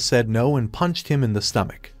 Elna said no and punched him in the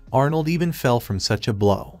stomach. Arnold even fell from such a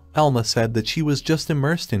blow. Elna said that she was just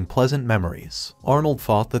immersed in pleasant memories. Arnold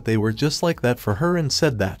thought that they were just like that for her and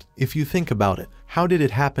said that, if you think about it, how did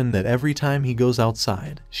it happen that every time he goes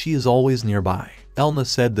outside, she is always nearby? Elna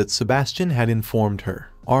said that Sebastian had informed her.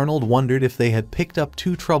 Arnold wondered if they had picked up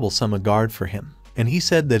too troublesome a guard for him, and he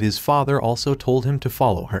said that his father also told him to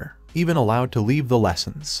follow her, even allowed to leave the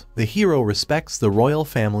lessons. The hero respects the royal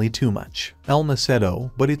family too much. Elna said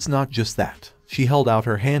oh, but it's not just that. She held out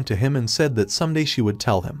her hand to him and said that someday she would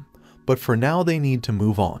tell him, but for now they need to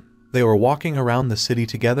move on. They were walking around the city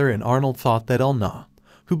together and Arnold thought that Elna,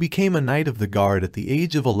 who became a knight of the guard at the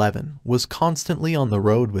age of 11, was constantly on the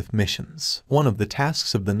road with missions. One of the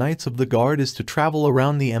tasks of the knights of the guard is to travel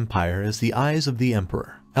around the empire as the eyes of the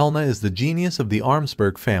emperor. Elna is the genius of the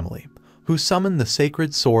Armsburg family, who summoned the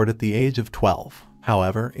sacred sword at the age of 12.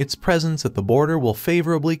 However, its presence at the border will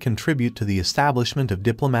favorably contribute to the establishment of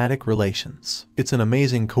diplomatic relations. It's an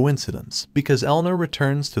amazing coincidence, because Elna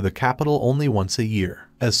returns to the capital only once a year.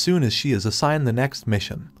 As soon as she is assigned the next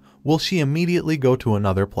mission, will she immediately go to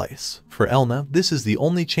another place? For Elna, this is the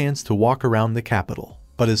only chance to walk around the capital.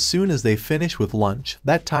 But as soon as they finish with lunch,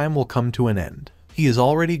 that time will come to an end. He is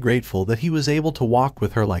already grateful that he was able to walk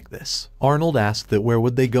with her like this. Arnold asked that where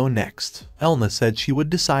would they go next. Elna said she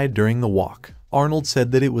would decide during the walk. Arnold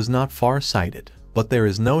said that it was not far-sighted, but there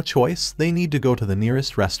is no choice, they need to go to the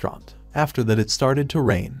nearest restaurant. After that it started to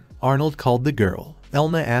rain. Arnold called the girl.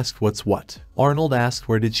 Elna asked what's what. Arnold asked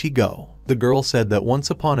where did she go. The girl said that once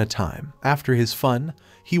upon a time, after his fun,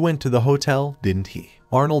 he went to the hotel, didn't he?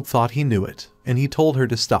 Arnold thought he knew it, and he told her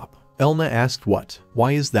to stop. Elna asked what?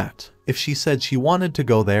 Why is that? If she said she wanted to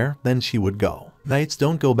go there, then she would go. Knights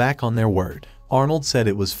don't go back on their word. Arnold said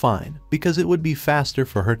it was fine, because it would be faster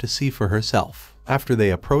for her to see for herself. After they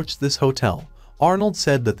approached this hotel, Arnold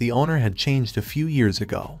said that the owner had changed a few years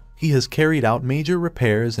ago. He has carried out major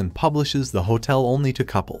repairs and publishes the hotel only to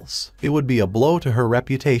couples. It would be a blow to her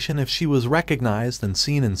reputation if she was recognized and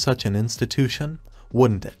seen in such an institution,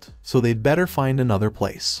 wouldn't it? So they'd better find another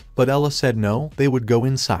place. But Ella said no, they would go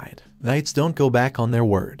inside. Knights don't go back on their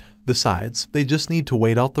word. Besides, they just need to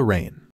wait out the rain.